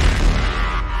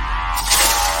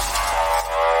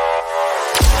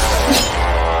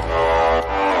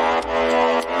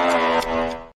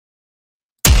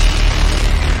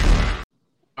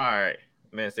 All right,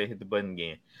 man. Say hit the button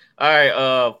again. All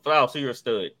right, Flower, so you're a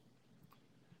stud.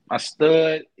 My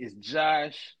stud is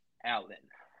Josh Allen.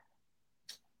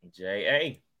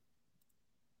 J.A.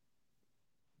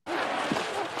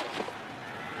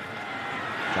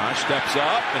 Josh steps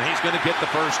up, and he's going to get the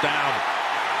first down.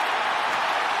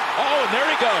 Oh, and there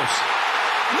he goes.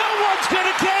 No one's going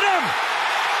to get him.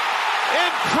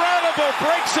 Incredible.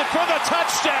 Breaks it for the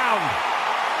touchdown.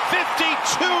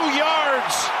 52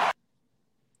 yards.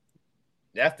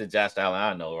 That's the Josh Allen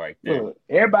I know right there. Look,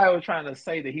 everybody was trying to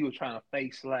say that he was trying to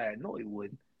fake slide. No, he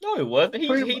wouldn't. No, he wasn't.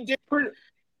 He did.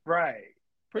 Right.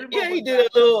 He did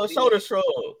a little shoulder shrug.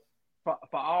 For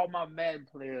all my Madden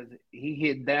players, he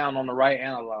hit down on the right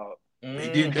analog. Mm-hmm. He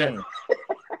did that.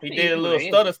 He did a little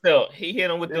stutter step. He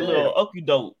hit him with the little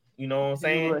okey-doke. You know what I'm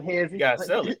saying? You got to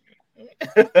sell it.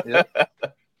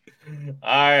 All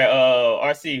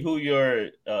right, RC, who your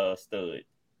stud?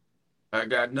 I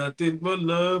got nothing but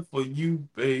love for you,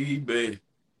 baby.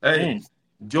 Hey,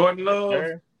 Jordan Love.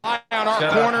 Sure. On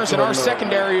our corners and our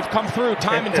secondary have come through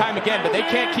time and time again, but they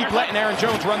can't keep letting Aaron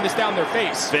Jones run this down their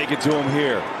face. Fake it to him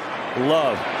here.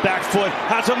 Love, back foot,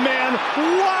 has a man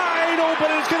wide open.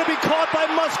 It's going to be caught by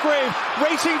Musgrave,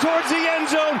 racing towards the end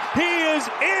zone. He is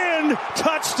in.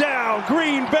 Touchdown,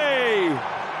 Green Bay.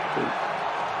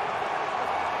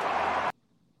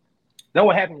 Know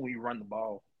what happened when you run the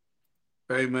ball?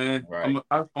 Hey, man, right.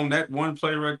 On that one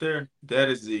play right there, that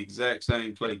is the exact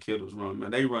same play Kittle's run,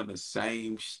 man. They run the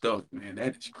same stuff, man.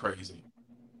 That is crazy.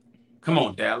 Come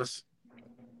on, Dallas.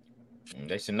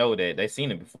 They should know that. They've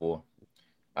seen it before.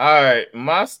 All right,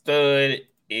 my stud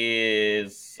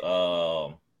is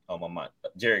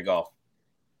Jared Goff.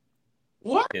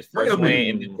 What? His first win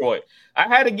in Detroit. I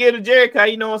had to give it to Jared because,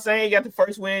 you know what I'm saying? He got the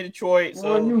first win in Detroit.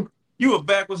 So well, you a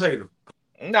backwards hater.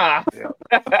 Nah.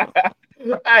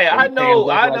 Hey, I know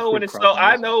when it's so.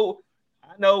 I know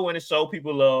when it's so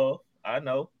people love. I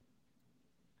know.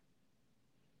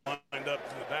 Lined up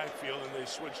to the backfield and they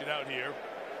switch it out here.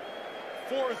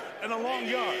 4th and a long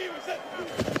yard.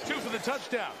 2 for the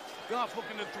touchdown. Goff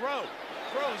looking to throw.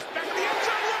 Throws back to the end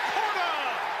zone.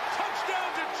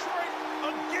 Touchdown Detroit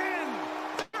again.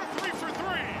 3 for 3.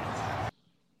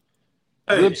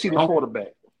 Hey, good to see the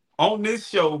quarterback. On this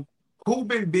show, who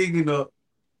been bigging up?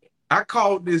 I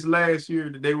called this last year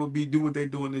that they would be doing what they're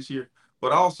doing this year.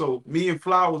 But also, me and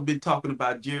Flowers been talking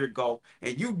about Jared Goff,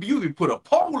 and you even put a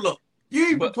poll up. You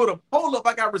even put a poll up.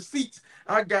 I got receipts.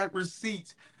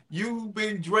 You've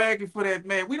been dragging for that,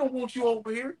 man. We don't want you over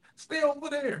here. Stay over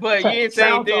there. But you ain't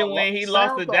saying then when he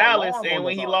lost to Dallas and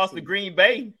when he lost to Green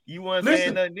Bay. You weren't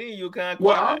saying nothing then. You kind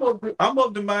of I'm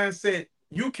of the mindset.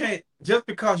 You can't, just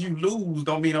because you lose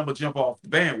don't mean I'm going to jump off the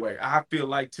bandwagon. I feel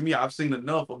like, to me, I've seen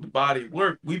enough of the body of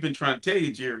work. We've been trying to tell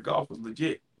you Jared Goff was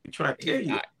legit. We're trying to tell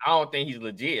you. I don't think he's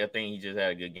legit. I think he just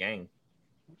had a good game.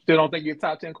 Still don't think you're a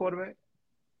top 10 quarterback?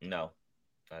 No,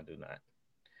 I do not.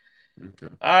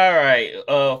 Okay. All right.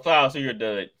 Flowers, who your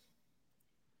dud?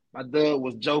 My dud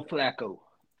was Joe Flacco.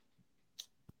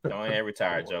 Don't ain't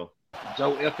retired, Joe.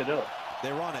 Joe effed it up.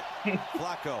 They run it.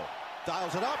 Flacco.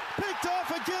 Dials it up, picked off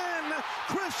again.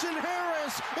 Christian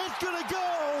Harris is going to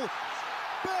go.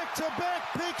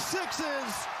 Back-to-back pick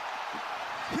sixes.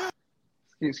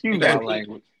 Excuse my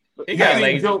language. He got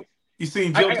lazy. You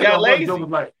seen Joe start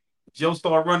running? Joe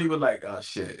started running. He was like, "Oh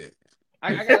shit."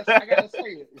 I gotta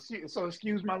say it. So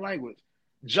excuse my language.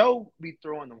 Joe be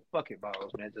throwing them fucking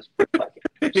balls, man. Just fuck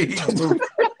it.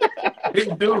 He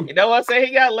do. You know what I say?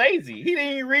 He got lazy. He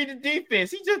didn't even read the defense.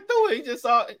 He just threw it. He just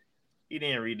saw it. He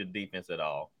didn't read the defense at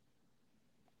all.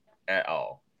 At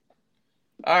all.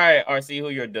 All right, RC, who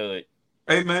your dud?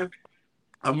 Hey man,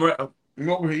 I'm over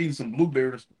here eating some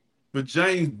blueberries. But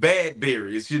James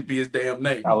Badberry, it should be his damn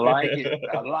name. I like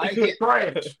it.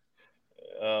 Trash.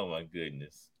 Oh my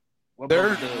goodness.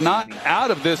 They're not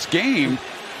out of this game,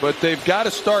 but they've got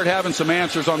to start having some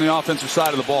answers on the offensive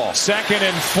side of the ball. 2nd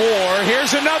and 4.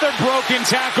 Here's another broken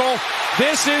tackle.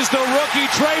 This is the rookie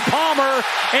Trey Palmer,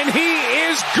 and he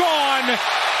is gone.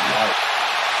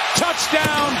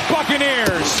 Touchdown,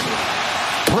 Buccaneers.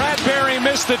 Bradbury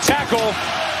missed the tackle,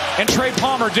 and Trey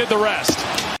Palmer did the rest.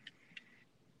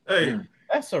 Hey,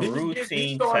 that's a routine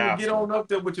He's starting to get on up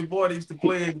there with your boy that used to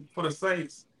play for the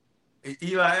Saints,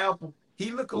 Eli Apple.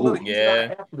 He look a little Eli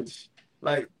Apple-ish.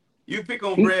 Like, you pick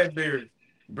on Bradbury.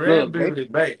 Bradbury is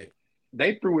bad.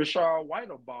 They threw Rashard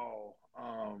White a ball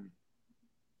on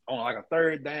like a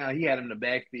 3rd down. He had him in the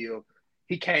backfield.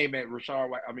 He came at Rashard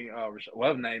White.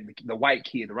 What's his name? The white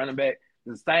kid, the running back,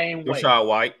 the same way. Rashard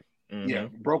White. Mm-hmm. Yeah,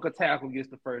 broke a tackle, gets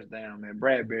the 1st down, man.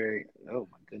 Bradbury, oh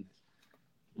my goodness.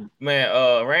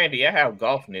 Man, Randy, I have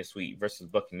golf next week versus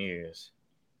Buccaneers.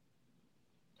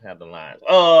 I have the Lions.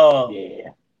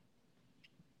 Yeah.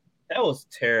 That was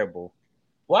terrible.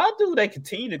 Why do they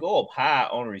continue to go up high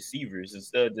on receivers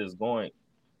instead of just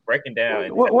breaking down?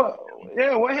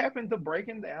 What happened to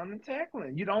breaking down and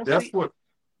tackling? You don't see what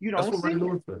Ray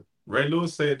Lewis said. Ray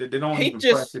Lewis said that they don't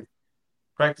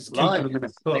practice keeping them in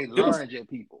the cup. They lunge at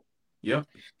people. Yeah.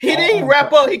 He didn't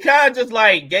wrap up. He kind of just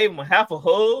like gave him half a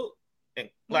hug and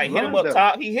like hit him up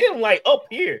top. He hit him like up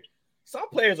here. Some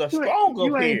players are strong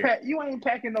up here. You ain't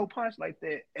packing no punch like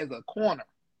that as a corner.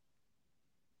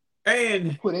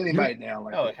 And put anybody down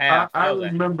like that. I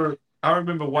remember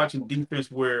watching defense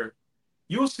where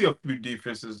you'll see a few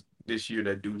defenses this year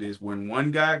that do this. When one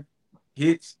guy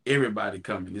hits, everybody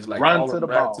coming. It's like run to the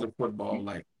ball. To the football.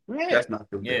 Like that's not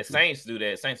good. Yeah, Saints do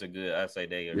that. Saints are good. I say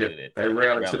they are good at that. They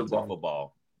rally to the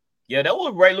football. Yeah, that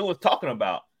was Ray Lewis talking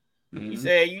about. Mm-hmm. He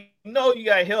said, you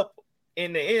got help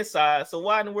in the inside. So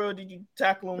why in the world did you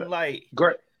tackle him like?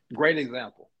 Great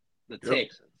example. The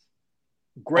Texans.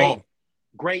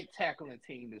 Great tackling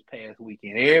team this past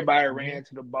weekend. Everybody ran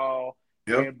to the ball.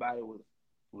 Yep. Everybody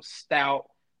was stout.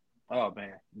 Oh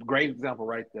man, great example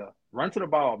right there. Run to the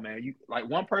ball, man. You like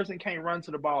one person can't run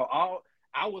to the ball.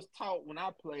 I was taught when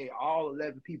I played, all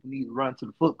 11 people need to run to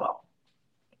the football.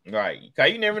 Right,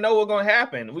 because you never know what's gonna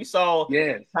happen. We saw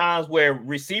times where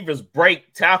receivers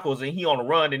break tackles and he on the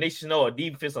run, and they should know a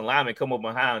defensive lineman come up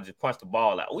behind and just punch the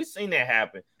ball out. We've seen that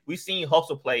happen. We've seen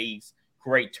hustle plays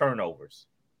create turnovers.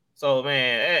 So,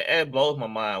 man, it blows my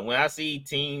mind. When I see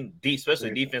team,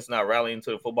 especially defense, not rallying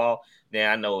to the football,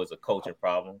 then I know it's a coaching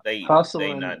problem. They not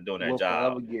doing their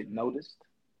job. Forever get noticed.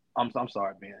 I'm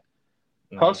sorry, man.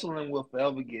 Mm-hmm. Hustling will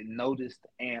forever get noticed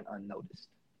and unnoticed.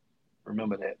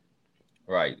 Remember that.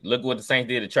 Right. Look what the Saints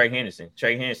did to Trey Henderson.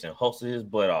 Trey Henderson hustled his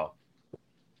butt off.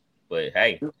 But,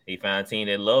 hey, he found a team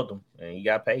that loved him, and he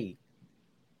got paid.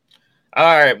 All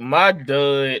right, my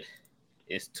dud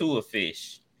is Tua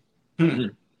Fish.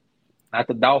 Not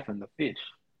the dolphin, the fish.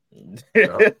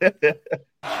 35,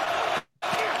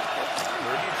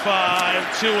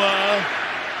 Tua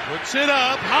puts it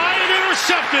up, high and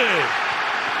intercepted.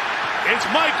 It's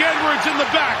Mike Edwards in the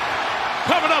back,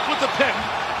 coming up with the pick.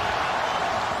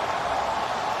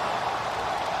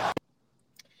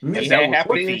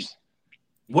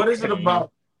 What is it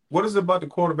about? What is it about the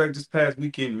quarterback this past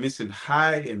weekend missing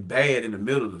high and bad in the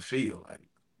middle of the field? Like,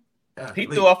 he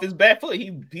threw off his back foot. He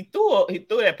threw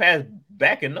that pass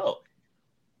backing up.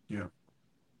 Yeah,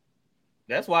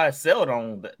 that's why it sailed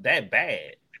on that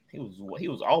bad. He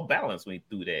was all balanced when he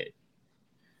threw that.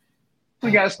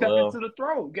 You got to step into the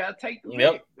throw. You got to take the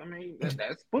lead. I mean,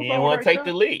 that's football. He didn't want to take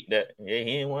the lead. He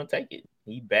didn't want to take it.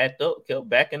 He backed up, kept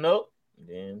backing up. And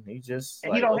then he just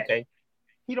he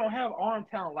don't have arm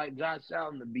talent like Josh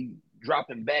Allen to be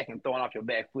dropping back and throwing off your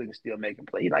back foot and still making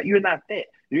plays. Like, you're not that.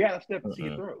 You got to step into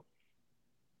your throw.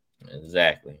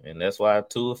 Exactly. And that's why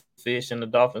Tua Fish and the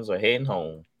Dolphins are heading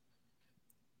home.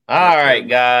 All right,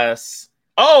 guys.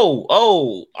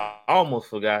 Oh, I almost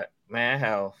forgot. Man, I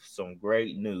have some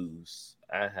great news.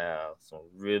 I have some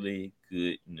really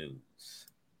good news.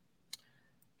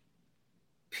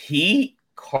 Pete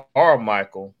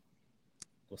Carmichael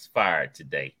was fired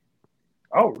today.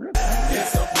 Oh, really?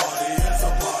 It's a party, it's a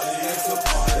party, it's a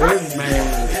party. Hey,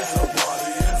 man. It's a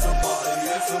party, it's a party,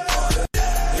 it's a party.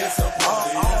 It's a party.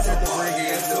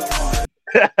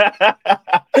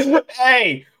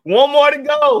 Hey, one more to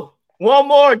go. One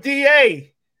more,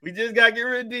 DA. We just got to get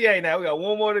rid of DA now. We got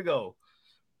one more to go.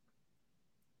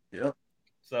 Yep.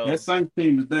 So that Saints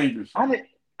team is dangerous. I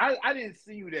didn't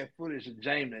see that footage of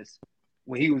Jameis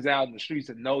when he was out in the streets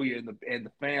of Noya and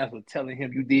the fans were telling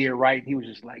him you did right. And he was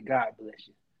just like, God bless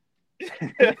you.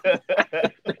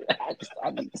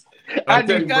 I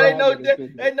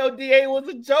didn't know DA was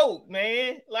a joke,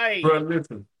 man. Like, bro,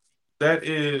 listen, that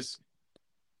is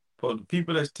for the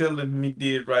people that's telling him he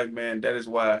did right, man. That is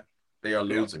why they are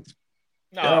losing.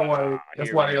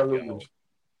 That's why they are losing.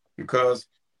 Because,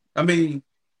 I mean,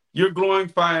 you're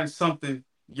glorifying something.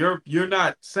 You're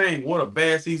not saying what a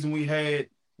bad season we had.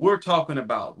 We're talking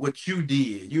about what you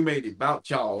did. You made it about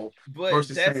y'all. But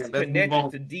versus that's saying, let's connected move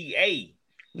on to DA.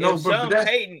 No, if but Sean that's,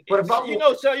 Payton, but if I, you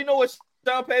know what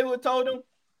Sean Payton would told him?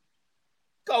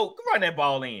 Go run that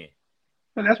ball in.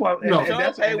 And that's why, no. and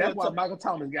that's why Michael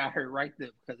Thomas got hurt right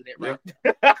there because of that. Right.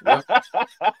 Yep.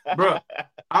 Bro,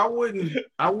 I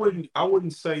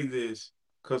wouldn't say this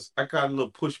because I got a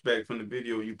little pushback from the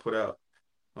video you put out.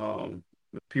 The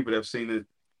people that have seen it,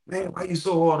 man, why you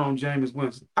so hard on Jameis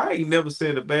Winston? I ain't never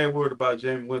said a bad word about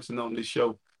Jameis Winston on this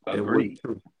show. That wasn't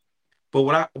true. But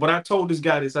what I told this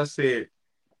guy is I said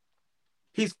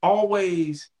he's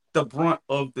always the brunt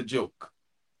of the joke.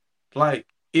 Like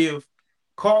if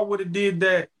Carr would have did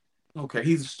that, okay,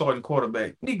 he's a starting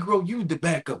quarterback. Negro, you the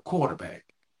backup quarterback.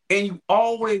 And you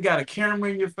always got a camera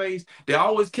in your face. They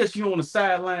always catch you on the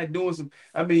sideline doing some.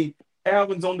 I mean,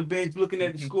 Alvin's on the bench looking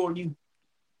at the score. I'm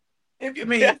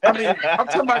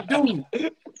talking about, dude.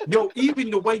 Yo, even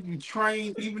the way you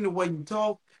train, even the way you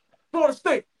talk, Florida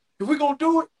State. If we're gonna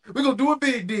do it, we're gonna do it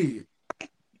big, did.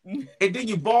 And then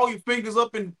you ball your fingers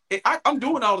up, and I'm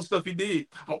doing all the stuff he did.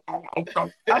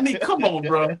 I mean, come on,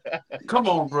 bro. Come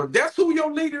on, bro. That's who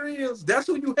your leader is. That's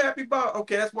who you happy about.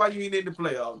 Okay, that's why you ain't in the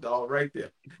playoffs, dog, right there.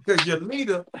 Because your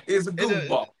leader is a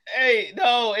goofball. Hey,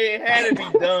 no, it had to be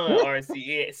done,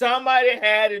 RC. Somebody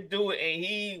had to do it, and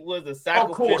he was a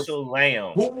sacrificial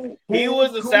lamb. He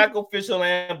was a sacrificial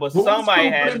lamb, but somebody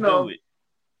had to do it.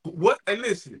 What? And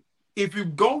listen. If you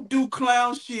go do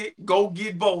clown shit, go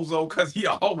get Bozo because he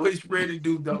always ready to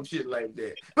do dumb shit like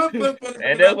that.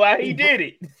 And that's why he did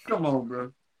it. Come on,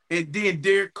 bro. And then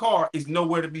Derek Carr is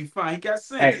nowhere to be found. He got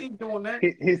sent. He ain't doing that.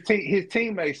 His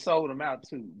teammates sold him out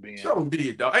too, Ben. Sure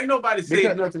did, dog. Ain't nobody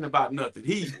said nothing about nothing.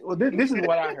 Well, this is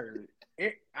what I heard.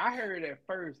 I heard at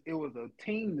first it was a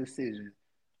team decision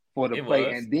for the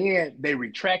play, and then they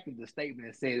retracted the statement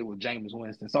and said it was Jameis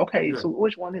Winston. So so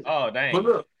which one is it? Oh, dang. But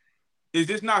look. Is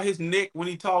this not his neck when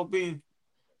he talk, Ben?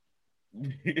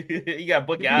 He got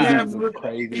bookie eyes.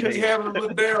 Crazy. He having a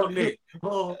little barrel neck.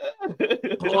 Come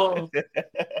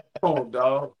on,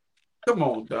 dog. Come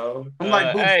on, dog. I'm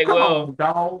like, come on,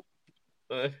 dog.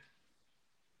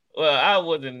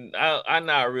 Well, I'm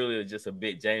not really just a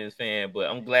big James fan, but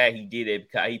I'm glad he did it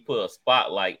because he put a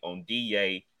spotlight on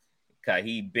DA because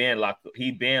he been lost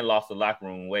the locker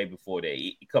room way before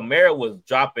that. Kamara was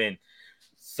dropping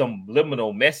some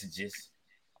liminal messages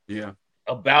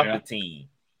about the team.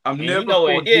 I'm never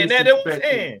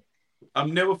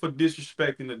for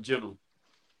disrespecting the general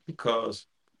because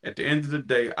at the end of the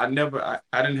day, I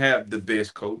didn't have the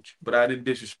best coach, but I didn't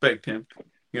disrespect him.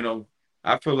 You know,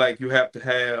 I feel like you have to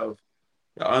have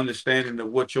the understanding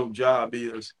of what your job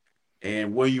is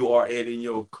and where you are at in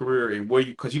your career and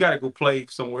because you got to go play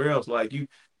somewhere else. Like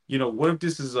you know, what if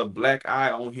this is a black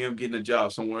eye on him getting a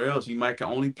job somewhere else? He might can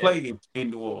only play in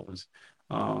New Orleans.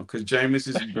 Because Jameis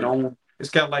is known. It's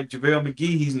kind of like JaVale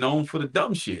McGee. He's known for the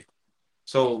dumb shit.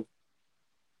 So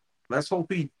let's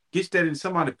hope he gets that and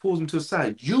somebody pulls him to the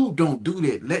side. You don't do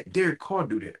that. Let Derek Carr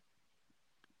do that.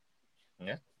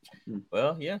 Yeah.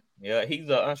 Well, yeah. He's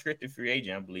an unrestricted free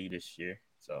agent, I believe, this year.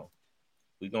 So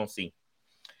we're going to see.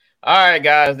 All right,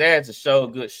 guys. That's a show.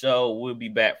 Good show. We'll be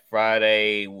back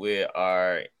Friday with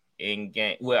our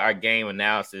game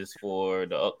analysis for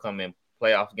the upcoming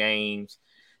playoff games.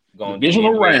 We're going to do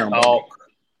NBA talk.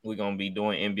 We're going to be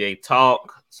doing NBA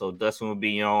talk. So Dustin will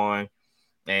be on.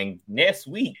 And next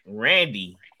week,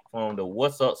 Randy from the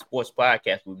What's Up Sports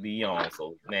Podcast will be on.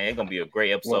 So, man, it's going to be a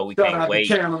great episode. We can't wait.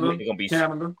 It's going to be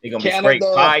straight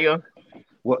fire.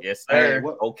 Yes, sir.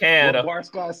 What Canada. Bart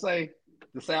Scott say?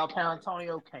 The South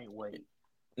Antonio can't wait.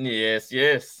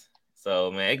 Yes.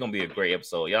 So, man, it's going to be a great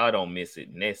episode. Y'all don't miss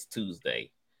it next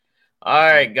Tuesday. All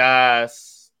right,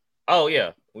 guys. Oh,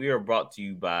 yeah. We are brought to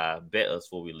you by Bet Us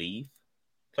Before We Leave.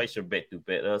 Place your bet through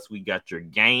Bet Us. We got your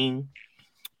game.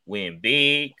 Win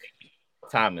big.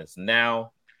 Time is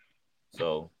now.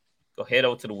 So go head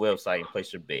over to the website and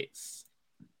place your bets.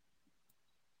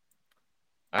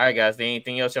 All right, guys.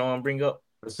 Anything else y'all want to bring up?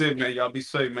 That's it, man. Y'all be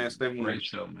safe, man. Stay with Great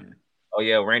show, man. Oh,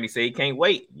 yeah. Randy said he can't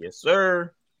wait. Yes,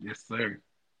 sir. Yes, sir.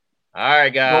 All right,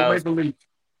 guys. Go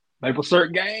Maple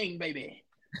syrup gang, baby.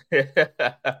 All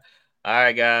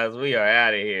right, guys. We are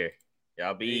out of here.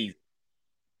 Y'all be easy.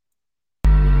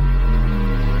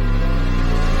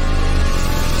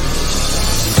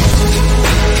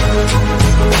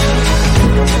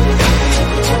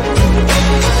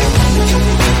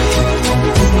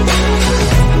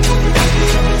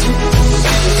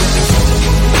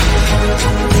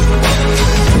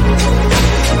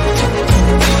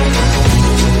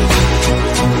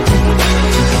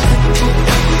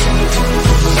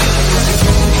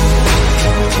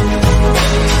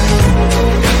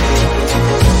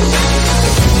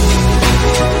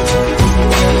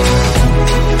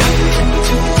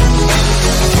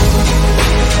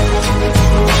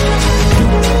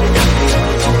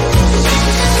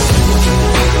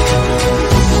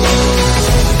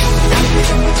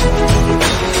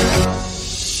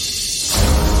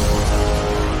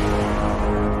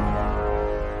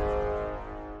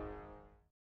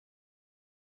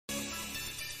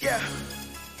 Yeah.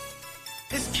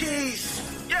 It's Keys.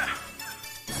 Yeah.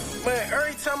 Man,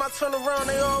 every time I turn around,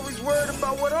 they always worried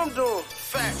about what I'm doing.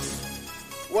 Facts.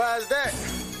 Why is that?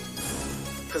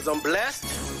 Because I'm blessed.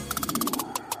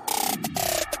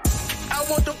 I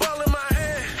want the ball in my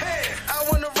hand. I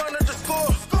want to run at the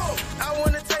score. I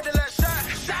want to take the last shot.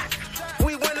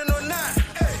 We winning or not.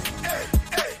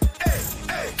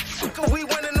 We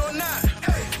winning or not.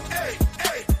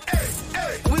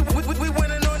 We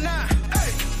winning or not.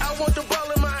 I want the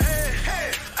ball in my hand.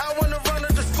 I want to run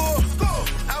at the score.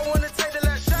 I want to take the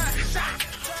last shot.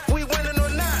 We winning or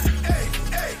not.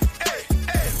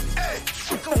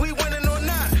 We winning or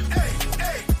not.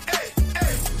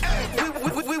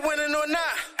 We winning or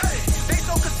not. They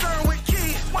so concerned with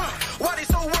keys. Why they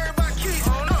so worried about keys?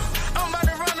 I'm about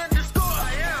to run at the score.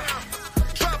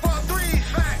 Drop all threes.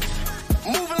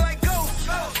 Moving like ghosts.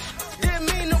 Didn't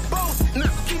mean no boast.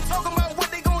 Keep talking about what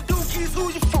they gon' do. Keys,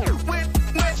 who you with?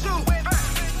 Not you.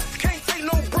 Can't take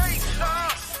no breaks.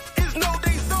 It's no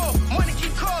days off. Money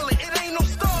keep calling. It ain't no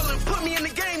stalling. Put me in the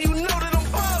game. You know that I'm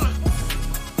ballin'.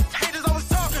 Haters always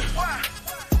talking.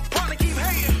 Probably keep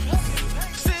hating.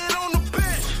 Sit on the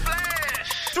bench.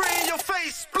 Three in your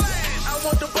face. Splash. I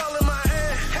want the ball in my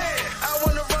hand. I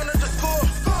want to run at the score.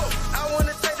 I want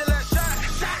to take the last shot.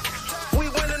 We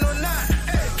winning or not.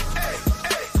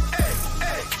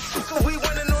 We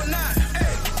winning or not.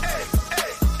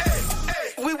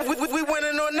 We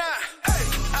winning or not.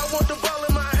 I want the ball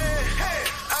in my hand.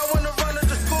 I want to run at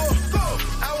the score.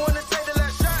 I want to take the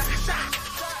last shot.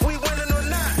 We winning or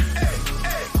not.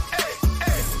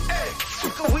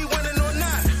 We winning or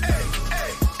not.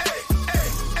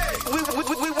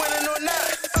 We winning or not.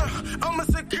 I'ma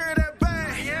secure that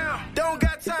bag. Don't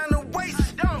got time to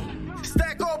waste.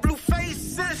 Stack all blue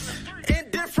faces in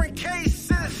different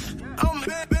cases. I'm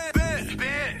bad.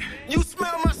 You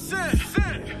smell my scent.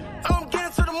 I'm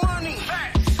getting to the money.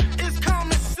 It's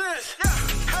common sense.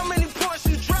 How many points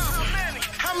you drop?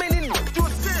 How many you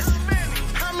assist?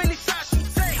 How many shots you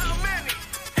take?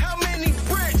 How many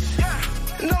bricks?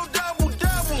 No double.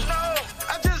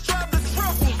 I just dropped the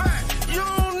triple. You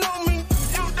don't know me.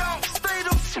 You don't. Stay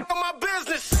the f*** on my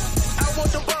business. I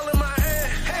want the ball in my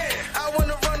hand. I want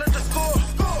to run at the score.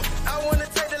 I want to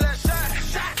take the last shot.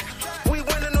 We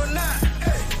winning or not.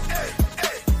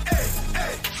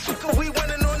 We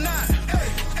winning or not.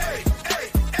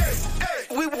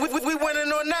 We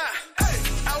winning or not.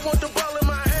 I want the ball.